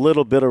just a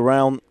little bit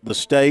around the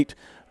state.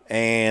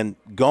 And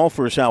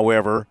golfers,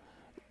 however,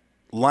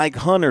 like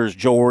hunters,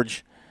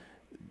 George,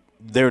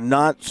 they're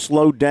not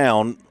slowed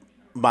down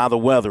by the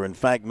weather. In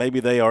fact, maybe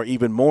they are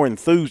even more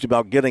enthused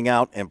about getting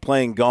out and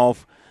playing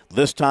golf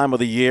this time of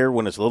the year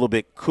when it's a little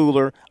bit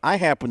cooler. I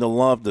happen to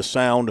love the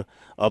sound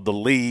of the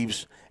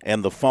leaves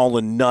and the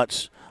fallen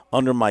nuts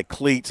under my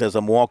cleats as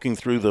I'm walking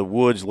through the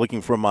woods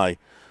looking for my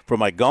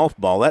golf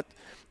ball.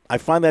 I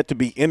find that to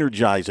be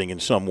energizing in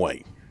some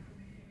way.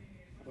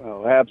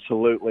 Oh,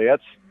 absolutely.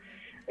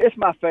 It's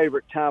my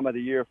favorite time of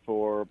the year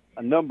for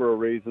a number of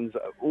reasons.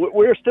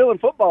 We're still in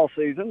football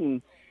season,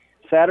 and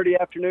Saturday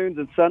afternoons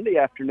and Sunday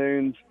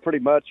afternoons, pretty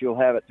much you'll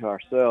have it to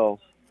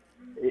ourselves.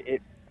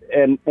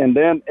 And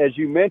then, as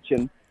you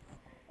mentioned,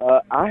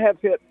 I have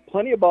hit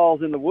plenty of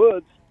balls in the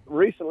woods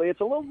recently. It's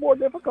a little more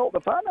difficult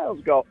to find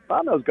those golf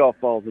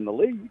balls in the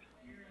leaves.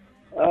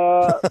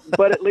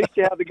 But at least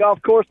you have the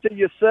golf course to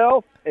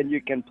yourself, and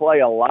you can play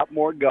a lot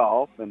more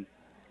golf and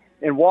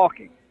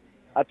walking.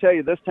 I tell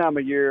you, this time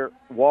of year,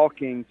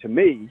 walking to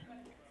me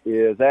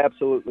is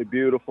absolutely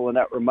beautiful, and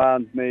that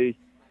reminds me,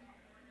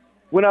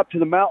 went up to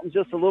the mountains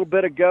just a little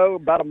bit ago,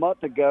 about a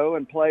month ago,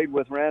 and played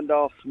with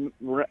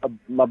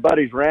my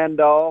buddies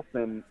Randolph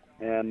and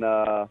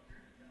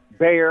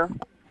Bear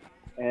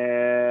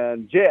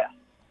and Jeff,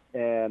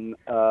 and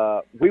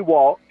we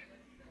walked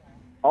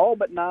all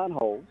but 9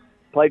 holes.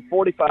 Played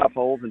 45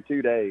 holes in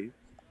 2 days.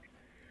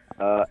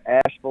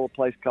 Asheville, a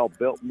place called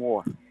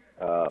Biltmore.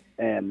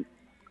 And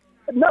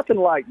nothing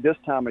like this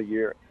time of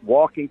year,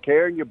 walking,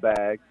 carrying your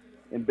bag,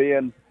 and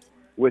being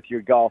with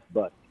your golf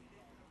buddy.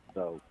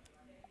 So,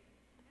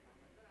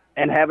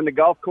 and having the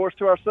golf course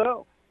to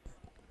ourselves.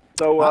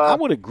 So I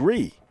would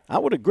agree.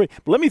 But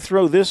let me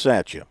throw this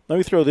at you.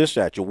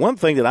 One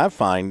thing that I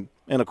find,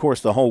 and of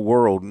course the whole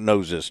world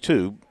knows this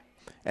too,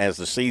 as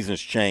the seasons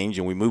change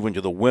and we move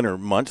into the winter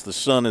months, the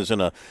sun is in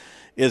a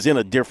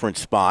different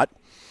spot.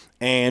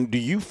 And do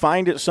you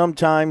find it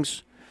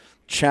sometimes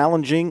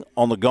challenging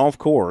on the golf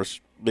course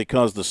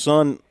because the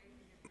sun,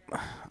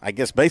 I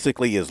guess,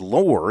 basically is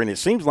lower, and it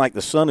seems like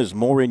the sun is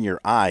more in your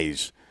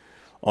eyes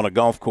on a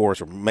golf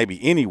course, or maybe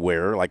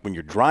anywhere, like when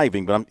you're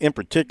driving, but in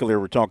particular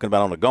we're talking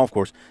about on a golf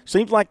course.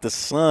 Seems like the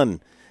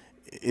sun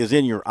is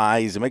in your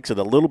eyes. It makes it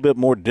a little bit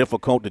more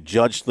difficult to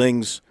judge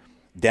things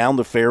down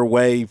the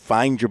fairway,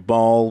 find your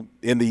ball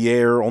in the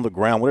air, on the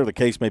ground, whatever the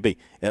case may be.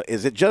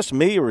 Is it just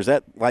me, or is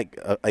that like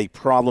a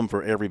problem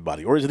for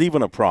everybody, or is it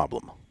even a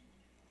problem?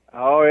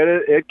 Oh,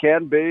 it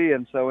can be.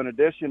 And so in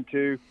addition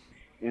to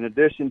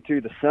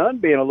the sun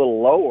being a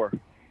little lower,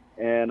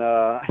 and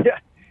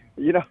I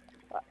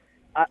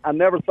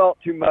never thought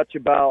too much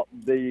about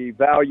the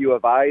value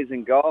of eyes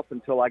in golf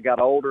until I got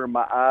older and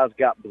my eyes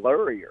got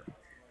blurrier.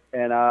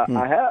 And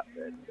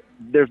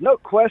there's no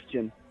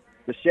question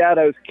the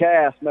shadows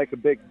cast make a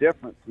big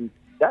difference. And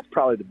that's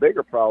probably the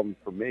bigger problem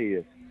for me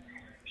is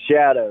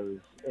shadows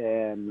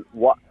and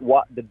what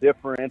the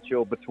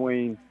differential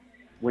between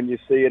when you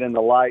see it in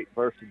the light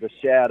versus the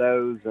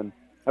shadows.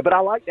 But I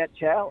like that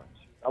challenge.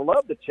 I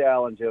love the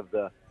challenge of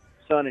the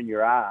sun in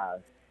your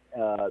eyes.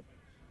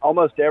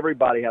 Almost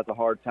everybody has a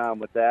hard time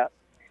with that.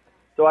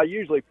 So I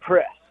usually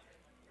press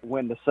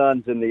when the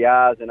sun's in the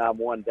eyes and I'm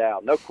one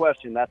down. No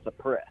question, that's a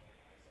press.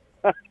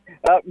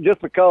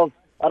 Just because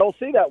I don't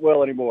see that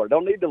well anymore.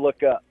 Don't need to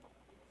look up.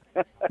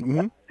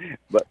 Mm-hmm.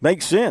 But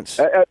makes sense.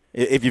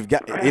 If you've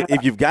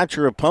got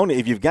your opponent,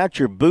 if you've got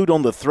your boot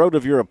on the throat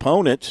of your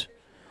opponent,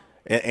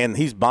 and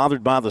he's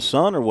bothered by the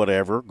sun or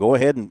whatever, go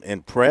ahead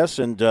and press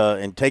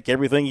and take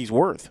everything he's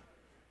worth.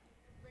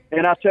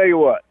 And I tell you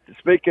what,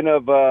 speaking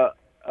of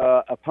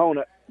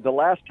opponent, the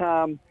last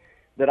time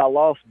that I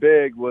lost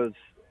big was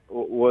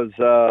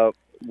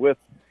with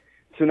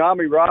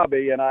Tsunami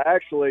Robbie, and I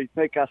actually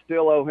think I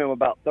still owe him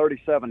about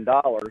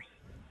 $37.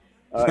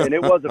 And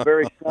it was a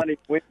very sunny,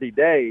 windy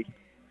day.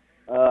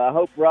 I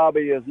hope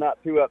Robbie is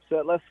not too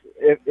upset.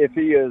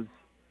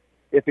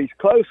 If he's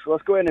close,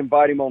 let's go ahead and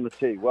invite him on the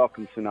tee.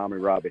 Welcome,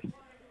 Tsunami Robbie.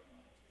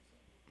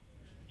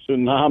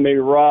 Tsunami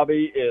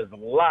Robbie is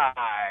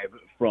live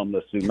from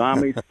the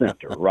Tsunami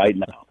Center right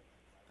now.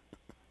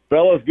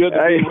 Fellas, good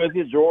to be with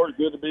you. George,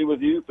 good to be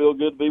with you. Phil,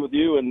 good to be with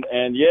you.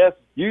 And yes,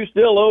 you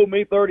still owe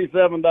me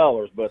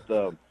 $37, but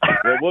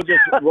we'll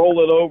just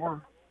roll it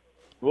over.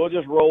 We'll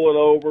just roll it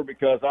over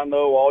because I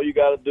know all you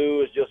got to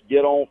do is just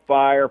get on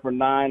fire for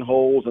 9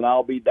 holes, and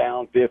I'll be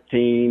down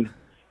 15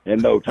 in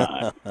no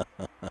time.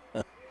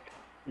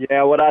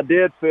 Yeah, what I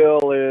did,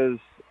 Phil, is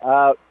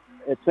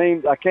it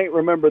seems I can't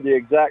remember the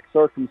exact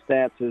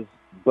circumstances,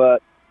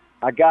 but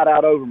I got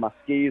out over my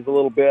skis a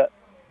little bit,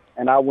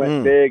 and I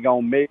went big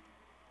on me.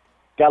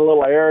 Got a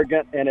little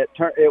arrogant, and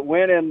it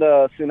went in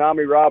the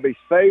Tsunami Robbie's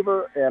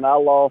favor, and I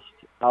lost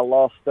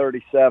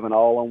 37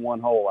 all on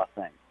one hole, I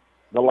think.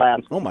 The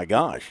last. Oh my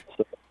gosh.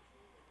 So,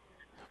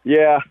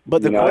 yeah.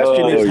 But the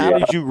question is, how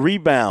did you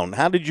rebound?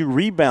 How did you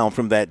rebound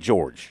from that,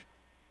 George?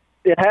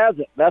 It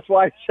hasn't. That's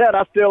why I said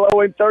I still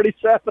owe him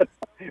 37.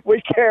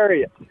 We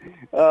carry it.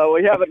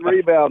 We haven't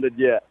rebounded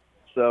yet.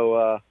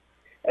 So,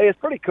 hey, it's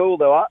pretty cool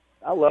though.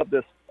 I love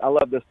this. I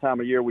love this time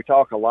of year. We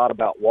talk a lot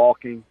about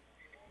walking.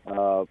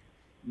 Want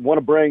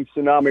to bring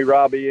Tsunami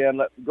Robbie in.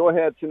 Go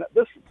ahead.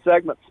 This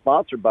segment's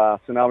sponsored by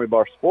Tsunami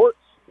Bar Sports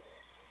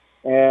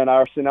and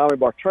our Tsunami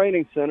Bar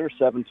Training Center,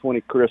 720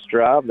 Chris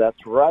Drive.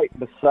 That's right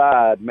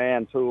beside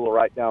Mantoula,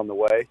 right down the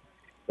way.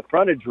 The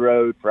frontage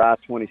road for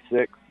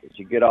I-26 as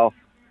you get off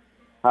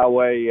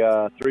Highway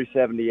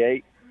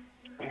 378,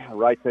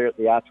 right there at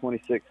the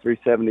I-26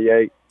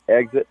 378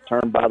 exit.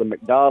 Turn by the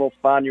McDonald's,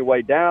 find your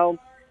way down.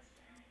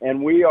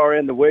 And we are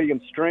in the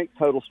Williams Strength,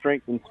 Total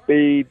Strength and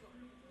Speed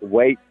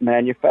weight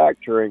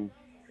manufacturing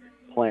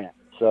plant.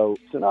 So,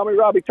 Tsunami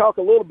Robbie, talk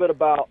a little bit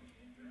about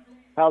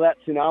how that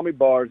Tsunami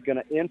Bar is going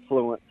to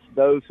influence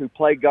those who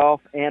play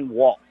golf and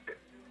walk.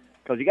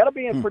 Because you got to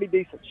be in pretty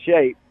decent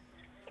shape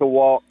to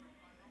walk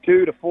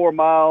 2 to 4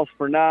 miles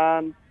for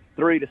 9,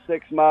 3 to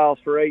 6 miles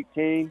for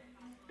 18.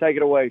 Take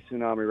it away,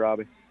 Tsunami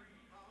Robbie.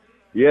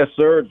 Yes,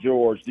 sir,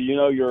 George. Do you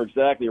know, you're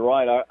exactly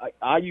right.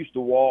 I used to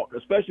walk,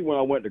 especially when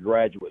I went to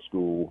graduate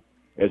school,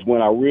 is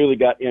when I really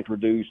got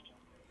introduced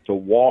to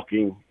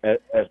walking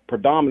as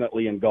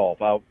predominantly in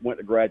golf. I went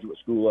to graduate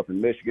school up in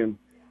Michigan,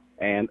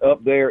 and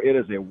up there it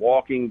is a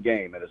walking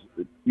game.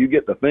 You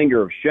get the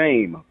finger of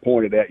shame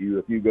pointed at you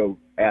if you go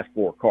ask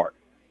for a cart.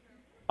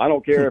 I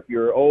don't care if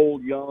you're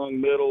old, young,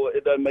 middle.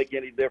 It doesn't make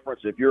any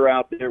difference. If you're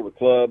out there with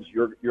clubs,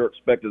 you're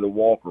expected to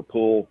walk or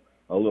pull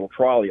a little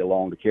trolley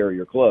along to carry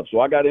your clubs. So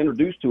I got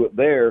introduced to it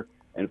there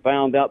and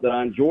found out that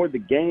I enjoyed the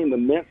game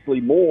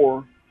immensely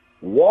more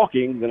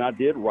walking than I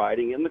did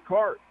riding in the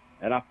cart.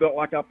 And I felt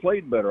like I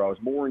played better. I was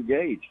more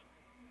engaged.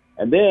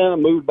 And then I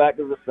moved back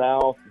to the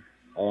South,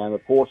 and,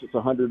 of course, it's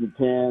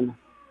 110.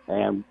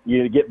 And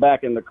you get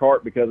back in the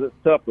cart because it's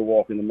tough to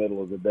walk in the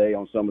middle of the day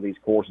on some of these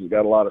courses.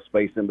 Got a lot of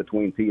space in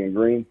between tee and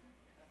green.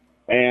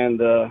 And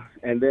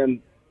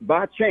then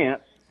by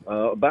chance,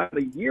 about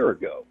a year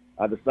ago,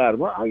 I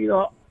decided, well,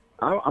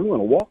 I'm going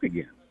to walk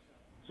again.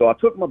 So I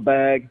took my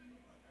bag,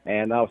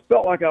 and I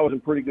felt like I was in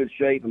pretty good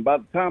shape. And by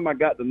the time I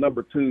got to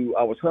number 2,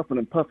 I was huffing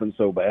and puffing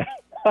so bad.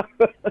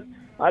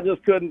 I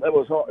just couldn't. It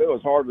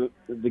was hard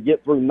to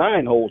get through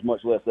 9 holes,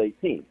 much less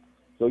 18.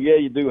 So, yeah,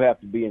 you do have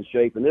to be in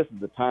shape, and this is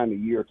the time of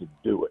year to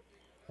do it.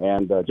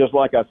 And just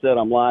like I said,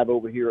 I'm live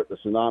over here at the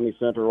Tsunami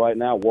Center right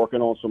now,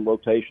 working on some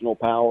rotational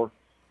power,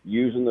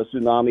 using the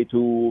Tsunami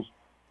tools,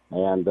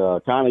 and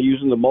kind of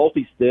using the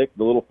multi-stick,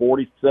 the little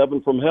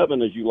 47 from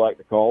heaven, as you like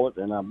to call it,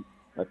 and I'm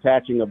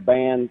attaching a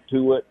band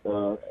to it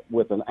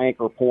with an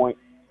anchor point,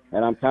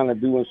 and I'm kind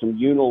of doing some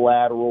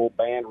unilateral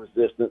band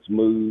resistance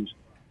moves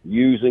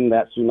using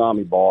that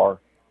Tsunami Bar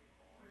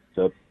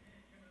to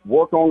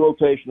work on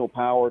rotational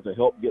power to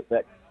help get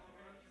that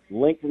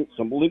lengthen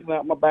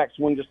out my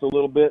backswing just a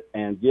little bit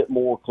and get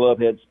more club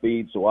head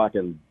speed so I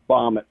can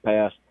bomb it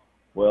past,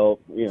 well,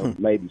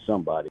 maybe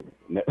somebody.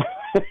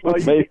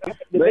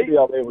 maybe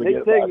I'll be able to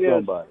get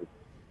it by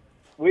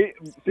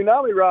somebody.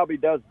 Tsunami Robbie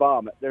does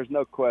bomb it. There's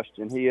no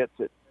question. He hits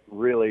it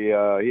really.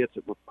 He hits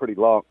it pretty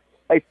long.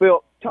 Hey,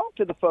 Phil, talk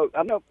to the folks.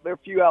 I know there are a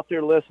few out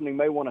there listening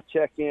may want to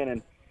check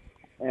in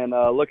and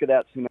look at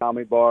that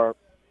Tsunami Bar.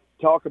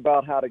 Talk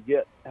about how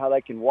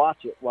they can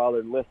watch it while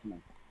they're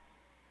listening.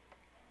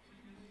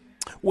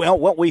 Well,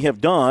 what we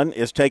have done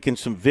is taken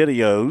some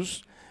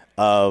videos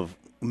of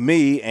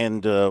me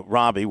and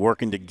Robbie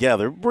working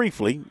together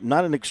briefly,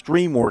 not an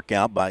extreme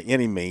workout by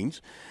any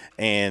means,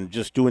 and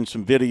just doing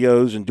some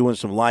videos and doing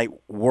some light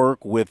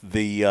work with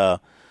the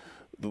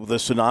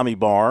Tsunami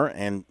Bar,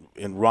 and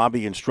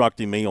Robbie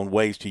instructing me on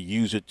ways to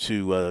use it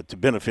to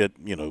benefit,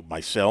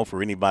 myself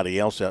or anybody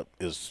else that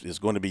is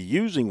going to be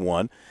using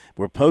one.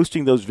 We're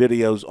posting those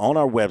videos on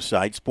our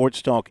website,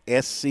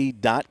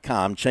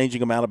 sportstalksc.com, changing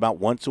them out about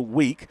once a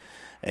week,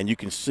 and you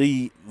can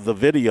see the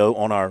video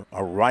on our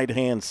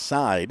right-hand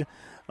side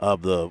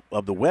of the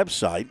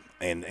website.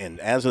 And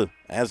as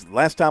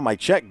last time I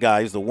checked,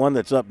 guys, the one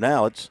that's up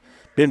now, it's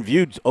been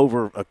viewed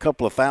over a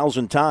couple of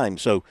thousand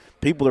times. So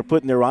people are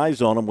putting their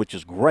eyes on them, which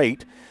is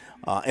great.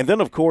 And then,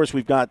 of course,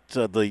 we've got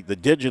the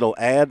digital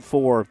ad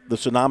for the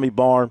Tsunami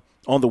Bar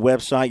on the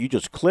website. You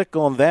just click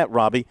on that,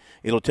 Robbie.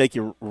 It'll take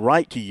you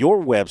right to your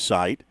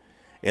website.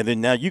 And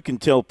then now you can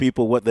tell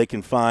people what they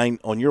can find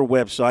on your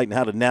website and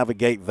how to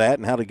navigate that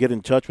and how to get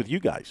in touch with you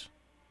guys.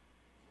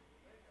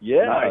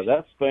 Yeah, Nice.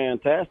 That's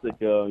fantastic.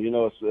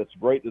 It's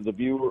great that the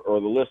viewer or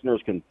the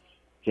listeners can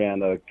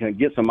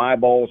get some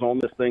eyeballs on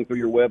this thing through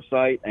your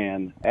website.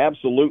 And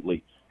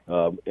absolutely,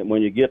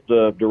 when you get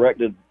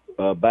directed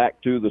back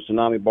to the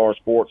Tsunami Bar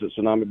Sports at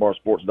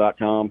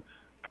tsunamibarsports.com,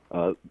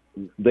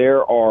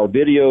 there are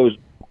videos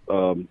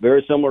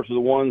very similar to the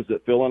ones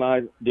that Phil and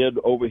I did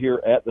over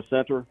here at the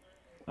center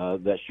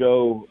that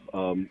show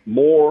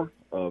more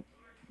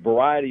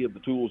variety of the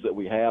tools that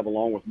we have,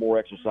 along with more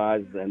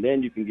exercises. And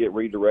then you can get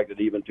redirected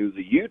even to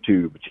the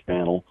YouTube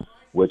channel,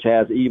 which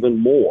has even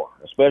more,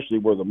 especially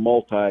where the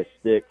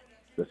multi-stick,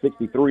 the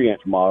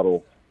 63-inch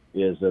model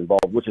is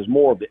involved, which is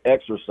more of the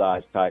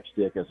exercise type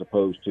stick as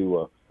opposed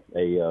to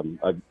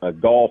a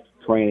golf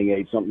training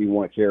aid, something you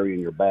want to carry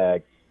in your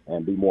bag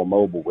and be more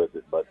mobile with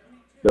it. But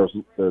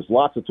there's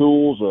lots of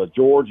tools.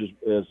 George is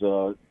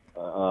in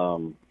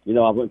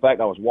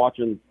fact, I was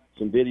watching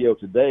some video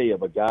today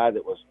of a guy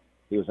that was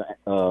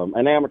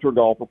an amateur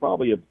golfer,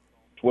 probably a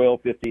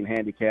 12, 15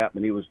 handicap,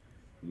 and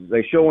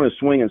they showing his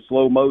swing in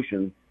slow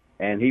motion,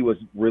 and he was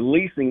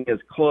releasing his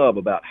club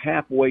about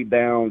halfway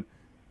down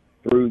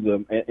through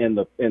the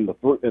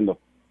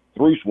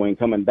through swing,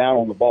 coming down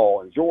on the ball.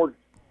 And George,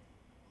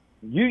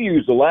 you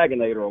use the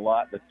Laginator a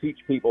lot to teach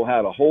people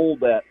how to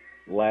hold that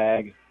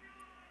lag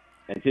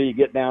until you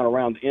get down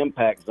around the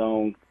impact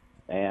zone,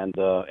 and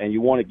you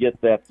want to get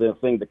that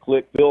thing to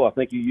click. Phil, I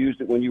think you used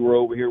it when you were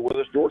over here with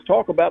us. George,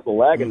 talk about the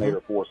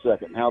Laginator for a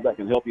second and how that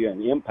can help you in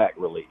the impact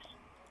release.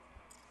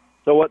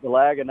 So what the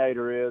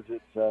Laginator is,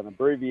 it's an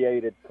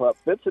abbreviated club.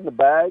 Fits in the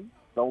bag.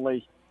 It's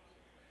only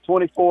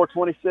 24,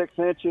 26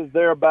 inches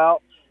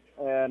thereabouts,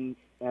 and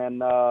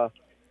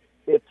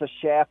it's a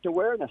shaft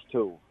awareness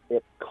tool.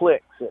 It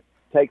clicks. It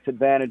takes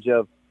advantage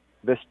of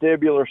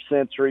vestibular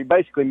sensory,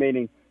 basically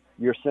meaning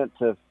your sense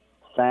of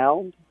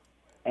sound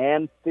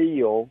and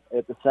feel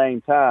at the same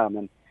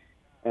time.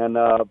 And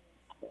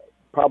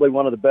probably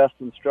one of the best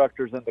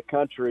instructors in the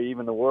country,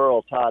 even the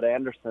world, Todd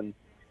Anderson,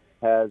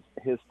 has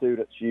his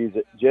students use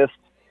it just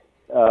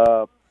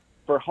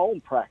for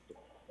home practice.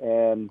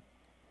 And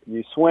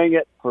you swing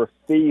it for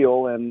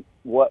feel, and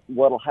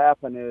what'll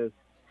happen is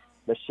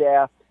the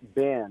shaft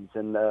bends.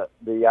 And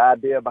the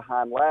idea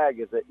behind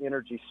lag is that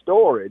energy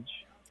storage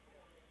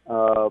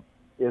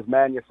is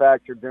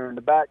manufactured during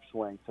the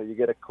backswing. So you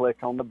get a click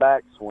on the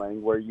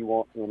backswing where you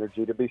want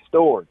energy to be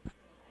stored.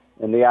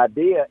 And the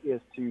idea is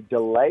to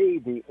delay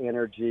the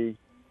energy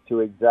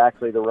to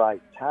exactly the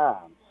right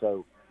time.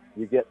 So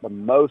you get the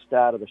most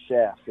out of the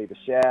shaft. See, the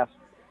shaft's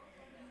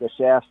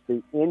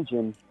the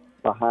engine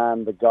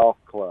behind the golf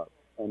club,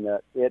 and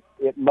it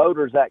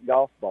motors that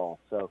golf ball.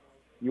 So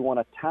you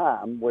want a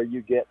time where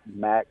you get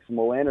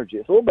maximal energy.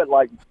 It's a little bit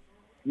like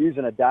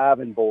using a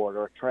diving board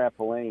or a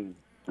trampoline.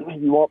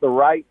 You want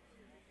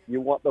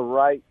the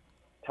right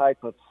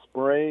type of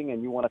spring,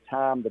 and you want to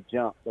time the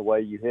jump the way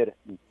you hit it.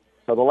 And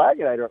so the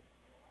Laginator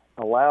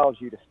allows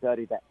you to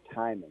study that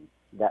timing,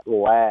 that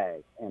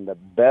lag, and the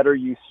better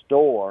you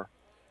store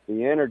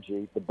the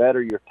energy, the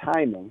better your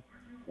timing.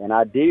 And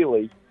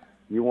ideally,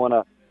 you want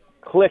to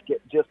click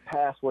it just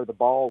past where the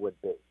ball would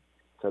be.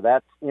 So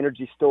that's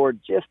energy stored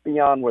just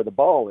beyond where the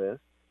ball is.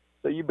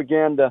 So you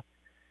begin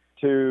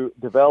to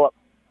develop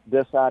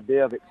this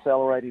idea of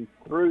accelerating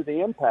through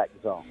the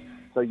impact zone.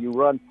 So you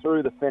run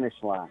through the finish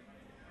line.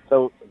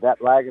 So that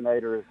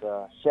Laginator is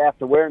a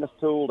shaft awareness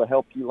tool to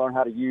help you learn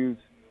how to use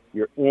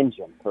your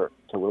engine to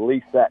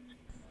release that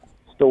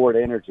stored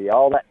energy.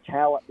 All that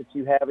talent that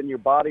you have in your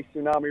body,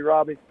 Tsunami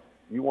Robbie,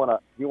 you want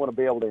to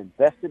be able to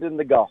invest it in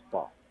the golf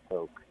ball.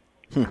 So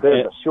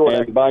there's a short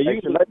and by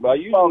using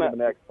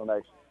that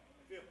explanation.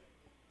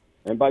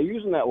 And by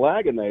using that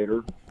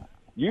Laginator,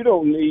 you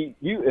don't need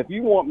if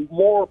you want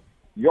more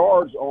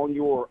yards on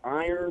your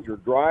irons, your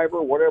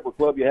driver, whatever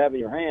club you have in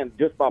your hand,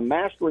 just by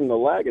mastering the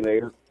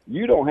Laginator,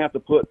 you don't have to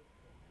put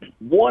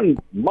 1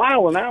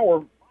 mile an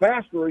hour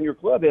faster in your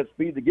club head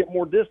speed to get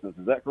more distance.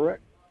 Is that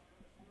correct?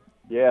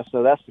 Yeah,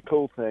 so that's the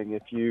cool thing.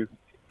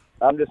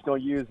 I'm just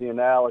going to use the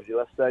analogy.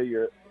 Let's say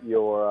you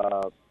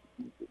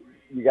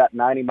got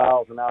 90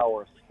 miles an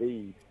hour of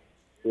speed.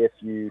 If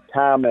you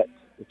time it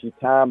if you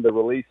time the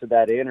release of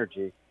that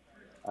energy,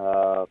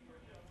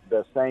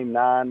 the same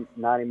 90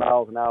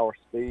 miles an hour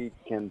speed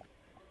can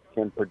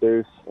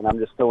produce, and I'm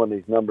just throwing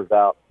these numbers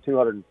out,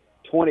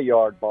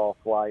 220-yard ball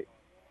flight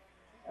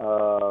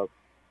or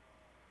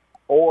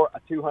a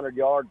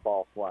 200-yard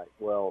ball flight.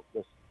 Well,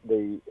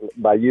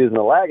 by using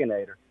a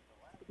Laginator,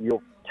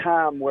 you'll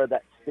time where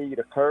that speed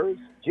occurs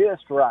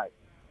just right.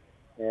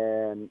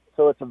 And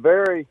so it's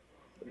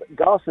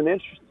golf's an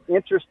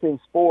interesting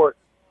sport.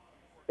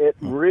 It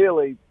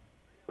really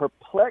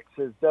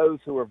perplexes those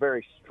who are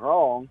very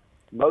strong.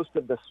 Most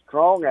of the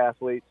strong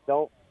athletes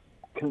don't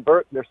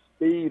convert their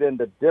speed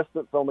into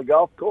distance on the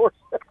golf course.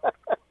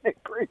 It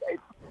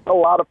creates a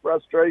lot of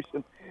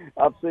frustration.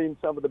 I've seen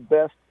some of the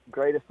best,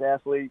 greatest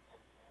athletes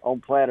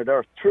on planet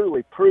Earth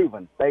truly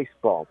proven: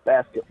 baseball,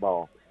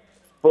 basketball,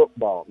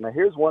 football. Now,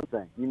 here's one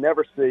thing. You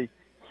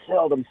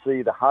seldom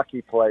see the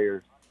hockey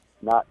players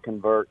not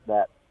convert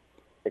that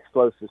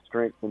explosive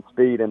strength and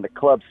speed into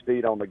club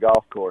speed on the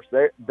golf course.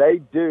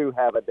 They do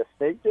have a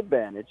distinct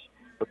advantage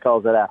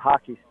because of that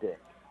hockey stick.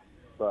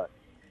 But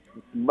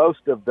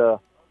most of the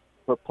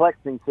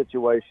perplexing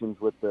situations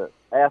with the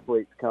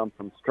athletes come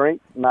from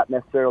strength, not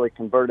necessarily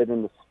converted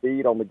into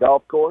speed on the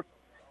golf course.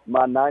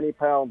 My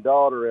 90-pound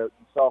daughter, a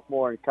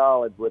sophomore in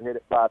college, would hit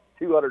it by a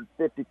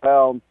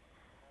 250-pound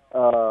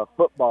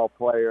football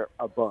player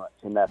a bunch,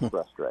 and that's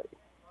frustrating.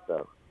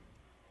 So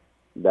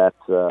that's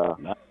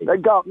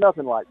golf,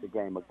 nothing like the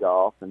game of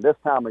golf, and this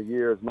time of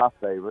year is my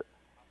favorite.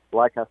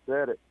 Like I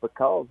said, it's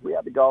because we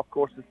have the golf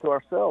courses to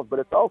ourselves, but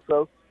it's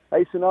also,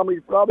 hey,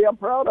 Tsunami, Robbie, I'm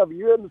proud of you.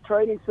 You're in the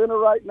training center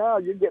right now.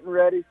 You're getting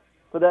ready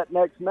for that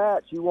next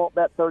match. You want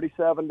that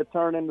 37 to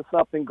turn into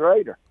something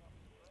greater.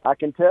 I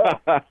can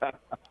tell.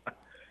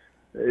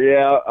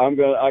 Yeah,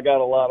 I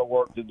got a lot of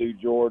work to do,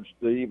 George,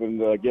 to even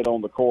get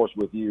on the course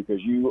with you,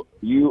 because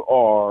you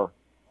are.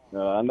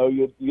 I know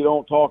you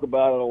don't talk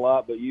about it a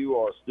lot, but you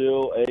are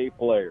still a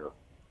player,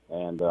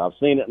 and I've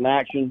seen it in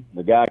action.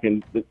 The guy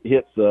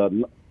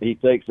he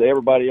takes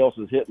everybody else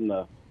is hitting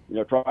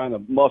trying to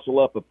muscle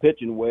up a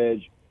pitching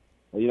wedge,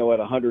 at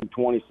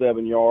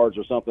 127 yards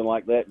or something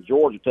like that.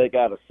 George will take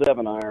out a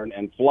 7-iron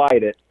and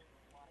flight it,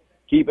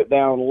 keep it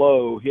down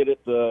low, hit it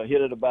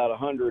about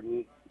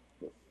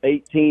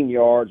 118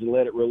 yards and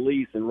let it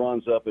release, and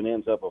runs up and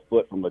ends up a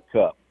foot from the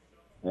cup.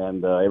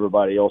 And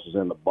everybody else is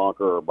in the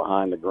bunker or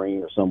behind the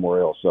green or somewhere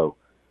else. So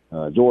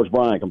George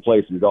Bryan can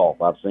play some golf.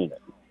 I've seen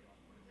it.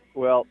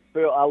 Well,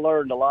 Phil, I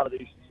learned a lot of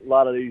these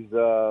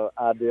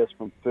ideas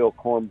from Phil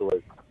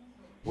Kornbluth.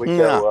 We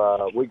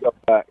go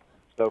back.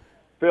 So,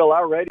 Phil,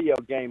 our radio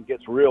game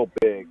gets real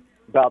big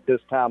about this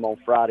time on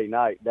Friday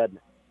night, doesn't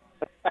it?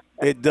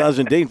 It does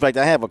indeed. In fact,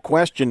 I have a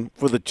question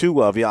for the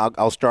two of you.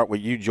 I'll start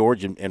with you,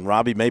 George, and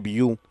Robbie. Maybe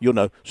you'll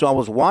know. So I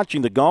was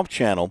watching the Golf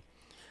Channel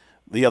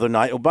the other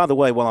night. Oh, by the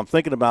way, while I'm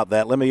thinking about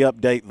that, let me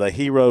update the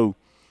Hero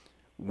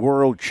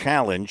World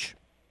Challenge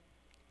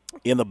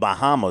in the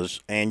Bahamas,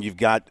 and you've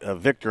got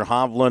Victor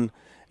Hovland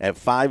at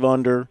 5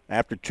 under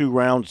after 2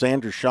 rounds,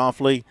 Xander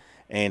Schauffele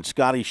and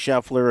Scotty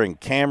Scheffler and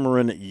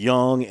Cameron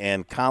Young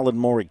and Colin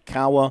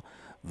Morikawa.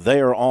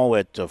 They are all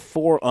at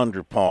 4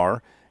 under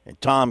par,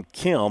 and Tom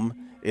Kim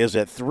is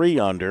at 3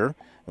 under.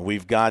 And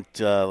we've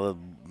got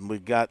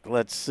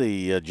let's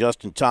see,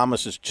 Justin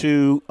Thomas is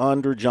 2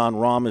 under, John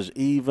Rahm is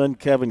even,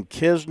 Kevin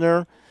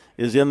Kisner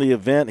is in the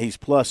event, he's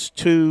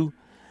 +2,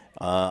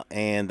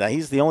 and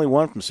he's the only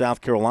one from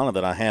South Carolina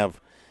that I have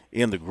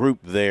in the group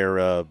there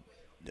of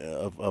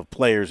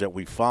players that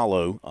we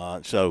follow.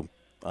 So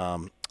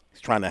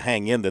he's trying to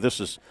hang in there.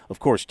 This is, of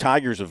course,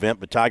 Tiger's event,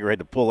 but Tiger had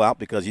to pull out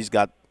because he's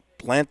got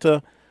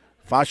plantar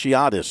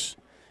fasciitis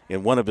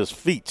in one of his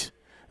feet.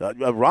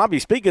 Robbie,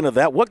 speaking of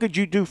that, what could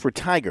you do for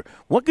Tiger?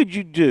 What could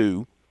you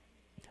do?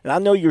 And I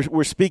know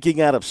we're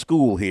speaking out of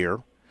school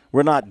here.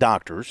 We're not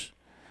doctors.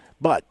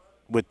 But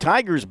with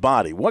Tiger's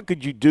body, what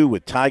could you do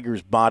with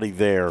Tiger's body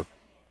there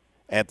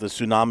at the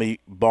Tsunami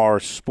Bar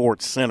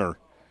Sports Center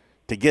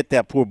to get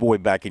that poor boy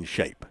back in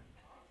shape?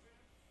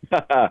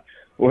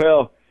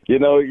 Well,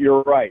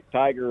 you're right.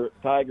 Tiger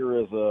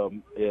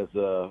is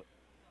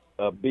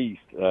a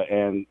beast.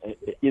 And,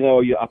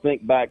 I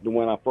think back to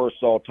when I first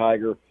saw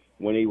Tiger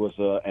when he was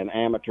an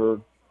amateur,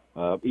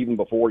 even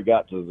before he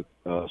got to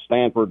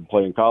Stanford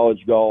playing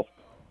college golf.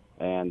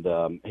 And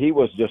he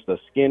was just a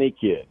skinny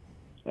kid.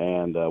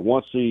 And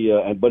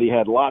but he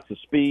had lots of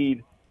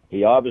speed.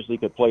 He obviously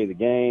could play the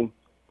game.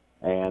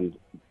 And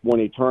when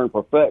he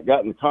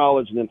got in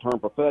college and then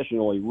turned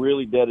professional, he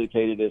really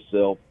dedicated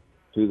himself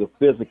to the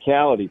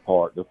physicality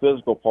part, the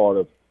physical part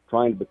of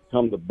trying to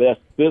become the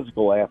best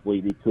physical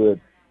athlete he could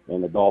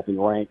in the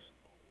golfing ranks.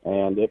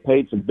 And it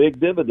paid some big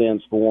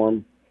dividends for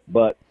him,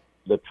 but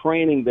the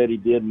training that he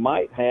did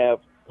might have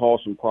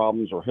caused some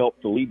problems or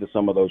helped to lead to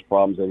some of those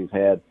problems that he's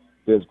had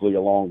physically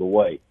along the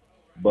way.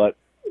 But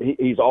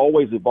he's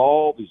always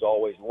evolved. He's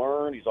always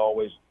learned. He's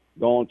always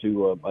gone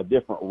to a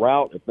different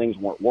route if things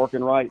weren't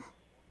working right.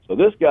 So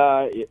this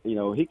guy,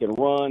 he can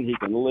run, he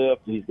can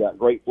lift, he's got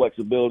great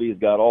flexibility, he's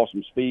got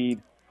awesome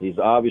speed. He's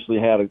obviously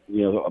had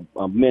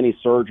many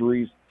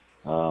surgeries,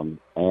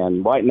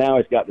 And right now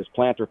he's got this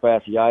plantar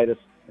fasciitis,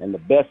 and the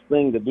best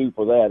thing to do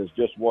for that is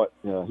just what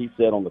he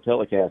said on the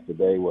telecast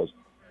today was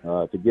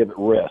to give it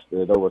rest.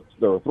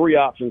 There were 3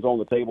 options on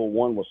the table.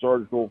 One was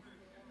surgical,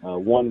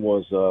 one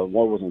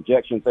was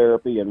injection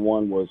therapy, and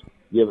one was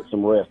give it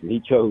some rest. And he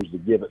chose to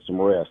give it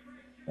some rest.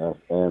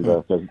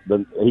 Because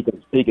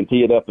he can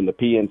tee it up in the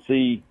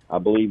PNC, I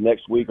believe,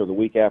 next week or the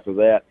week after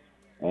that.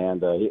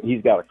 And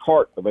he's got a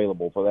cart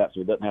available for that,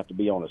 so he doesn't have to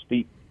be on his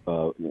feet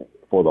for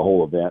the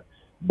whole event.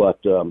 But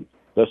the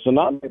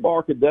Tsunami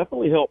Bar could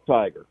definitely help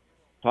Tiger.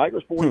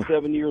 Tiger's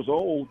 47 years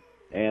old,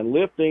 and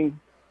lifting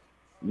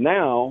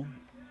now,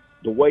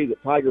 the way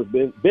that Tiger's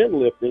been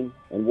lifting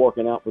and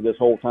working out for this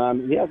whole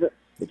time, he hasn't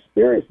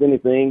experienced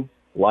anything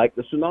like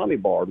the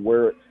Tsunami Bar,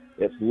 where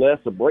it's less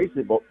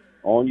abrasive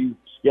on you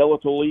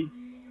skeletally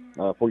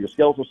for your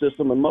skeletal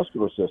system and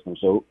muscular system.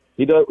 So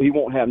he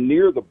won't have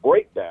near the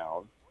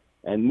breakdown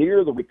and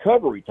near the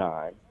recovery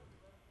time,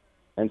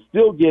 and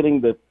still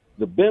getting the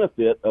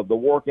benefit of the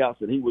workouts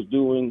that he was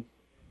doing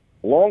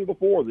long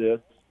before this,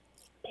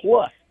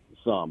 plus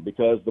some,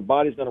 because the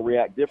body's going to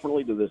react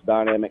differently to this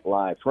dynamic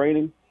live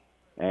training.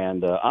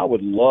 And I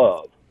would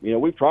love,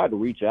 we've tried to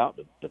reach out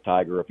to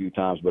Tiger a few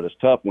times, but it's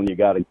tough when you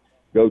got to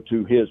go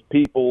to his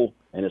people,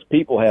 and his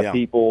people have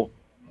people.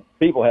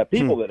 People have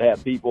people that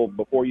have people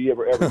before you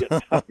ever get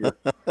Tiger.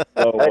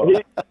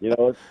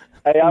 So,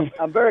 hey,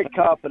 I'm very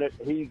confident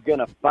he's going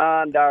to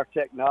find our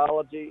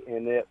technology,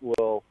 and it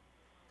will.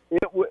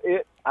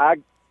 I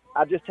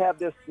just have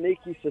this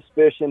sneaky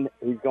suspicion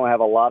he's going to have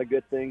a lot of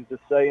good things to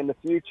say in the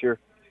future,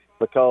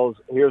 because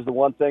here's the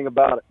one thing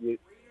about it.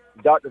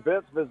 Dr.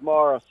 Vince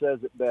Vismara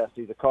says it best.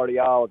 He's a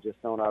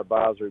cardiologist on our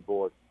advisory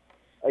board.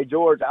 Hey,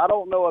 George, I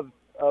don't know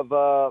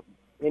of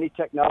any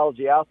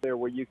technology out there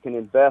where you can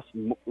invest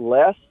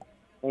less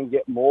and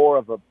get more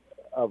of a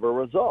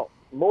result.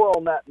 More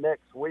on that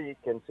next week.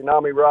 And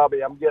Tsunami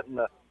Robbie,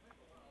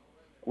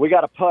 we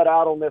got to putt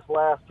out on this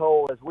last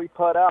hole. As we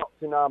putt out,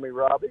 Tsunami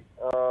Robbie,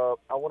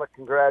 I want to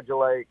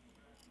congratulate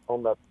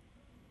on the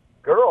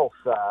girls'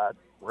 side,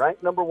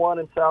 ranked number 1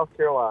 in South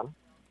Carolina,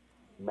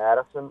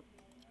 Madison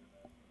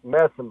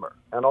Messimer.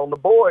 And on the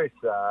boys'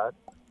 side,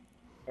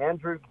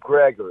 Andrew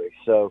Gregory.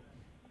 So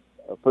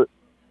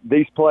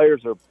these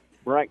players are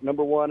ranked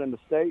number 1 in the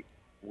state.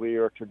 We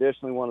are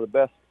traditionally one of the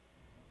best,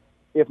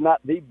 if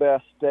not the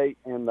best state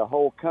in the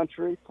whole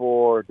country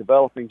for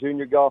developing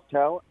junior golf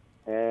talent.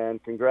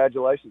 And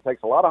congratulations. It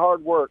takes a lot of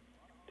hard work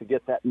to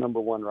get that number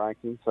 1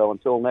 ranking. So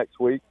until next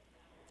week,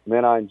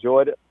 man, I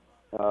enjoyed it.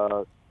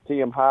 Tee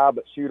 'em high,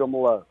 but shoot 'em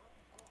low.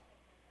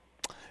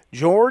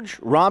 George,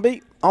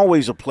 Robbie,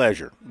 always a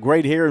pleasure.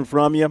 Great hearing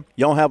from you.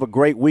 Y'all have a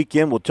great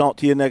weekend. We'll talk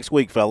to you next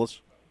week,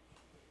 fellas.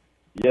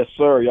 Yes,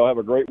 sir. Y'all have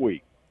a great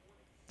week.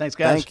 Thanks,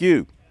 guys. Thank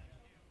you.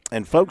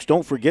 And, folks,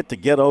 don't forget to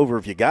get over,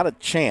 if you got a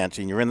chance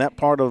and you're in that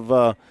part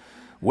of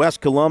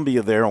West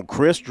Columbia there on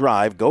Chris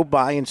Drive, go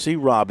by and see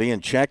Robbie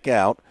and check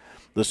out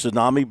the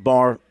Tsunami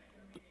Bar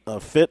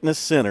Fitness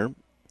Center.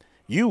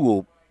 You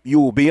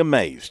will be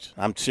amazed.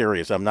 I'm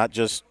serious. I'm not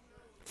just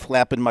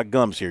flapping my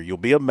gums here. You'll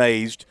be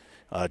amazed.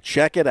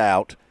 Check it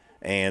out,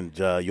 and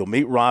you'll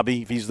meet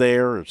Robbie if he's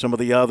there, or some of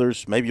the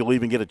others. Maybe you'll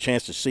even get a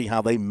chance to see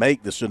how they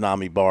make the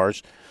Tsunami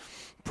Bars.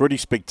 Pretty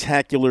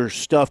spectacular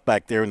stuff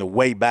back there in the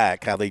way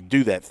back, how they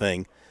do that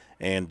thing.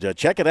 And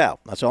check it out.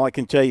 That's all I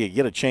can tell you.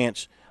 Get a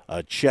chance,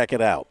 check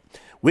it out.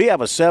 We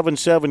have a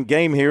 7-7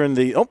 game here in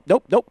the –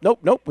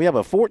 nope. We have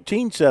a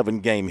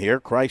 14-7 game here.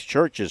 Christ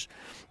Church has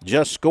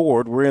just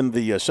scored. We're in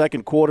the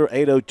second quarter,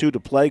 8:02 to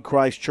play.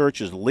 Christ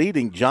Church is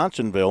leading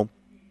Johnsonville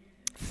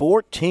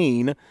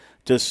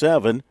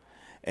 14-7.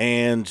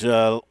 And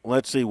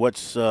let's see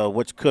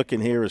what's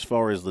cooking here as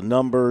far as the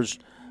numbers.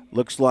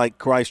 Looks like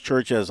Christ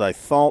Church, as I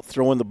thought,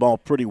 throwing the ball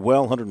pretty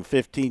well,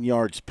 115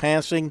 yards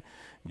passing.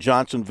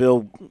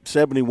 Johnsonville,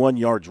 71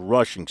 yards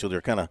rushing. So they're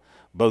kind of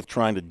both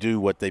trying to do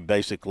what they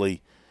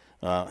basically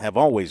have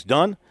always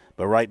done.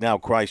 But right now,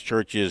 Christ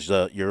Church is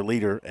your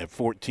leader at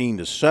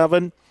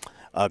 14-7.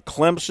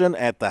 Clemson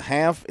at the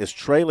half is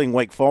trailing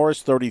Wake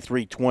Forest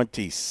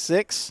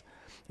 33-26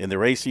 in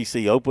their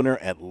ACC opener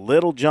at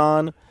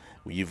Littlejohn.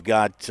 You've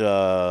got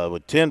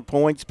with 10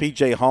 points,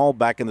 P.J. Hall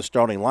back in the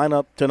starting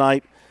lineup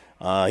tonight.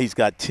 He's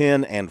got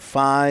 10 and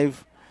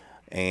 5,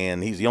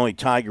 and he's the only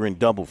Tiger in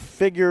double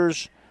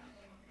figures.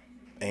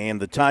 And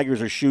the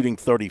Tigers are shooting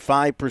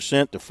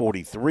 35% to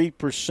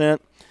 43%.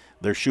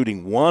 They're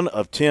shooting 1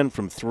 of 10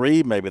 from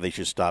 3. Maybe they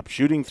should stop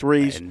shooting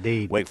threes.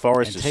 Indeed. Wake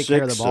Forest is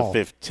 6 of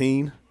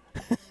 15.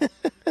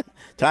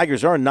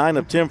 Tigers are 9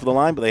 of 10 for the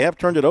line, but they have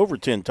turned it over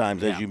 10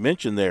 times, as you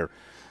mentioned there,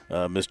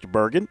 Mr.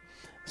 Bergen.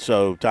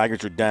 So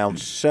Tigers are down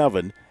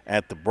 7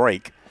 at the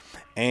break.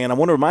 And I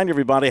want to remind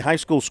everybody, high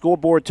school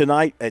scoreboard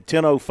tonight at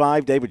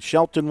 10:05. David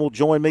Shelton will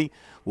join me.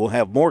 We'll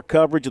have more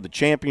coverage of the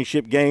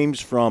championship games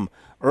from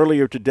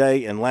earlier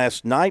today and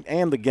last night,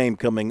 and the game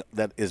coming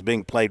that is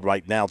being played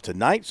right now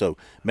tonight. So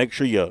make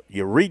sure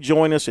you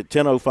rejoin us at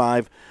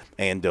 10:05,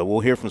 and we'll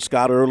hear from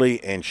Scott Early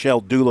and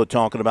Shell Dula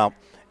talking about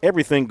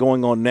everything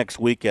going on next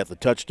week at the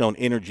Touchstone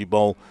Energy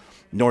Bowl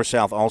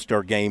North-South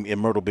All-Star Game in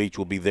Myrtle Beach.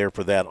 We'll be there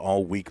for that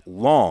all week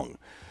long.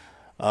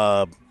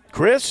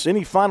 Chris,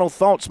 any final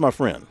thoughts, my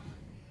friend?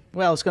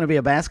 Well, it's going to be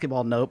a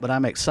basketball note, but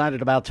I'm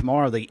excited about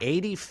tomorrow, the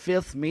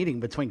 85th meeting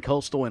between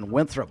Coastal and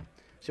Winthrop.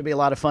 Should be a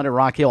lot of fun at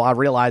Rock Hill. I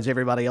realize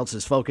everybody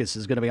else's focus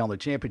is going to be on the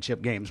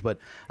championship games, but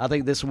I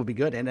think this will be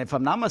good. And if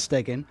I'm not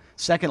mistaken,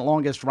 second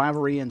longest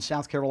rivalry in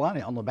South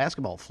Carolina on the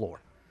basketball floor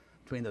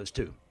between those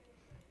two.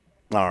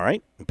 All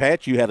right.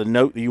 Pat, you had a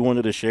note that you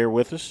wanted to share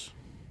with us?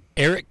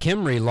 Eric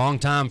Kimry,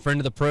 longtime friend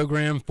of the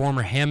program,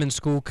 former Hammond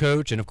School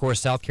coach, and, of course,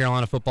 South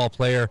Carolina football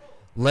player,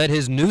 led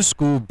his new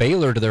school,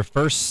 Baylor, to their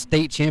first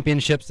state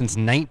championship since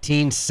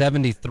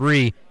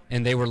 1973,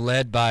 and they were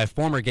led by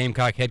former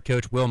Gamecock head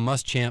coach Will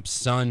Muschamp's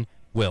son,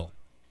 Will.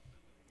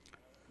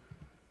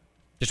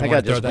 Just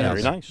wanted to throw that out.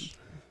 Very nice.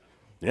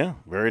 Yeah,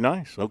 very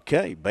nice.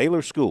 Okay,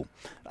 Baylor School.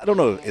 I don't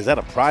know, is that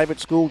a private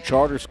school,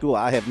 charter school?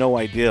 I have no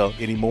idea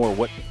anymore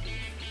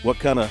what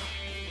kind of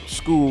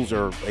schools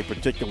are a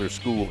particular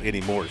school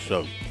anymore.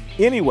 So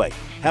anyway,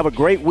 have a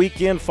great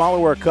weekend.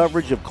 Follow our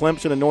coverage of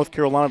Clemson and North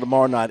Carolina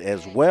tomorrow night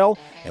as well,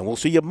 and we'll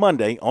see you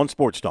Monday on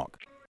Sports Talk.